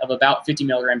equivalent of about 50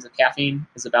 milligrams of caffeine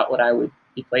is about what I would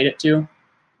equate it to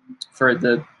for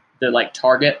the like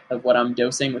target of what I'm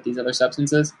dosing with these other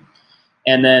substances.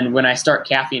 And then when I start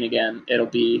caffeine again, it'll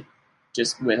be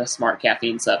just with a smart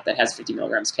caffeine sub that has 50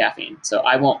 milligrams caffeine. So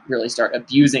I won't really start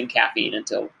abusing caffeine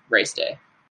until race day.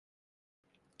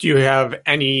 Do you have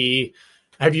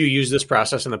you used this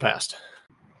process in the past?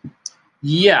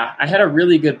 Yeah, I had a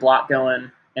really good block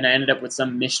going, and I ended up with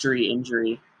some mystery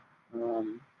injury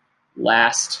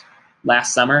last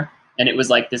summer, and it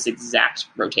was like this exact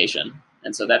rotation.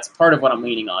 And so that's part of what I'm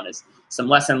leaning on, is some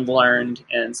lesson learned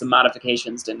and some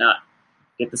modifications to not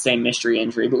get the same mystery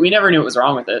injury. But we never knew what was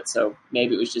wrong with it, so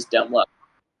maybe it was just dumb luck.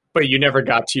 But you never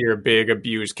got to your big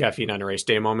abuse caffeine on a race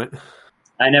day moment?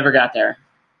 I never got there.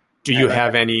 Do you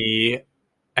have any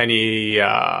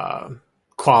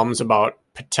qualms about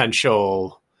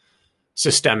potential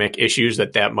systemic issues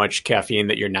that much caffeine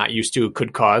that you're not used to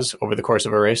could cause over the course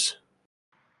of a race?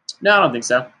 No, I don't think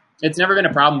so. It's never been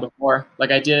a problem before.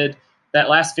 Like I did that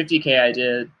last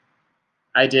 50K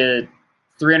I did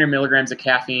 300 milligrams of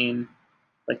caffeine,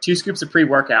 like 2 scoops of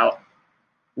pre-workout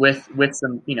with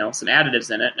some, some additives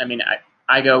in it. I mean,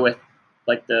 I go with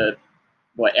like the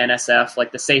NSF,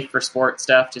 like the safe for sport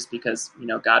stuff, just because,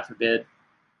 God forbid.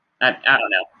 I don't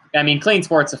know. I mean, clean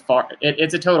sport's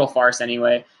it's a total farce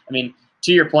anyway. I mean,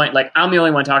 to your point, like I'm the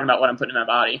only one talking about what I'm putting in my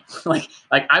body. like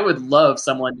I would love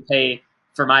someone to pay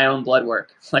for my own blood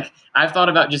work. Like I've thought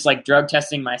about just like drug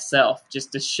testing myself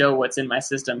just to show what's in my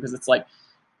system, because it's like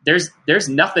there's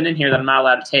nothing in here that I'm not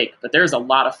allowed to take, but there's a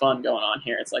lot of fun going on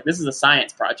here. It's like this is a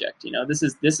science project, This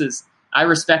is I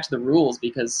respect the rules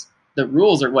because the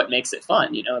rules are what makes it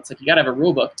fun. It's like you got to have a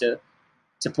rule book to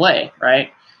play,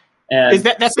 right? And Is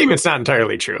that statement's not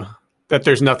entirely true? That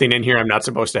there's nothing in here I'm not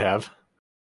supposed to have?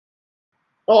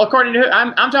 well, according to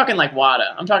I'm talking like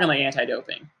WADA. I'm talking like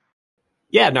anti-doping.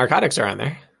 Yeah, narcotics are on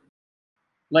there.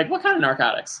 Like what kind of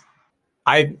narcotics?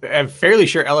 I am fairly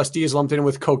sure LSD is lumped in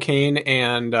with cocaine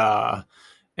and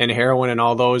heroin and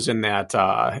all those in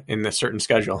the certain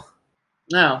schedule.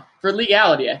 No, for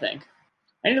legality, I think.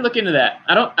 I need to look into that.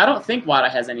 I don't think WADA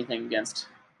has anything against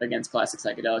classic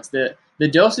psychedelics. The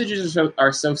dosages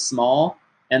are so small,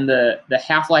 and the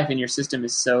half-life in your system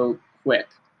is so quick.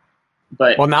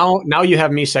 But well, now you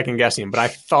have me second guessing, but I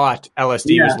thought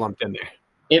LSD was lumped in there.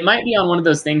 It might be on one of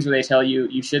those things where they tell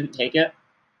you shouldn't take it,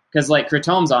 because like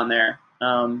kratome's on there,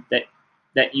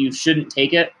 that you shouldn't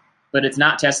take it, but it's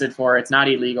not tested for, it's not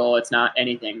illegal, it's not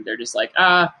anything. They're just like,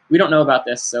 we don't know about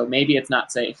this, so maybe it's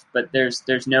not safe. But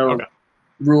there's no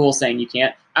rule saying you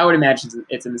can't. I would imagine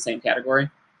it's in the same category.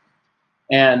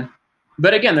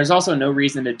 But again, there's also no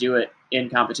reason to do it in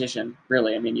competition,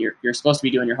 really. I mean, you're supposed to be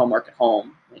doing your homework at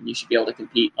home, and you should be able to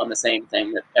compete on the same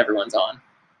thing that everyone's on.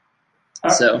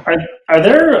 So, are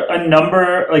there a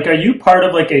number? Like, are you part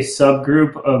of like a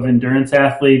subgroup of endurance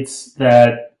athletes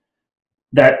that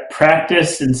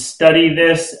practice and study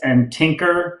this and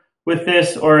tinker with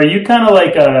this, or are you kind of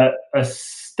like a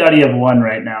study of one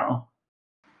right now?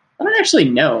 I don't actually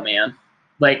know, man.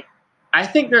 Like, I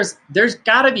think there's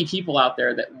got to be people out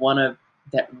there that want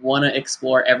to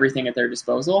explore everything at their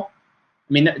disposal.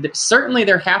 I mean, certainly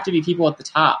there have to be people at the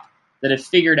top that have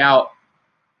figured out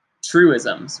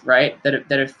truisms, right? That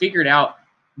have figured out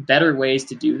better ways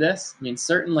to do this. I mean,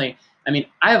 certainly. I mean,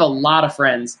 I have a lot of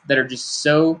friends that are just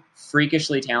so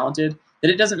freakishly talented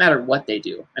that it doesn't matter what they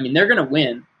do. I mean, they're going to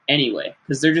win anyway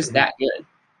because they're just that good.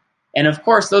 And of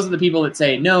course, those are the people that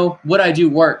say, no, what I do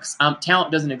works.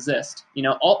 Talent doesn't exist.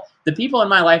 All the people in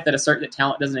my life that assert that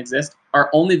talent doesn't exist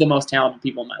are only the most talented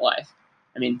people in my life.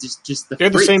 I mean, just they're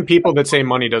the same people that say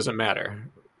money doesn't matter.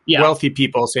 Yeah. Wealthy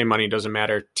people say money doesn't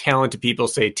matter. Talented people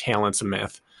say talent's a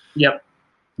myth. Yep.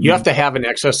 You have to have an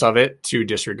excess of it to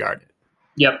disregard it.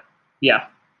 Yep. Yeah.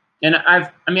 And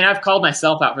I've called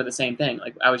myself out for the same thing.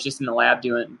 Like I was just in the lab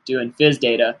doing phys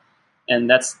data, and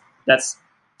that's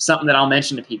something that I'll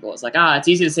mention to people. It's like, it's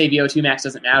easy to say VO2 max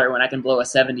doesn't matter when I can blow a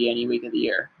 70 any week of the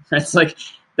year. It's like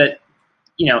that,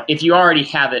 if you already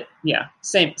have it, yeah,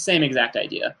 same exact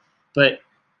idea. But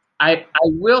I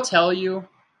will tell you,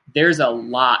 there's a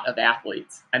lot of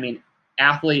athletes. I mean,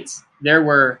 there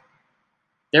were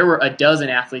a dozen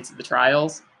athletes at the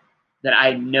trials that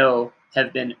I know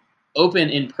have been open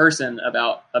in person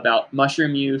about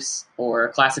mushroom use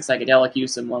or classic psychedelic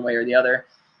use in one way or the other.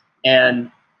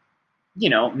 And,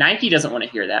 Nike doesn't want to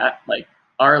hear that. Like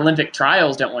our Olympic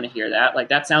trials don't want to hear that. Like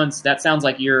that sounds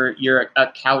like you're a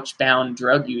couch bound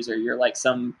drug user. You're like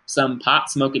some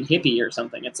pot smoking hippie or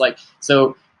something. It's like,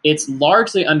 so it's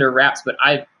largely under wraps, but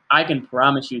I can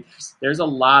promise you there's a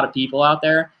lot of people out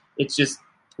there. It's just,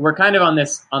 we're kind of on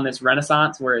this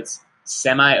renaissance where it's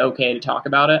semi okay to talk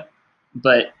about it,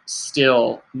 but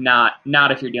still not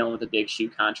if you're dealing with a big shoe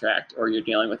contract or you're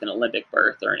dealing with an Olympic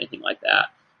berth or anything like that.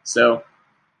 So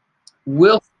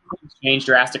will change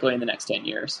drastically in the next 10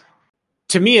 years.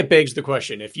 To me, it begs the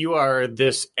question, if you are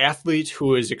this athlete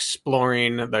who is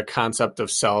exploring the concept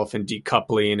of self and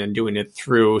decoupling and doing it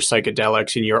through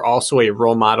psychedelics, and you're also a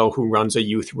role model who runs a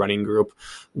youth running group,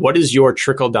 what is your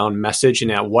trickle-down message,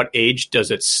 and at what age does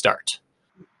it start?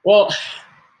 Well,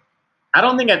 I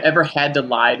don't think I've ever had to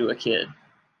lie to a kid.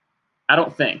 I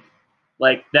don't think.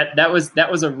 Like that was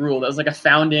a rule. That was like a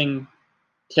founding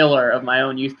pillar of my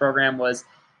own youth program was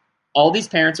all these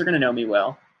parents are going to know me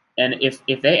well. And if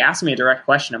they ask me a direct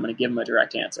question, I'm going to give them a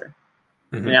direct answer.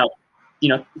 Mm-hmm.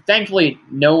 Now, thankfully,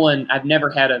 I've never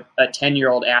had a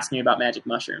 10-year-old ask me about magic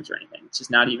mushrooms or anything. It's just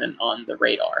not even on the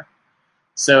radar.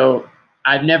 So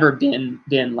I've never been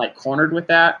like cornered with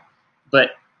that.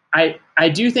 But I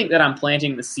do think that I'm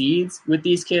planting the seeds with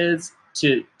these kids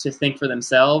to think for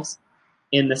themselves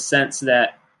in the sense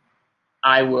that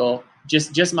I will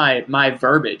just my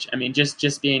verbiage. I mean,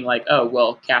 just being like, oh,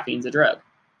 well, caffeine's a drug.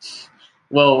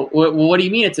 Well, what do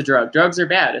you mean it's a drug? Drugs are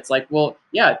bad. It's like, well,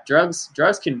 yeah, drugs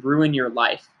can ruin your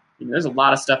life. There's a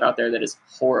lot of stuff out there that is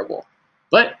horrible.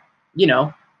 But,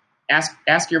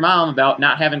 ask your mom about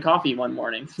not having coffee one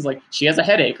morning. It's like, she has a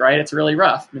headache, right? It's really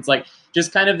rough. And it's like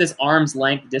just kind of this arm's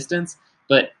length distance.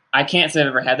 But I can't say I've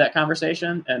ever had that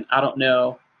conversation, and I don't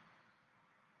know.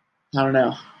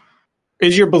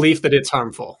 Is your belief that it's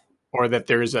harmful or that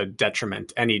there is a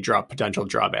detriment, any potential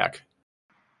drawback?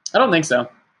 I don't think so.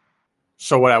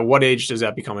 So at what age does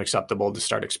that become acceptable to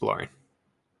start exploring?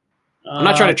 I'm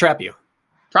not trying to trap you.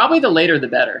 Probably the later the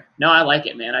better. No, I like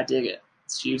it, man. I dig it.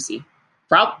 It's juicy.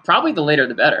 Probably the later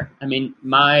the better. I mean,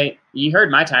 you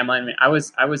heard my timeline. I mean, I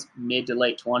was mid to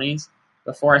late 20s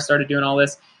before I started doing all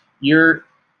this.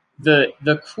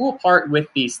 The cool part with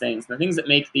these things, the things that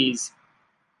make these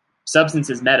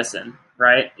substances medicine,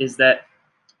 right, is that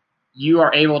you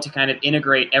are able to kind of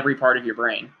integrate every part of your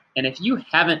brain. And if you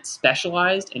haven't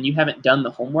specialized and you haven't done the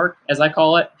homework, as I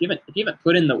call it, if you haven't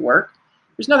put in the work,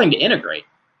 there's nothing to integrate.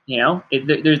 You know,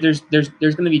 there's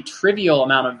going to be trivial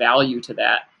amount of value to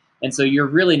that, and so you're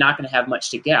really not going to have much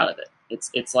to get out of it.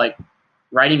 It's like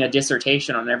writing a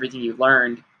dissertation on everything you've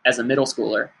learned as a middle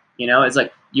schooler. You know, it's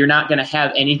like you're not going to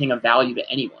have anything of value to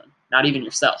anyone, not even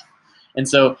yourself. And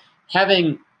so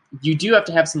you do have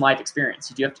to have some life experience.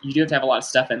 You do have to have a lot of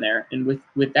stuff in there. And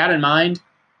with that in mind,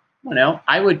 I don't know,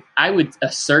 I would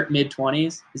assert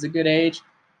mid-20s is a good age.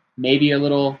 Maybe a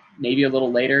little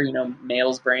later. You know,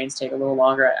 males' brains take a little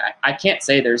longer. I can't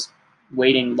say there's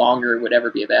waiting longer would ever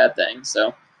be a bad thing.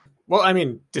 So, well, I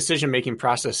mean, decision-making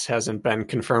process hasn't been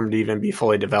confirmed to even be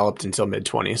fully developed until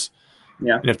mid-20s.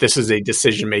 Yeah. And if this is a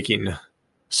decision-making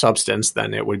substance,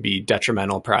 then it would be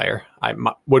detrimental prior.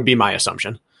 Would be my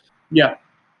assumption. Yeah.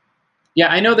 Yeah,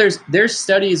 I know there's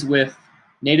studies with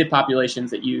native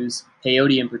populations that use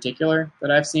peyote in particular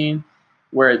that I've seen,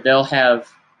 where they'll have,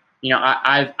 you know,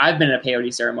 I've been in a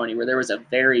peyote ceremony where there was a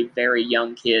very, very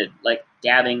young kid like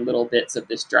dabbing little bits of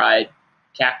this dried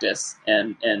cactus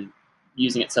and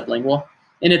using it sublingual,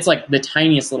 and it's like the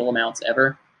tiniest little amounts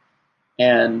ever.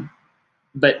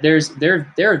 But there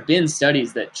have been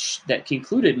studies that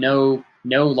concluded no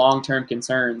long-term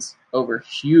concerns over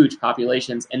huge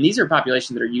populations, and these are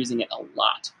populations that are using it a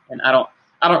lot. And I don't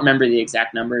remember the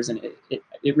exact numbers, and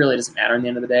it really doesn't matter in the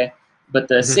end of the day. But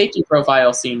the safety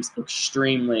profile seems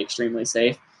extremely, extremely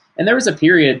safe. And there was a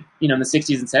period, you know, in the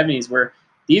 60s and 70s where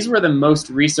these were the most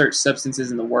researched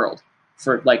substances in the world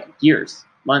for like years,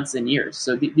 months and years.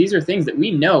 So these are things that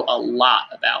we know a lot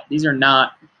about. These are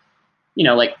not, you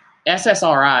know, like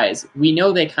SSRIs. We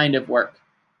know they kind of work.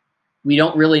 We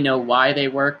don't really know why they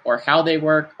work or how they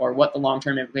work or what the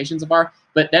long-term implications are,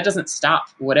 but that doesn't stop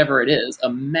whatever it is, a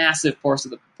massive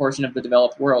portion of the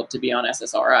developed world to be on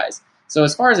SSRIs. So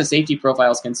as far as a safety profile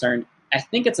is concerned, I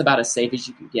think it's about as safe as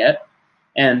you can get.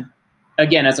 And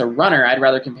again, as a runner, I'd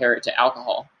rather compare it to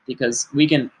alcohol because we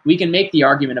can make the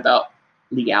argument about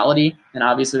legality, and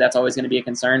obviously that's always going to be a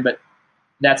concern, but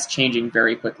that's changing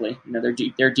very quickly. You know, they're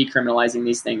decriminalizing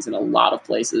these things in a lot of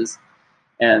places.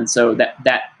 And so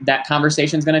that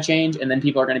conversation is going to change, and then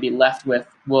people are going to be left with,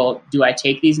 well, do I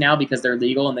take these now because they're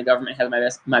legal and the government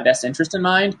has my best interest in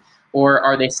mind, or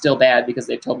are they still bad because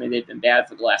they've told me they've been bad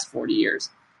for the last 40 years?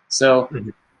 So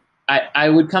I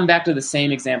would come back to the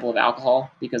same example of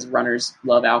alcohol because runners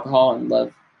love alcohol and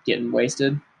love getting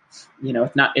wasted. You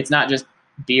know, it's not just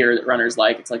beer that runners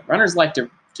like. It's like runners like to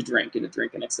drink and to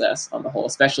drink in excess on the whole,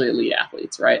 especially elite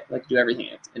athletes, right? Like to do everything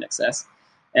in excess.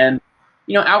 And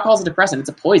you know, alcohol is a depressant. It's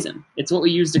a poison. It's what we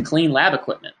use to clean lab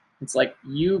equipment. It's like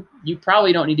you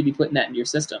probably don't need to be putting that into your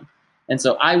system. And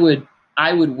so I would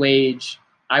wage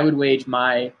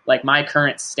my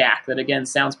current stack that again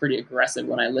sounds pretty aggressive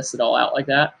when I list it all out like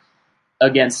that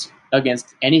against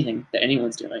anything that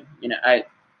anyone's doing. You know,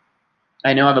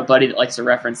 I know I have a buddy that likes to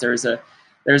reference there's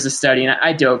a study, and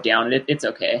I dove down it. It's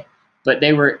okay, but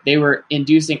they were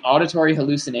inducing auditory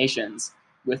hallucinations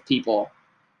with people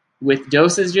with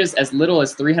dosages as little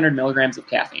as 300 milligrams of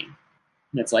caffeine.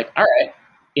 And it's like, all right,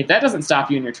 if that doesn't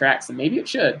stop you in your tracks, then maybe it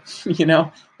should. You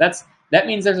know, that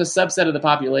means there's a subset of the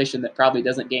population that probably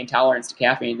doesn't gain tolerance to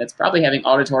caffeine that's probably having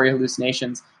auditory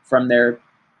hallucinations from their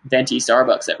venti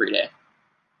Starbucks every day.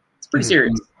 It's pretty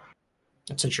serious.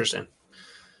 That's interesting.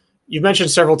 You've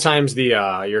mentioned several times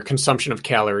your consumption of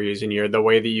calories and the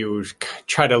way that you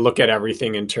try to look at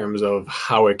everything in terms of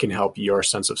how it can help your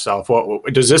sense of self.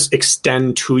 What does this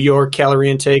extend to your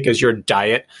calorie intake? Is your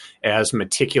diet as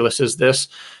meticulous as this,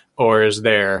 or is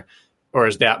that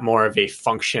more of a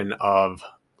function of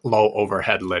low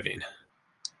overhead living?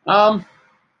 I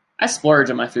splurge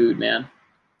on my food, man.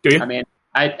 Do you? I mean,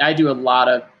 I do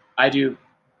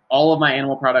all of my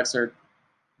animal products are,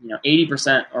 you know,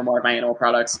 80% or more of my animal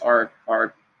products are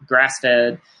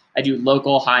grass-fed. I do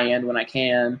local high-end when I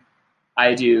can.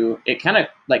 It kind of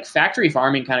like factory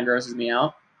farming kind of grosses me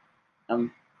out.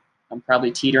 I'm probably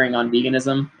teetering on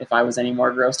veganism if I was any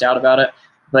more grossed out about it.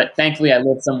 But thankfully I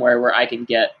live somewhere where I can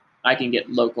get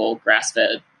local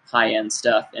grass-fed high-end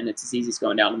stuff, and it's as easy as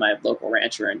going down to my local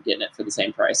rancher and getting it for the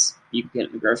same price you can get it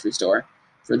in the grocery store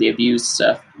for the abused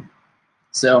stuff.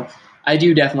 So I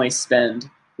do definitely spend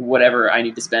whatever I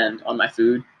need to spend on my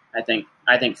food. I think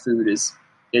food is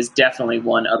is definitely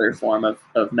one other form of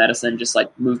medicine, just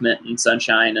like movement and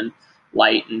sunshine and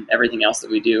light and everything else that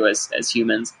we do as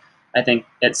humans. I think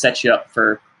it sets you up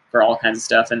for all kinds of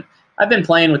stuff. And I've been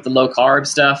playing with the low carb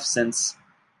stuff since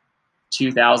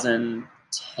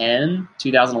 2010,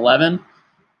 2011.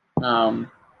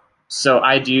 So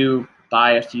I do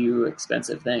buy a few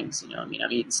expensive things. I mean,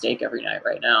 I'm eating steak every night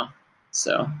right now.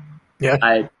 So Yeah.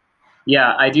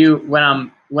 I do when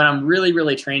I'm really,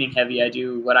 really training heavy, I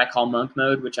do what I call monk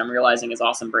mode, which I'm realizing is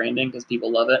awesome branding because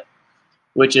people love it,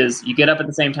 which is you get up at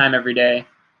the same time every day.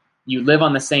 You live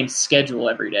on the same schedule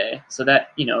every day. So that,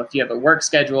 if you have a work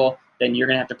schedule, then you're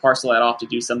going to have to parcel that off to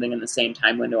do something in the same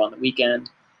time window on the weekend.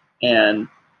 And,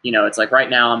 it's like right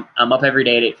now I'm up every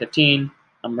day at 8:15.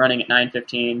 I'm running at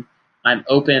 9:15. I'm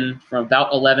open from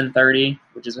about 11:30,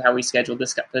 which is how we scheduled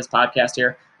this podcast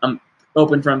here. I'm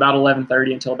open from about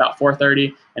 11:30 until about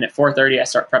 4:30. And at 4:30, I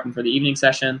start prepping for the evening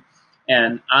session.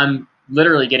 And I'm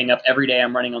literally getting up every day.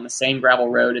 I'm running on the same gravel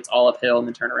road. It's all uphill and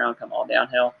then turn around, come all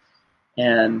downhill.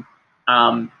 And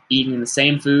eating the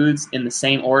same foods in the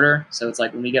same order. So it's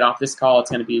like when we get off this call, it's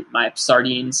going to be my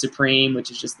sardine supreme, which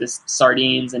is just this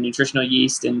sardines and nutritional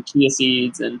yeast and chia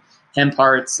seeds and hemp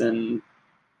hearts and,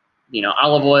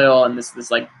 olive oil and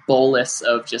this like bolus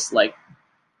of just like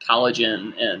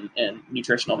collagen and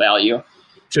nutritional value.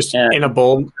 Just in a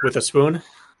bowl with a spoon?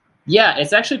 Yeah,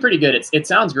 it's actually pretty good. It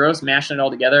sounds gross mashing it all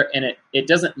together, and it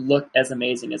doesn't look as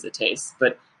amazing as it tastes.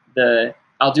 But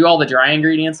I'll do all the dry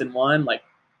ingredients in one, like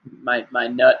my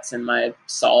nuts and my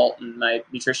salt and my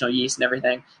nutritional yeast and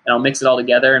everything, and I'll mix it all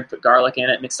together and put garlic in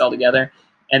it, mix it all together,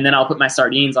 and then I'll put my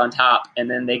sardines on top, and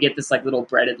then they get this like little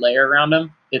breaded layer around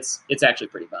them. It's actually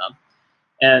pretty bomb.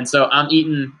 And so I'm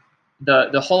eating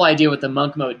the whole idea with the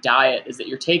monk mode diet is that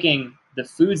you're taking the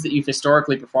foods that you've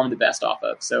historically performed the best off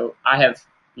of. So I have,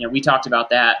 we talked about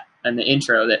that in the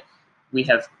intro that we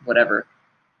have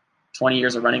 20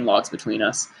 years of running logs between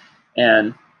us.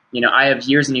 And, I have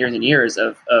years and years and years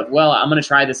of well, I'm going to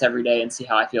try this every day and see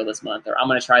how I feel this month, or I'm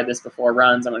going to try this before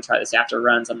runs. I'm going to try this after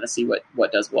runs. I'm going to see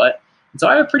what does what. And so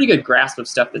I have a pretty good grasp of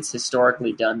stuff that's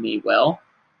historically done me well.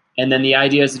 And then the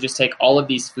idea is to just take all of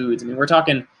these foods. I mean, we're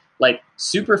talking like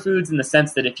superfoods in the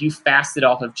sense that if you fasted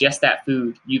off of just that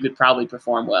food, you could probably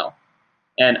perform well.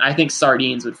 And I think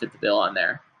sardines would fit the bill on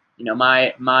there.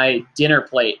 My dinner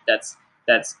plate, that's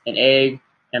an egg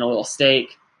and a little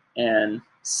steak and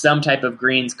some type of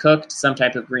greens cooked, some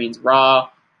type of greens raw,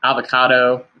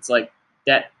 avocado. It's like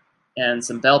that, and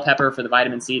some bell pepper for the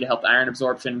vitamin C to help the iron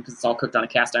absorption because it's all cooked on a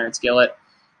cast iron skillet.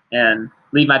 And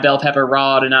leave my bell pepper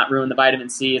raw to not ruin the vitamin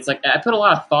C. It's like I put a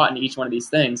lot of thought into each one of these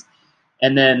things.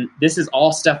 And then this is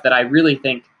all stuff that I really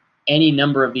think any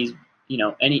number of these,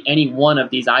 any one of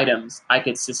these items I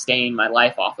could sustain my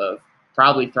life off of,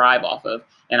 probably thrive off of,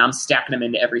 and I'm stacking them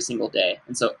into every single day.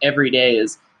 And so every day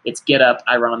it's get up,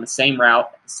 I run on the same route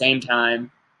at the same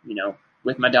time,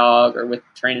 with my dog or with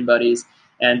training buddies.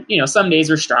 And, some days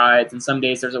are strides and some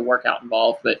days there's a workout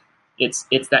involved, but it's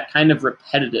that kind of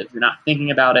repetitive. You're not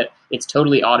thinking about it. It's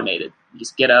totally automated. You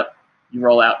just get up, you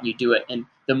roll out, and you do it. And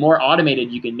the more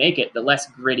automated you can make it, the less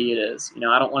gritty it is.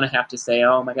 I don't want to have to say,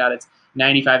 oh my God, it's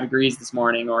 95 degrees this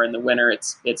morning, or in the winter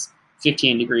it's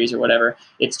 15 degrees or whatever.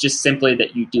 It's just simply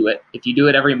that you do it. If you do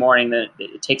it every morning, then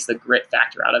it takes the grit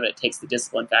factor out of it. It takes the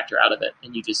discipline factor out of it,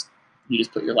 and you just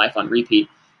put your life on repeat.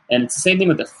 And it's the same thing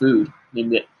with the food. I mean,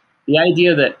 the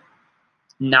idea that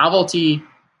novelty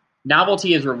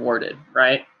is rewarded,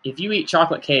 right? If you eat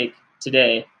chocolate cake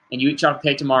today and you eat chocolate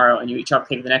cake tomorrow and you eat chocolate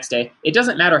cake the next day, it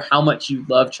doesn't matter how much you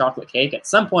love chocolate cake. At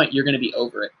some point, you're going to be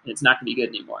over it, and it's not going to be good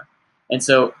anymore. And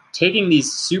so taking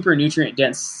these super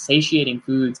nutrient-dense, satiating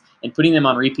foods and putting them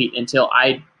on repeat until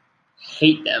I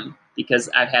hate them because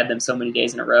I've had them so many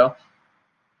days in a row,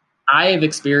 I have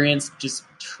experienced just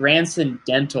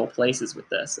transcendental places with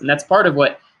this. And that's part of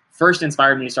what first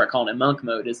inspired me to start calling it monk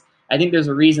mode. Is I think there's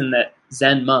a reason that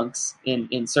Zen monks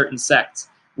in certain sects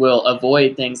will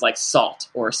avoid things like salt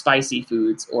or spicy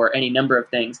foods or any number of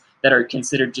things that are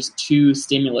considered just too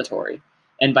stimulatory.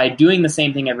 And by doing the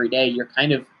same thing every day, you're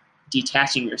kind of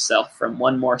detaching yourself from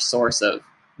one more source of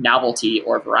novelty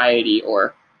or variety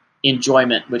or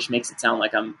enjoyment, which makes it sound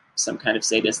like I'm some kind of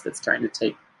sadist that's trying to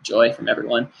take joy from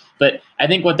everyone. But I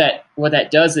think what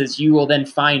that does is you will then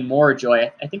find more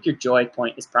joy. I think your joy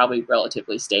point is probably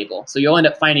relatively stable. So you'll end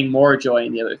up finding more joy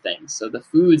in the other things. So the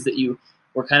foods that you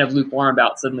were kind of lukewarm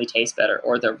about suddenly taste better,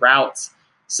 or the routes,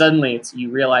 suddenly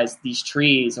you realize these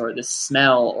trees or this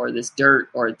smell or this dirt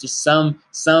or just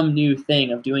some new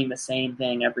thing of doing the same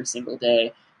thing every single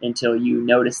day until you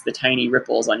notice the tiny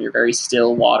ripples on your very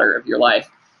still water of your life.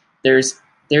 There's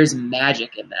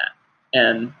magic in that.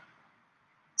 And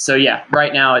So yeah,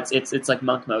 right now it's like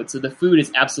monk mode. So the food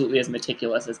is absolutely as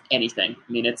meticulous as anything.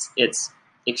 I mean, it's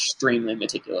extremely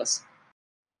meticulous.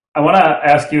 I want to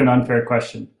ask you an unfair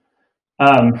question.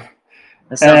 Um,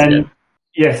 That sounds and good.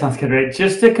 yeah, sounds good, right?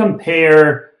 Just to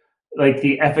compare like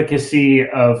the efficacy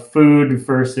of food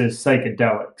versus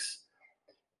psychedelics,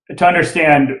 to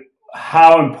understand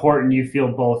how important you feel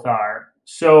both are.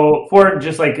 So, for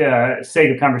just like sake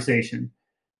of conversation,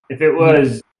 if it Mhm.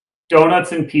 was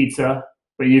donuts and pizza,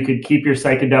 but you could keep your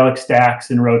psychedelic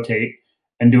stacks and rotate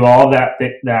and do all that,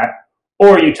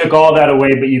 or you took all that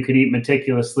away, but you could eat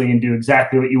meticulously and do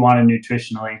exactly what you wanted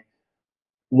nutritionally.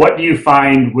 What do you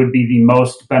find would be the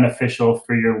most beneficial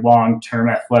for your long-term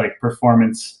athletic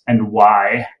performance, and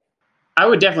why? I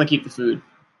would definitely keep the food.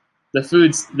 The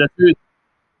food's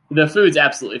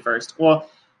absolutely first.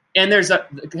 Well, and there's a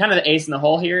kind of the ace in the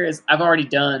hole here is I've already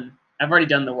done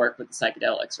the work with the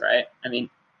psychedelics, right? I mean,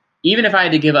 even if I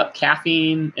had to give up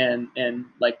caffeine and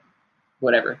like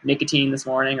whatever nicotine this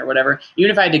morning or whatever,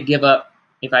 even if I had to give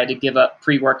up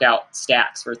pre-workout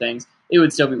stacks for things, it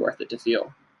would still be worth it to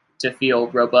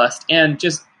feel robust and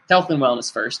just health and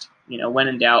wellness first. When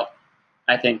in doubt,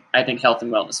 I think health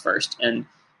and wellness first. And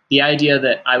the idea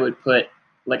that I would put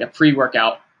like a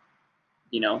pre-workout,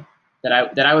 you know, that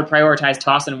I would prioritize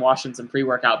tossing and washing some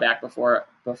pre-workout back before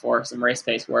some race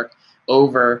pace work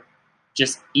over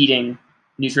just eating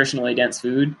nutritionally dense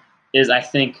food is, I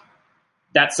think,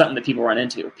 that's something that people run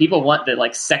into. People want the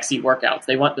like sexy workouts.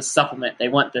 They want the supplement. They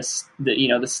want the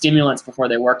stimulants before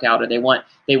they work out, or they want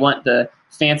the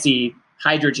fancy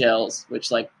hydrogels, which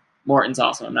like Morton's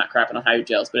awesome. I'm not crapping on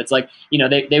hydrogels, but it's like,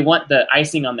 they want the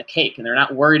icing on the cake, and they're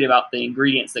not worried about the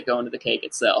ingredients that go into the cake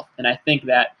itself. And I think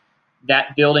that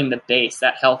building the base,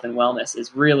 that health and wellness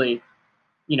is really,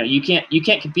 you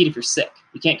can't compete if you're sick.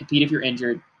 You can't compete if you're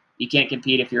injured. You can't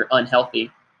compete if you're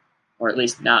unhealthy, or at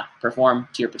least not perform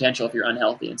to your potential if you're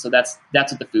unhealthy. And so that's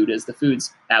what the food is. The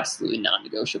food's absolutely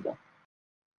non-negotiable.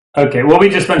 Okay, well, we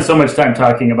just spent so much time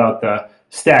talking about the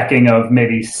stacking of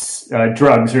maybe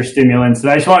drugs or stimulants, and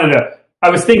I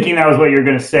was thinking that was what you were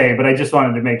going to say, but I just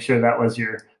wanted to make sure that was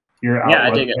your Yeah, I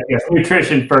outlook. dig it. Yes,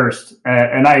 nutrition first,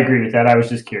 and I agree with that. I was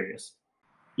just curious.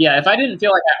 Yeah, if I didn't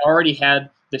feel like I already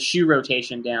had the shoe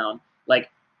rotation down,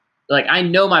 like I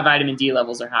know my vitamin D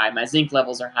levels are high, my zinc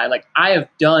levels are high. Like I have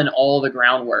done all the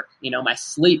groundwork. My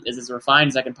sleep is as refined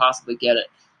as I can possibly get it.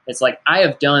 It's like I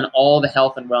have done all the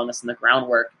health and wellness and the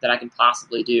groundwork that I can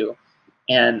possibly do,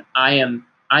 and I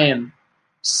am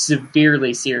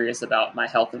severely serious about my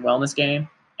health and wellness game.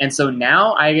 And so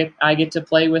now I get to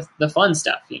play with the fun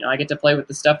stuff. I get to play with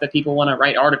the stuff that people want to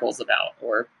write articles about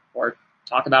or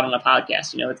talk about on a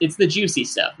podcast. It's the juicy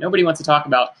stuff. Nobody wants to talk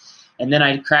about. And then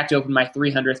I cracked open my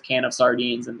 300th can of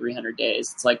sardines in 300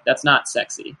 days. It's like, that's not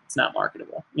sexy. It's not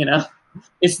marketable.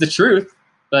 It's the truth,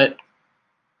 but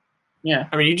yeah.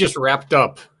 I mean, you just wrapped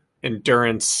up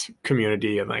endurance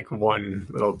community in like one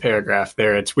little paragraph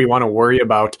there. It's we want to worry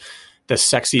about the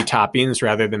sexy toppings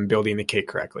rather than building the cake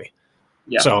correctly.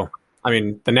 Yeah. So, I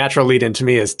mean, the natural lead into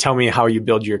me is tell me how you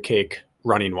build your cake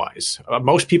running wise.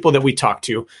 Most people that we talk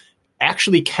to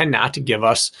actually cannot give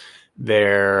us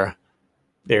their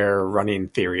running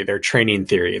theory, their training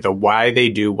theory, the why they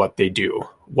do what they do.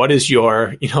 What is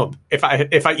your, if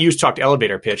I used to talk to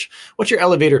elevator pitch, what's your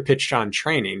elevator pitch on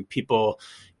training? People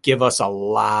give us a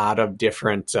lot of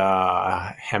different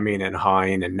hemming and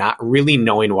hawing and not really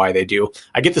knowing why they do.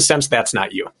 I get the sense that's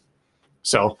not you.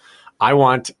 So I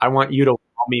want you to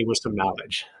help me with some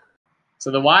knowledge. So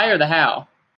the why or the how?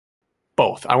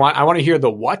 Both. I want to hear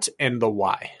the what and the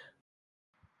why.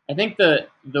 I think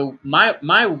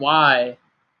my why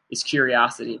is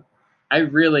curiosity. I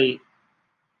really,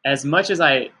 as much as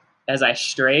I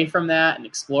stray from that and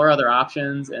explore other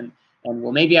options and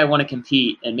well, maybe I want to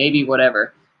compete and maybe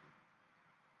whatever,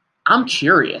 I'm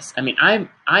curious. I mean,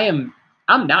 I'm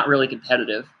not really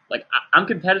competitive. Like I'm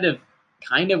competitive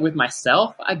kind of with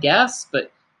myself, I guess,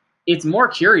 but it's more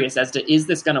curious as to, is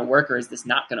this going to work or is this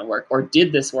not going to work? Or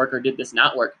did this work or did this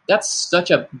not work? That's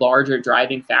such a larger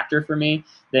driving factor for me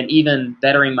than even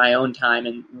bettering my own time,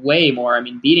 and way more. I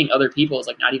mean, beating other people is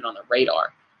like not even on the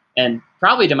radar, and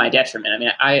probably to my detriment. I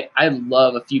mean, I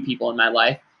love a few people in my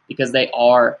life because they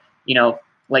are,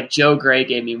 like Joe Gray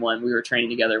gave me one. We were training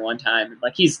together one time.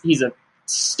 Like he's a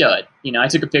stud. I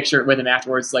took a picture with him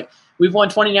afterwards. Like, we've won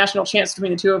 20 national champs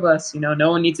between the two of us.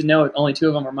 No one needs to know it. Only two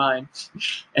of them are mine.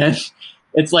 And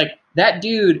it's like that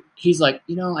dude, he's like,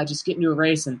 I just get into a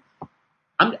race and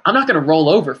I'm not going to roll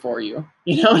over for you.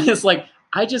 And it's like,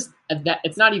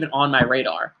 it's not even on my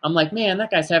radar. I'm like, man,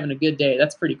 that guy's having a good day.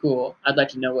 That's pretty cool. I'd like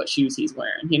to know what shoes he's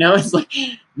wearing. It's like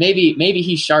maybe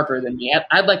he's sharper than me.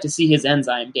 I'd like to see his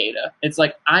enzyme data. It's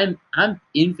like I'm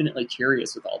infinitely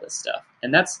curious with all this stuff,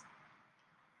 and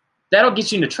that'll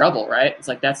get you into trouble, right? It's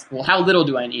like well, how little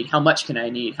do I need? How much can I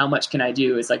need? How much can I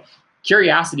do? It's like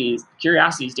curiosity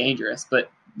is dangerous, but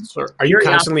so are you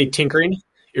constantly tinkering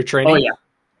your training? Oh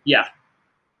yeah.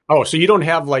 Oh, so you don't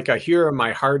have like here are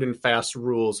my hard and fast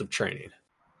rules of training.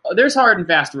 There's hard and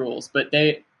fast rules, but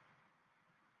they're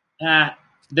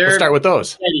Let's start with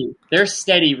those. They're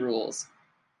steady rules.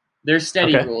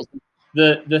 Rules.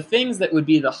 The things that would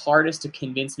be the hardest to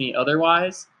convince me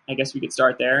otherwise, I guess we could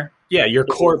start there. Yeah, your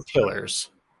core pillars.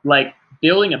 Like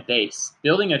building a base,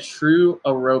 building a true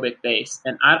aerobic base.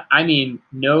 And I mean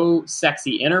no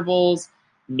sexy intervals,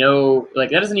 no,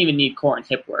 like that doesn't even need core and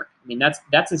hip work. I mean,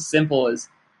 that's as simple as,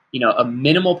 a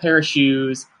minimal pair of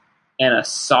shoes and a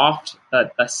semi-soft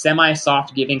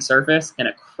giving surface and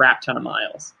a crap ton of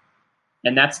miles.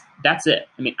 And that's it.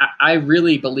 I mean, I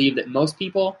really believe that most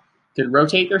people could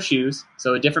rotate their shoes.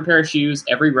 So a different pair of shoes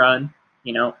every run,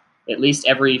 at least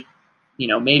every,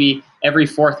 maybe every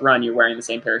fourth run you're wearing the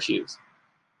same pair of shoes.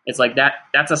 It's like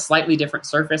that's a slightly different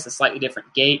surface, a slightly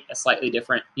different gait, a slightly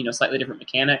different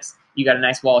mechanics. You got a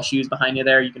nice wall of shoes behind you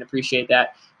there. You can appreciate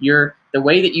that. The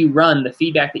way that you run, the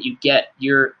feedback that you get,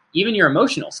 even your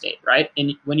emotional state, right?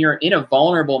 And when you're in a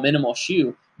vulnerable minimal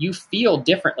shoe, you feel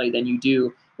differently than you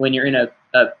do when you're in a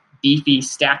beefy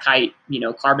stack height,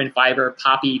 carbon fiber,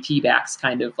 poppy P-backs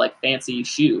kind of like fancy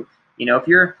shoe. If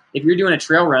you're doing a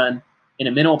trail run in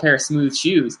a minimal pair of smooth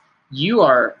shoes, you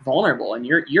are vulnerable and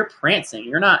you're prancing.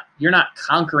 You're not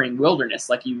conquering wilderness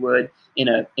like you would in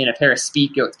a pair of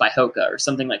speed goats by Hoka or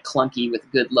something like clunky with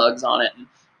good lugs on it. And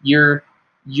your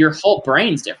whole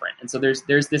brain's different. And so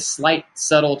there's this slight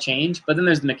subtle change, but then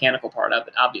there's the mechanical part of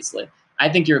it. Obviously, I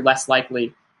think you're less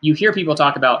likely. You hear people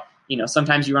talk about,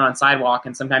 sometimes you run on sidewalk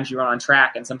and sometimes you run on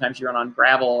track and sometimes you run on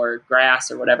gravel or grass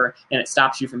or whatever, and it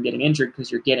stops you from getting injured because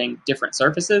you're getting different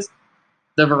surfaces.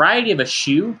 The variety of a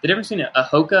shoe, the difference between a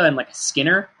Hoka and like a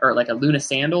Skinner or like a Luna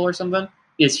sandal or something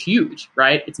is huge,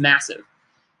 right? It's massive.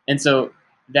 And so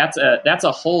that's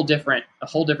a whole different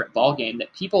ball game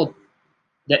that people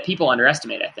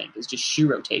underestimate, I think, is just shoe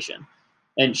rotation.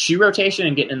 And shoe rotation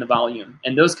and getting in the volume.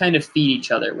 And those kind of feed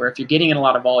each other, where if you're getting in a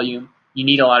lot of volume, you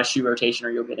need a lot of shoe rotation or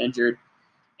you'll get injured.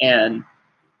 And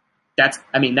that's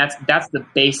the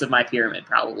base of my pyramid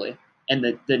probably. And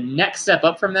the next step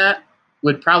up from that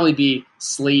would probably be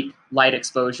sleep, light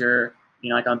exposure.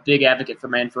 Like I'm a big advocate for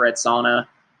my infrared sauna,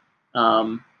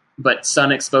 but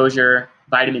sun exposure,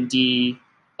 vitamin D,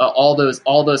 all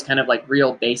those kind of like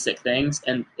real basic things.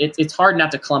 And it's hard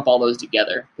not to clump all those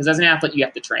together because as an athlete, you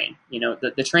have to train.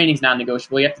 The training's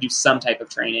non-negotiable. You have to do some type of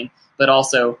training, but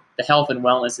also the health and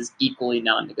wellness is equally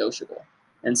non-negotiable.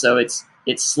 And so it's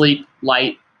sleep,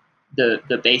 light,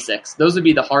 the basics. Those would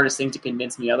be the hardest thing to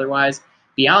convince me otherwise.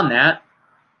 Beyond that,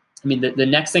 I mean, the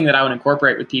next thing that I would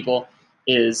incorporate with people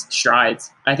is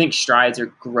strides. I think strides are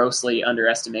grossly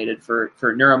underestimated for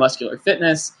neuromuscular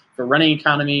fitness, for running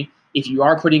economy. If you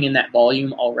are putting in that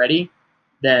volume already,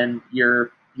 then your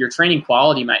training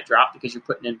quality might drop because you're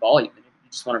putting in volume. And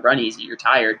you just want to run easy, you're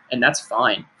tired, and that's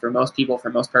fine for most people, for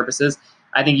most purposes.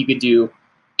 I think you could do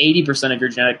 80% of your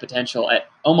genetic potential at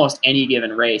almost any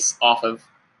given race off of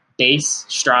base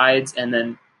strides, and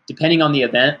then depending on the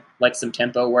event, like some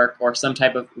tempo work or some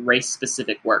type of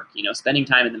race-specific work, spending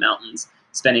time in the mountains,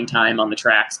 spending time on the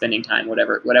track, spending time,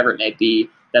 whatever it may be,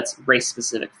 that's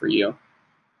race-specific for you.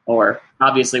 Or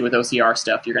obviously with OCR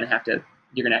stuff, you're gonna have to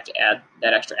add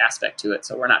that extra aspect to it.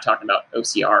 So we're not talking about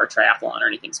OCR or triathlon or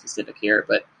anything specific here,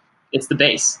 but it's the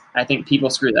base. I think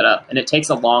people screw that up, and it takes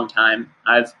a long time.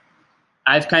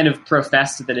 I've kind of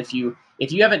professed that if you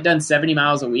haven't done 70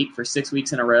 miles a week for 6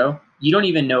 weeks in a row, you don't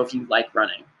even know if you like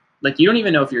running. Like, you don't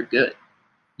even know if you're good.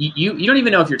 You don't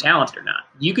even know if you're talented or not.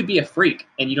 You could be a freak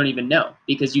and you don't even know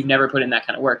because you've never put in that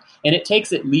kind of work. And it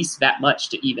takes at least that much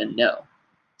to even know.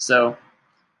 So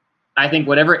I think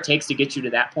whatever it takes to get you to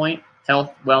that point,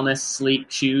 health, wellness, sleep,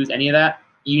 shoes, any of that,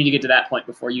 you need to get to that point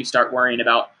before you start worrying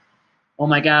about, oh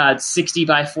my God, 60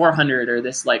 by 400 or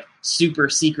this like super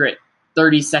secret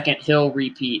 30-second hill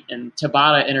repeat and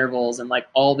Tabata intervals and like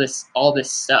all this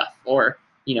stuff. Or,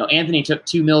 Anthony took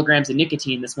 2 milligrams of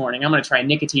nicotine this morning. I'm going to try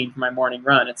nicotine for my morning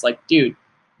run. It's like, dude,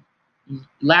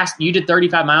 you did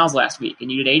 35 miles last week and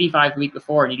you did 85 the week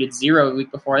before and you did 0 the week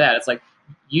before that. It's like,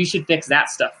 you should fix that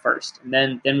stuff first. And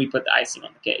then we put the icing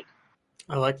on the cake.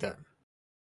 I like that.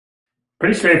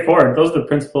 Pretty straightforward. Those are the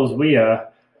principles we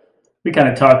we kind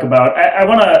of talk about. I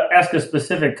want to ask a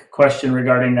specific question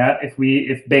regarding that.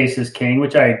 If base is king,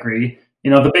 which I agree,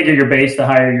 the bigger your base, the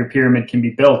higher your pyramid can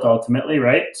be built ultimately,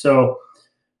 right? So,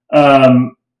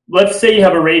 let's say you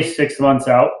have a race 6 months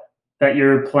out that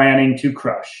you're planning to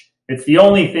crush. It's the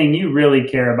only thing you really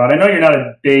care about. I know you're not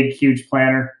a big, huge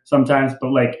planner sometimes,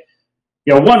 but like,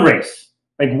 one race.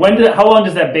 Like how long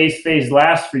does that base phase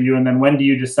last for you? And then when do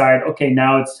you decide, okay,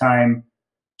 now it's time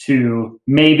to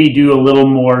maybe do a little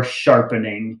more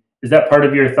sharpening? Is that part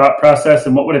of your thought process?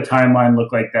 And what would a timeline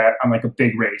look like that on like a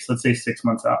big race? Let's say 6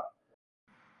 months out.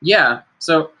 Yeah.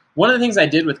 So one of the things I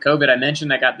did with COVID, I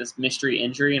mentioned I got this mystery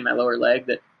injury in my lower leg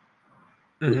that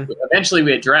eventually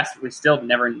we addressed. We still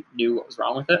never knew what was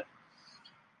wrong with it.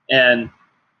 And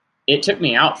it took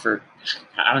me out for,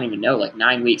 I don't even know, like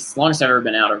 9 weeks, the longest I've ever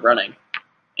been out of running.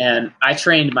 And I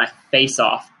trained my face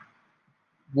off.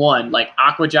 Like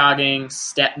aqua jogging,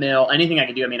 step mill, anything I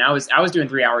could do. I mean, I was doing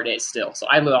 3-hour days still, so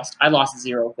I lost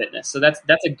zero fitness. So that's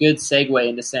a good segue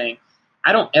into saying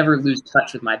I don't ever lose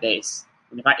touch with my base.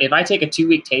 And if I take a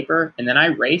 2-week taper and then I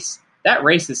race, that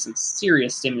race is some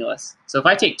serious stimulus. So if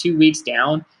I take 2 weeks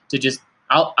down to just,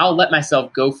 I'll let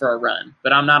myself go for a run,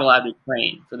 but I'm not allowed to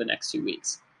train for the next 2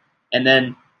 weeks. And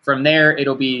then from there,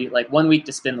 it'll be like 1 week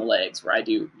to spin the legs, where I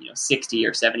do 60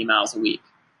 or 70 miles a week,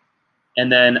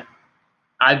 and then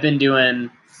I've been doing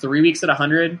 3 weeks at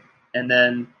 100 and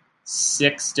then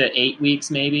 6 to 8 weeks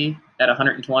maybe at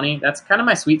 120. That's kind of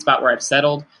my sweet spot where I've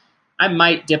settled. I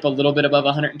might dip a little bit above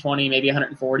 120, maybe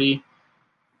 140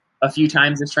 a few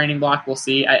times this training block. We'll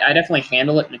see. I definitely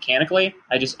handle it mechanically.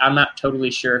 I'm not totally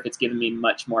sure if it's given me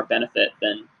much more benefit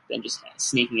than just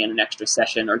sneaking in an extra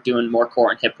session or doing more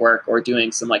core and hip work or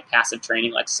doing some like passive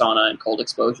training like sauna and cold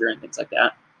exposure and things like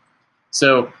that.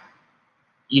 So,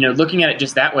 looking at it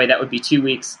just that way, that would be 2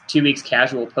 weeks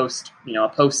casual post, a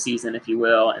post season, if you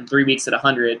will, and 3 weeks at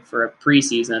 100 for a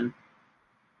preseason,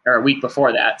 or a week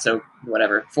before that. So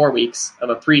 4 weeks of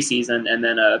a preseason and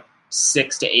then a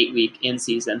 6 to 8 week in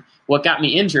season. What got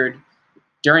me injured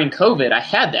during COVID, I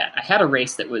had a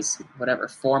race that was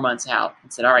 4 months out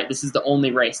and said, all right, this is the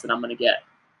only race that I'm going to get.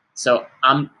 So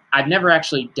I've never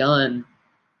actually done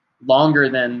longer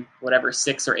than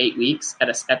 6 or 8 weeks at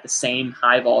the same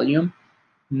high volume.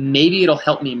 Maybe it'll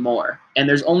help me more. And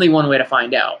there's only one way to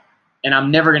find out. And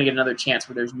I'm never going to get another chance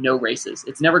where there's no races.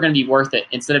 It's never going to be worth it.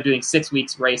 Instead of doing 6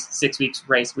 weeks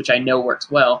race, which I know works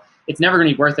well, it's never going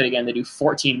to be worth it again to do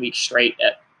 14 weeks straight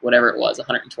at whatever it was,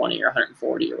 120 or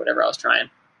 140 or whatever I was trying.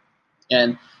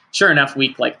 And sure enough,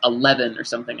 week 11 or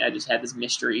something, I just had this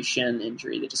mystery shin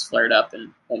injury that just flared up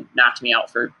and knocked me out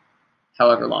for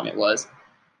however long it was.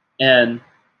 And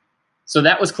so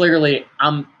that was clearly,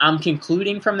 I'm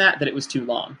concluding from that it was too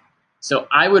long. So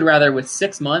I would rather, with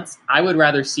 6 months, I would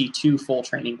rather see 2 full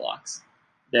training blocks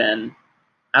than,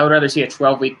 I would rather see a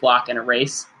 12-week block and a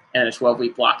race and a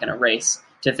 12-week block and a race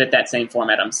to fit that same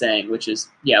format I'm saying, which is,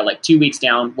 2 weeks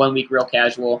down, 1 week real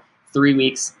casual, 3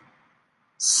 weeks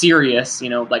serious,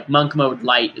 like monk mode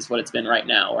light is what it's been right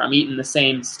now, where I'm eating the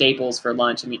same staples for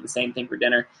lunch, I'm eating the same thing for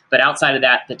dinner, but outside of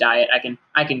that, the diet,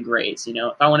 I can graze,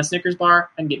 if I want a Snickers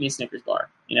bar, I can get me a Snickers bar,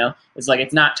 it's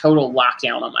it's not total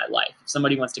lockdown on my life. If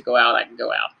somebody wants to go out, I can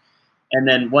go out. And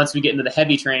then once we get into the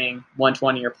heavy training,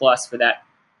 120 or plus for that,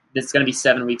 it's going to be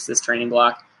 7 weeks, this training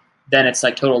block, then it's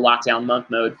total lockdown monk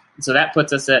mode. And so that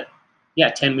puts us at,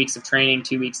 10 weeks of training,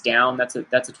 2 weeks down, that's a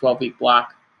 12-week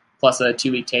block, plus a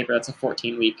 2-week taper, that's a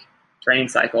 14-week training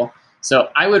cycle. So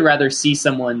I would rather see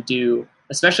someone do,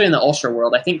 especially in the ultra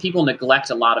world, I think people neglect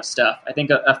a lot of stuff. I think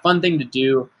a fun thing to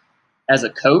do as a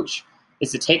coach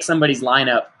is to take somebody's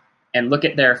lineup and look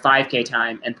at their 5K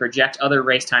time and project other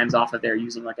race times off of there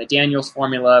using a Daniels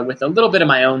formula with a little bit of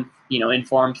my own,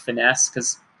 informed finesse,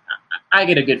 because I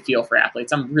get a good feel for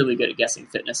athletes. I'm really good at guessing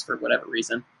fitness for whatever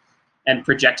reason and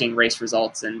projecting race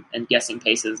results and guessing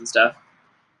paces and stuff.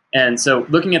 And so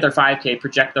looking at their 5K,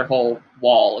 project their whole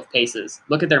wall of paces.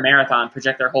 Look at their marathon,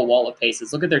 project their whole wall of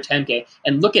paces. Look at their 10K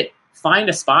and find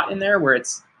a spot in there where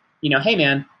it's, hey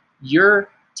man, your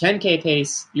 10K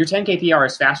pace, your 10K PR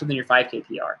is faster than your 5K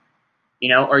PR,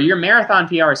 or your marathon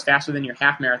PR is faster than your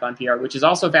half marathon PR, which is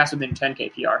also faster than your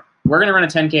 10K PR. We're going to run a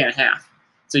 10K and a half.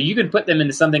 So you could put them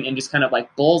into something and just kind of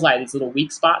bullseye these little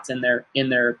weak spots in their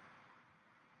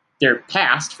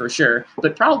past for sure,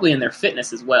 but probably in their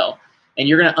fitness as well. And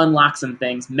you're going to unlock some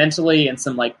things mentally and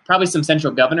some probably some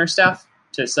central governor stuff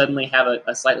to suddenly have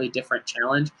a slightly different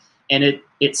challenge. And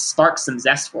it sparks some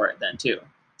zest for it then too.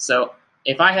 So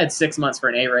if I had 6 months for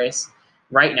an A race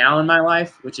right now in my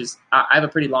life, which is, I have a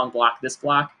pretty long block, this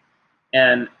block,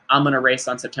 And I'm going to race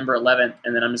on September 11th,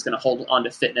 and then I'm just going to hold on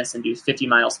to fitness and do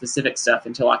 50-mile specific stuff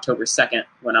until October 2nd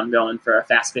when I'm going for a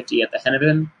Fast 50 at the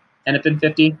Hennepin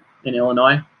 50 in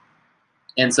Illinois.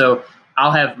 And so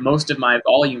I'll have most of my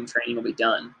volume training will be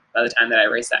done by the time that I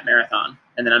race that marathon.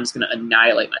 And then I'm just going to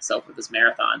annihilate myself with this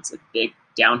marathon. It's a big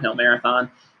downhill marathon,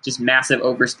 just massive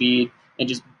overspeed, and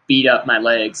just beat up my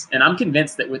legs. And I'm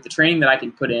convinced that with the training that I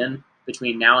can put in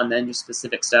between now and then, just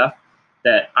specific stuff,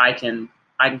 that I can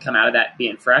come out of that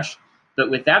being fresh.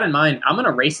 But with that in mind, I'm going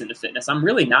to race into fitness. I'm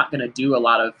really not going to do a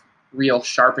lot of real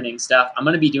sharpening stuff. I'm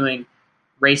going to be doing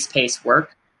race pace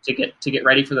work to get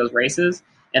ready for those races.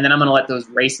 And then I'm going to let those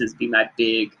races be my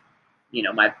big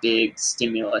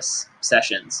stimulus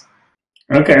sessions.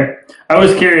 Okay. I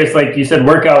was curious, like you said,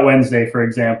 workout Wednesday, for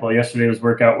example. Yesterday was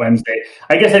workout Wednesday.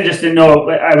 I guess I just didn't know.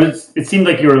 It seemed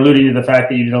like you were alluding to the fact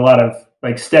that you did a lot of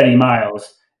like steady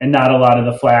miles and not a lot of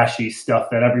the flashy stuff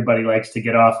that everybody likes to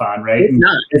get off on, right? It's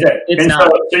not. It's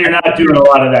not. So you're not doing a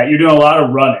lot of that. You're doing a lot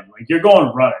of running. Like you're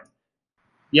going running.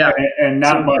 Yeah. And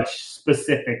not much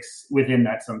specifics within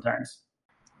that sometimes.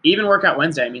 Even workout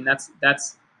Wednesday, I mean,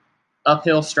 that's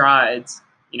uphill strides,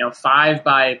 5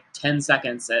 by 10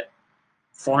 seconds at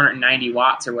 490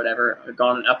 watts or whatever,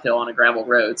 going uphill on a gravel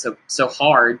road. So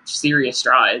hard, serious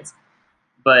strides,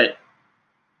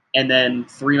 and then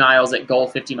 3 miles at goal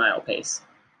 50-mile pace.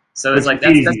 So it's like,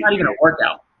 that's not even a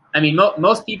workout. I mean,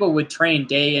 most people would train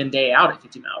day in, day out at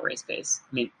 50-mile race pace.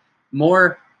 I mean,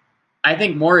 I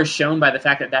think more is shown by the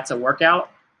fact that that's a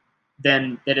workout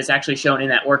than that is actually shown in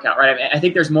that workout, right? I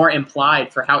think there's more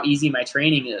implied for how easy my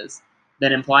training is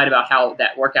than implied about how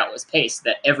that workout was paced,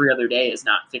 that every other day is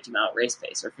not 50-mile race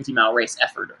pace or 50-mile race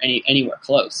effort or anywhere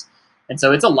close. And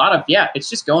so it's a lot of, it's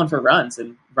just going for runs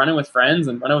and running with friends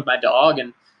and running with my dog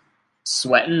and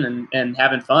sweating and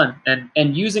having fun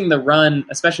and using the run,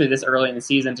 especially this early in the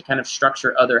season, to kind of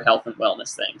structure other health and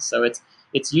wellness things. So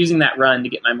it's using that run to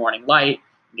get my morning light,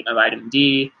 get my vitamin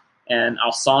D, and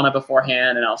I'll sauna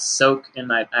beforehand, and I'll soak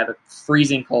in I have a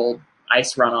freezing cold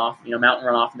ice runoff, mountain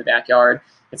runoff in the backyard.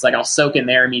 It's like I'll soak in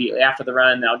there immediately after the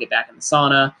run, then I'll get back in the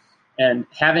sauna. And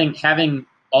having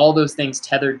all those things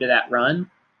tethered to that run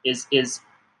is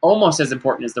almost as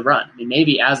important as the run. I mean,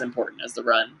 maybe as important as the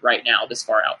run right now, this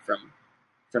far out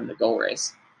from the goal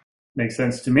race. Makes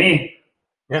sense to me.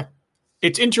 Yeah.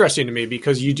 It's interesting to me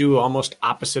because you do almost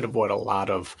opposite of what a lot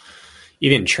of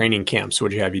even training camps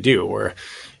would have you do, where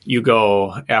you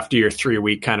go after your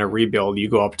 3-week kind of rebuild, you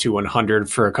go up to 100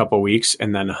 for a couple of weeks,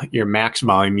 and then your max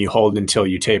volume you hold until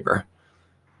you taper.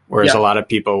 Whereas a lot of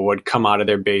people would come out of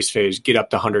their base phase, get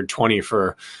up to 120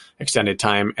 for extended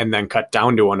time, and then cut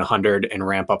down to 100 and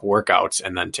ramp up workouts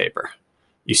and then taper.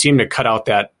 You seem to cut out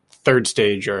that third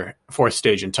stage or fourth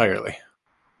stage entirely.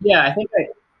 Yeah, I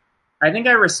think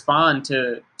I respond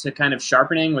to kind of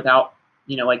sharpening without,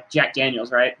 like Jack Daniels,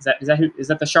 right? Is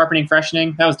that the sharpening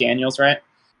freshening? That was Daniels, right?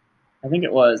 I think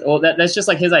it was. Well, that's just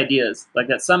like his ideas, like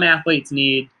that some athletes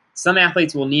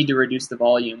will need to reduce the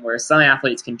volume, whereas some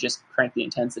athletes can just crank the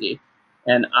intensity.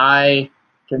 And I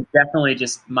can definitely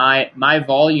just, my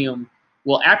volume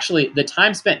will actually, the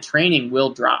time spent training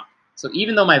will drop. So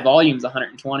even though my volume is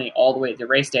 120 all the way to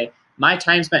race day, my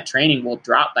time spent training will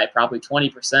drop by probably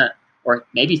 20% or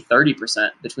maybe 30%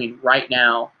 between right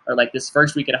now, or like this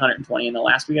first week at 120 and the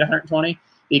last week at 120,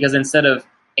 because instead of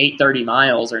 830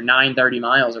 miles or 930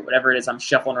 miles or whatever it is I'm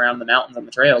shuffling around the mountains on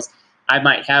the trails, I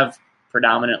might have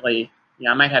predominantly,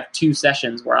 I might have 2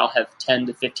 sessions where I'll have 10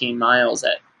 to 15 miles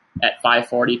at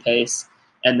 540 pace,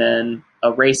 and then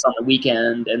a race on the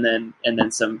weekend, and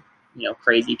then some,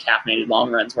 crazy caffeinated long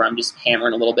runs where I'm just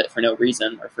hammering a little bit for no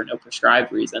reason or for no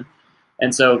prescribed reason.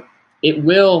 And so it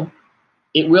will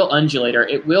undulate, or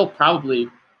it will probably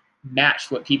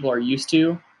match what people are used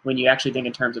to when you actually think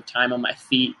in terms of time on my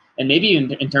feet, and maybe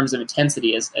even in terms of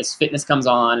intensity as fitness comes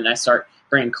on and I start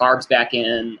bringing carbs back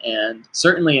in, and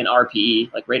certainly in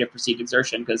RPE, like rate of perceived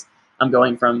exertion, because I'm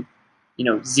going from,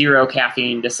 0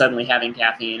 caffeine to suddenly having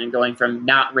caffeine, and going from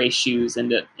not race shoes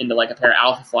into like a pair of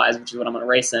Alpha Flies, which is what I'm going to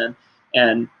race in,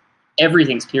 and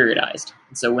everything's periodized.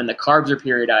 And so when the carbs are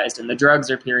periodized and the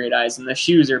drugs are periodized and the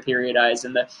shoes are periodized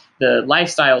and the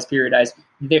lifestyle is periodized,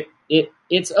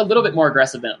 it's a little bit more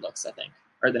aggressive than it looks, I think,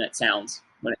 or than it sounds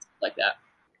when it's like that.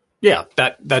 Yeah,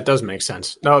 that does make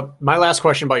sense. Now, my last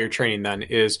question about your training then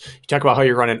is, you talk about how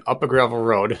you're running up a gravel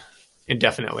road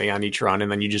indefinitely on each run,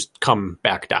 and then you just come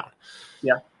back down.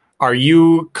 Yeah. Are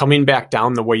you coming back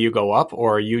down the way you go up,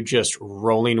 or are you just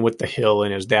rolling with the hill?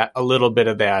 And is that a little bit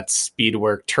of that speed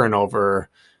work, turnover,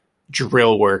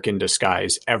 drill work in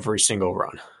disguise every single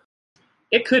run?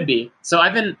 It could be. So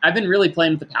I've been really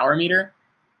playing with the power meter.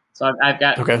 So I've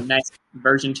got Okay. nice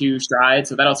version 2 stride.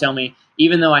 So that'll tell me,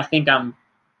 even though I'm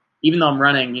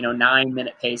running,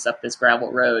 9-minute pace up this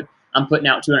gravel road, I'm putting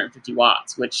out 250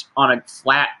 watts, which on a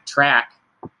flat track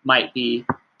might be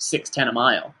 610 a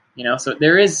mile. So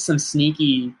there is some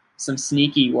sneaky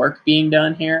work being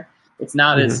done here. It's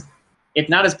not as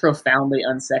profoundly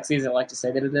unsexy as I like to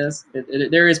say that it is.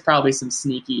 There is probably some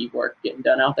sneaky work getting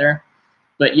done out there.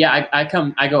 But yeah,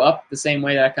 I go up the same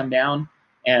way that I come down,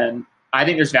 and I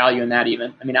think there's value in that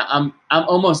even. I mean, I'm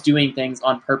almost doing things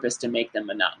on purpose to make them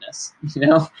monotonous,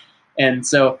 And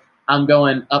so I'm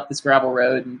going up this gravel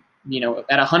road, and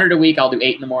at 100 a week, I'll do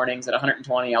 8 in the mornings. At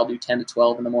 120, I'll do 10 to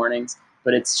 12 in the mornings.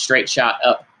 But it's straight shot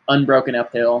up, unbroken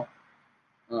uphill.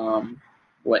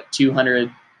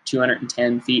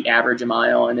 210 feet average a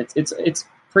mile, and it's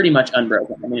pretty much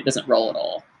unbroken. I mean, it doesn't roll at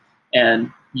all,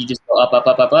 and you just go up, up,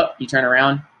 up, up, up. You turn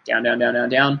around, down, down, down, down,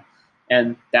 down,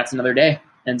 and that's another day.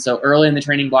 And so early in the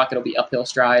training block, it'll be uphill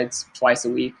strides twice a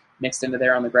week mixed into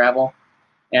there on the gravel.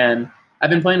 And I've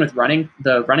been playing with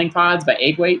the running pods by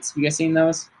Egg Weights. You guys seen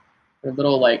those? They're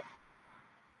little I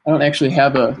don't actually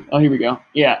have here we go.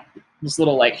 Yeah, just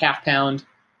little half pound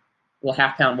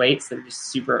weights that are just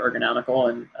super ergonomical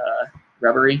and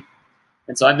rubbery.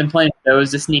 And so I've been playing with those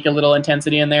to sneak a little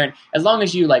intensity in there. And as long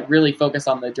as you really focus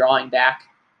on the drawing back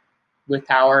with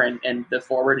power and the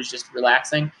forward is just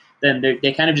relaxing, then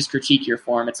they kind of just critique your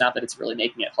form. It's not that it's really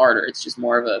making it harder. It's just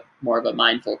more of a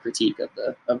mindful critique of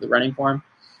the running form.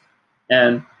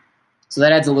 And so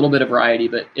that adds a little bit of variety,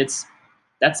 but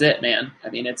that's it, man. I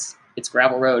mean, it's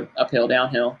gravel road, uphill,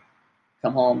 downhill,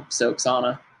 come home, soak,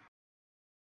 sauna.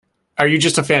 Are you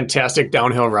just a fantastic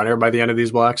downhill runner by the end of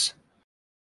these blocks?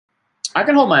 I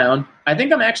can hold my own. I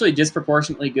think I'm actually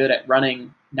disproportionately good at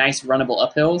running nice runnable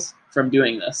uphills from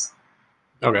doing this.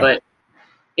 Okay. But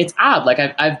it's odd.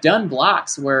 I've done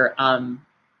blocks where I'm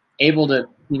able to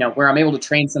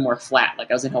train somewhere flat.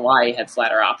 Like I was in Hawaii, had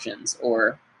flatter options,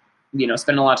 or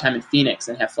spend a lot of time in Phoenix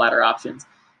and have flatter options.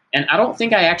 And I don't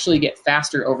think I actually get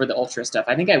faster over the ultra stuff.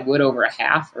 I think I would over a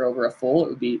half or over a full.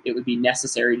 It would be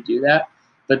necessary to do that.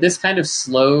 But this kind of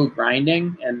slow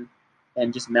grinding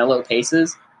and just mellow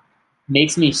paces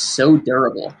makes me so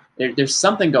durable. There's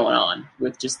something going on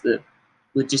with just the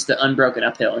unbroken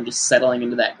uphill and just settling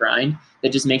into that grind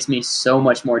that just makes me so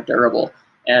much more durable.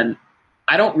 And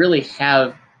I don't really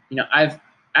have, I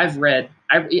read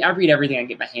everything I can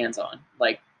get my hands on.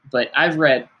 But I've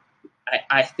read,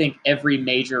 I think every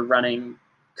major running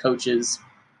coach's,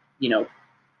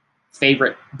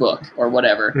 favorite book or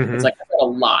whatever. Mm-hmm. It's I've read a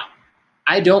lot.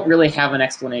 I don't really have an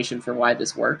explanation for why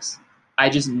this works. I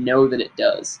just know that it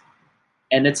does.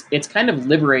 And it's kind of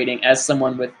liberating as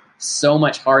someone with so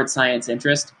much hard science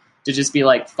interest to just be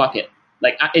fuck it.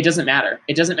 It doesn't matter.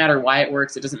 It doesn't matter why it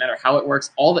works. It doesn't matter how it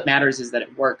works. All that matters is that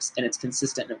it works and it's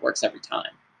consistent and it works every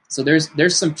time. So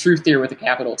there's some truth there with a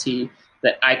capital T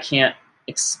that I can't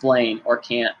explain or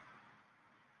can't,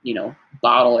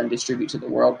 bottle and distribute to the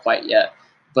world quite yet.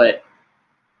 But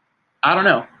I don't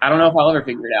know. I don't know if I'll ever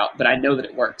figure it out, but I know that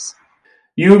it works.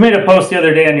 You made a post the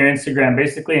other day on your Instagram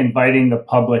basically inviting the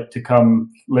public to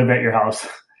come live at your house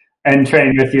and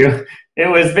train with you. It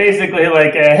was basically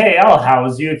hey, I'll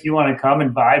house you if you want to come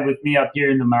and vibe with me up here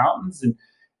in the mountains. And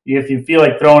if you feel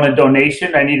like throwing a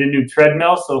donation, I need a new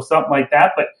treadmill, so something like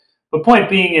that. But the point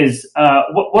being is,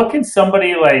 what can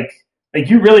somebody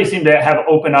you really seem to have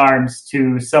open arms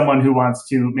to someone who wants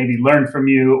to maybe learn from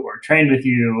you or train with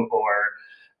you or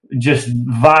just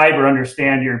vibe or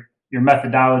understand your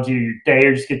methodology, your day,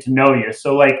 or just get to know you.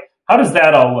 So how does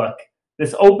that all look?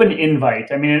 This open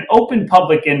invite. I mean, an open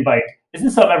public invite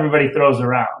isn't something everybody throws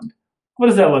around. What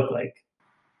does that look like?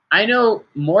 I know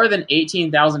more than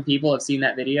 18,000 people have seen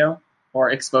that video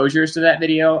or exposures to that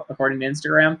video, according to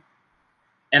Instagram.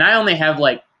 And I only have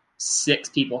 6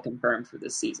 people confirmed for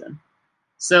this season.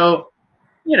 So,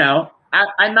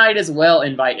 I might as well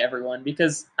invite everyone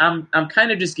because I'm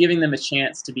kind of just giving them a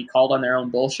chance to be called on their own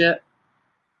bullshit.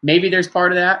 Maybe there's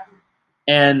part of that.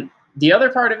 And the other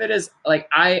part of it is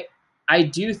I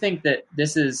do think that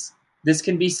this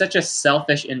can be such a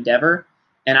selfish endeavor,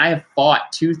 and I have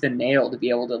fought tooth and nail to be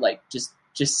able to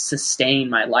just sustain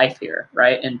my life here,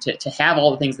 right? And to have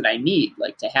all the things that I need,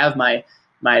 to have my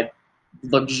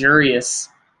luxurious,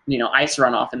 ice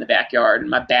runoff in the backyard and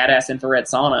my badass infrared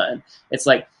sauna. And it's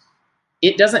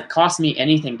it doesn't cost me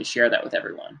anything to share that with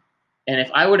everyone. And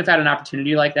if I would have had an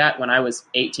opportunity like that when I was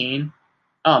 18,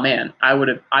 oh man, I would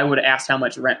have asked how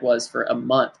much rent was for a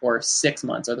month or 6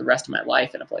 months or the rest of my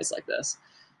life in a place like this.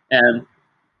 And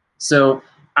so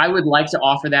I would like to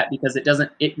offer that because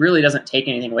it really doesn't take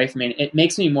anything away from me. It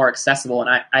makes me more accessible.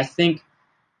 And I think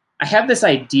I have this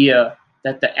idea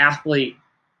that the athlete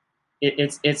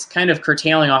it's kind of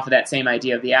curtailing off of that same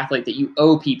idea of the athlete that you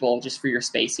owe people just for your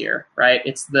space here, right?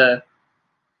 It's the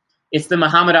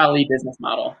Muhammad Ali business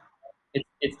model.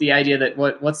 It's the idea that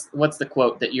what's the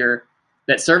quote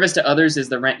that service to others is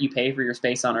the rent you pay for your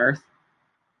space on earth.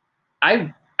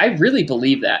 I really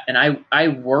believe that, and I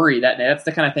worry that that's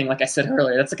the kind of thing, like I said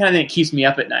earlier, that's the kind of thing that keeps me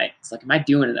up at night. It's like, am I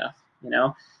doing enough?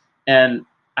 And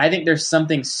I think there's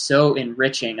something so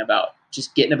enriching about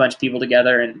just getting a bunch of people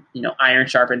together, and iron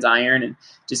sharpens iron, and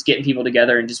just getting people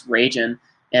together and just raging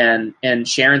and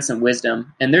sharing some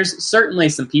wisdom. And there's certainly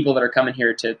some people that are coming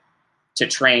here to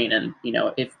train, and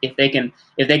if they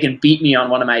can beat me on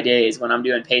one of my days when I'm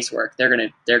doing pace work, they're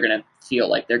gonna feel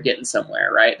like they're getting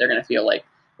somewhere, right? They're gonna feel like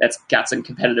that's got some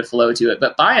competitive flow to it.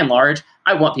 But by and large,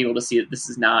 I want people to see that this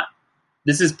is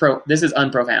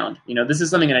unprofound. This is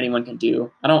something that anyone can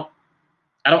do. I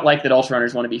don't like that ultra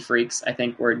runners want to be freaks. I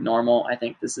think we're normal. I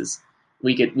think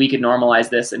we could normalize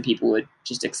this, and people would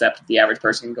just accept that the average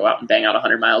person can go out and bang out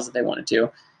 100 miles if they wanted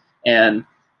to. And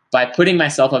by putting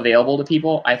myself available to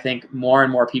people, I think more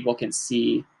and more people can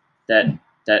see that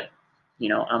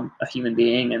I'm a human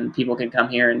being, and people can come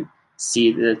here and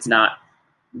see that it's not,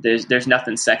 there's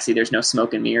nothing sexy. There's no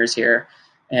smoke and mirrors here.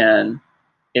 And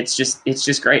it's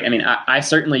just great. I mean, I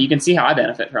certainly, you can see how I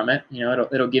benefit from it.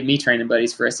 It'll give me training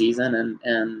buddies for a season,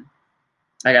 and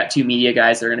I got 2 media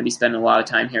guys that are going to be spending a lot of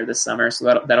time here this summer.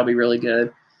 So that'll be really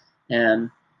good. And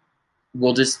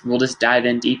we'll just dive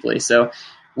in deeply. So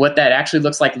what that actually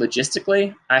looks like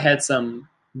logistically, I had some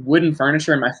wooden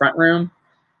furniture in my front room,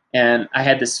 and I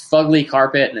had this fugly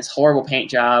carpet and this horrible paint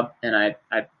job, and I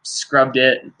scrubbed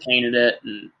it and painted it,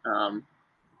 and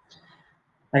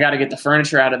I got to get the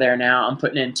furniture out of there now. I'm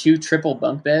putting in 2 triple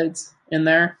bunk beds in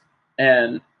there,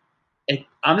 and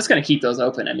I'm just going to keep those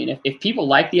open. I mean, if people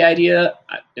like the idea,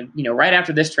 right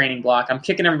after this training block, I'm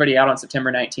kicking everybody out on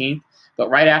September 19th. But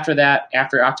right after that,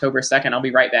 after October 2nd, I'll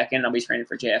be right back in, and I'll be training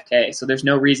for JFK. So there's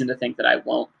no reason to think that I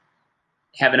won't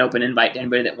have an open invite to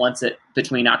anybody that wants it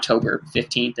between October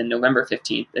 15th and November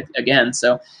 15th again.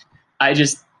 So I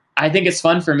think it's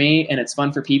fun for me, and it's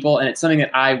fun for people, and it's something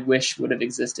that I wish would have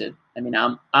existed. I mean,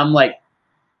 I'm like,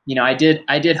 I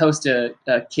did host a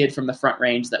kid from the Front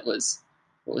Range that was,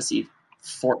 what was he,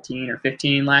 14 or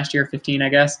 15 last year, 15, I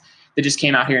guess, that just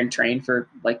came out here and trained for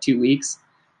like 2 weeks.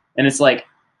 And it's like,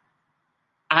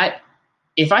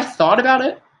 if I thought about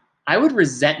it, I would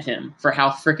resent him for how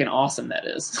freaking awesome that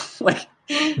is. Like,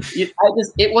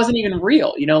 it wasn't even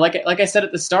real. Like I said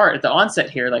at the onset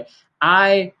here, like,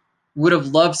 I would have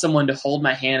loved someone to hold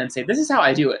my hand and say, this is how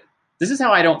I do it. This is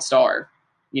how I don't starve.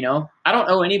 I don't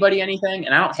owe anybody anything,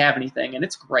 and I don't have anything, and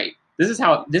it's great. This is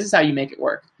how you make it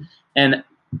work. And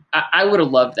I would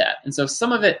have loved that. And so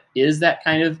some of it is that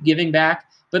kind of giving back,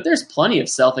 but there's plenty of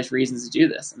selfish reasons to do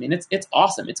this. I mean, it's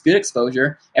awesome. It's good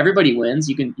exposure. Everybody wins.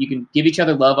 You can give each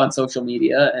other love on social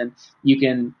media, and you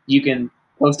can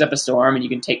post up a storm, and you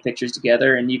can take pictures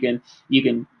together, and you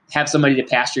can have somebody to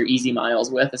pass your easy miles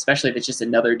with, especially if it's just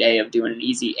another day of doing an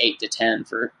easy 8 to 10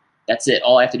 that's it.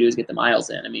 All I have to do is get the miles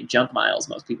in. I mean, junk miles,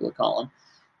 most people would call them.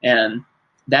 And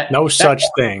no such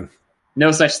thing.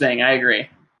 No such thing. I agree.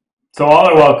 So all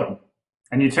are welcome.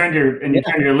 And you turned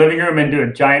your living room into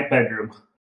a giant bedroom.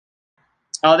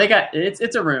 Oh,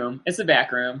 it's a room. It's a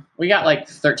back room. We got like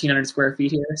 1,300 square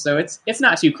feet here, so it's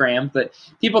not too crammed. But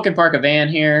people can park a van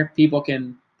here. People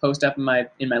can post up in my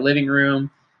living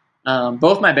room.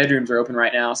 Both my bedrooms are open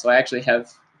right now, so I actually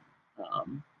have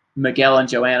Miguel and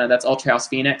Joanna. That's Ultra House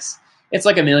Phoenix. It's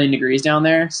like 1,000,000 degrees down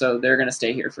there, so they're going to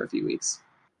stay here for a few weeks.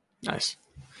 Nice.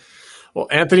 Well,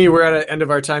 Anthony, we're at the end of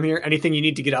our time here. Anything you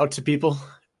need to get out to people?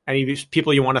 Any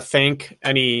people you want to thank?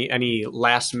 Any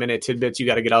last minute tidbits you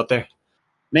got to get out there?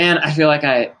 Man, I feel like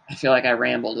I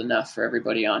rambled enough for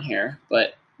everybody on here,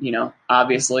 but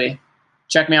obviously,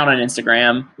 check me out on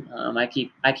Instagram. I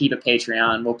keep a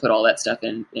Patreon. We'll put all that stuff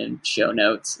in show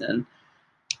notes. And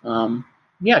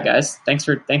yeah, guys, thanks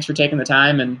for taking the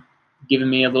time and giving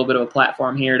me a little bit of a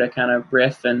platform here to kind of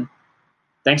riff. And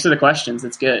thanks for the questions.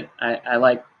 It's good. I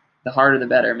like the harder the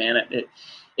better, man.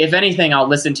 If anything, I'll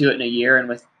listen to it in a year, and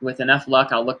with enough luck,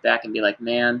 I'll look back and be like,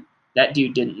 man, that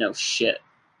dude didn't know shit.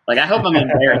 Like, I hope I'm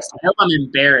embarrassed. I hope I'm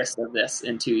embarrassed of this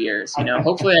in 2 years.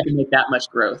 Hopefully I can make that much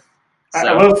growth. So.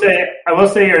 I will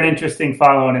say you're an interesting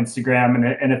follow on Instagram,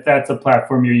 and if that's a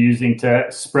platform you're using to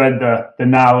spread the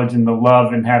knowledge and the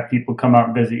love and have people come out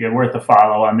and visit you, worth a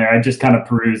follow on there. I just kind of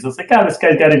perused. I was like, this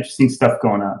guy's got interesting stuff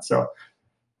going on. So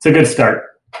it's a good start.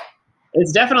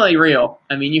 It's definitely real.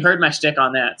 I mean, you heard my shtick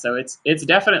on that, so it's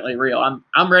definitely real.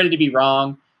 I'm ready to be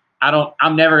wrong.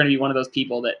 I'm never going to be one of those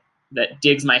people that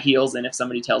digs my heels in if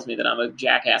somebody tells me that I'm a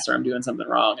jackass or I'm doing something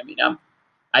wrong. I mean,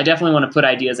 I definitely want to put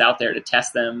ideas out there to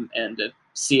test them and to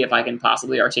see if I can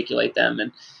possibly articulate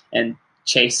them and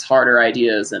chase harder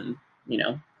ideas. And,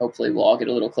 hopefully we'll all get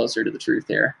a little closer to the truth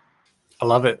here. I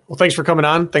love it. Well, thanks for coming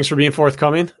on. Thanks for being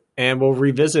forthcoming. And we'll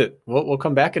revisit. We'll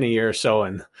come back in a year or so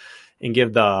and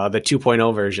give the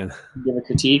 2.0 version. Give a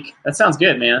critique. That sounds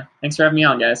good, man. Thanks for having me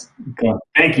on, guys. Okay.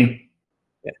 Thank you.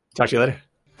 Yeah. Talk to you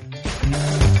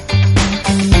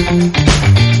later.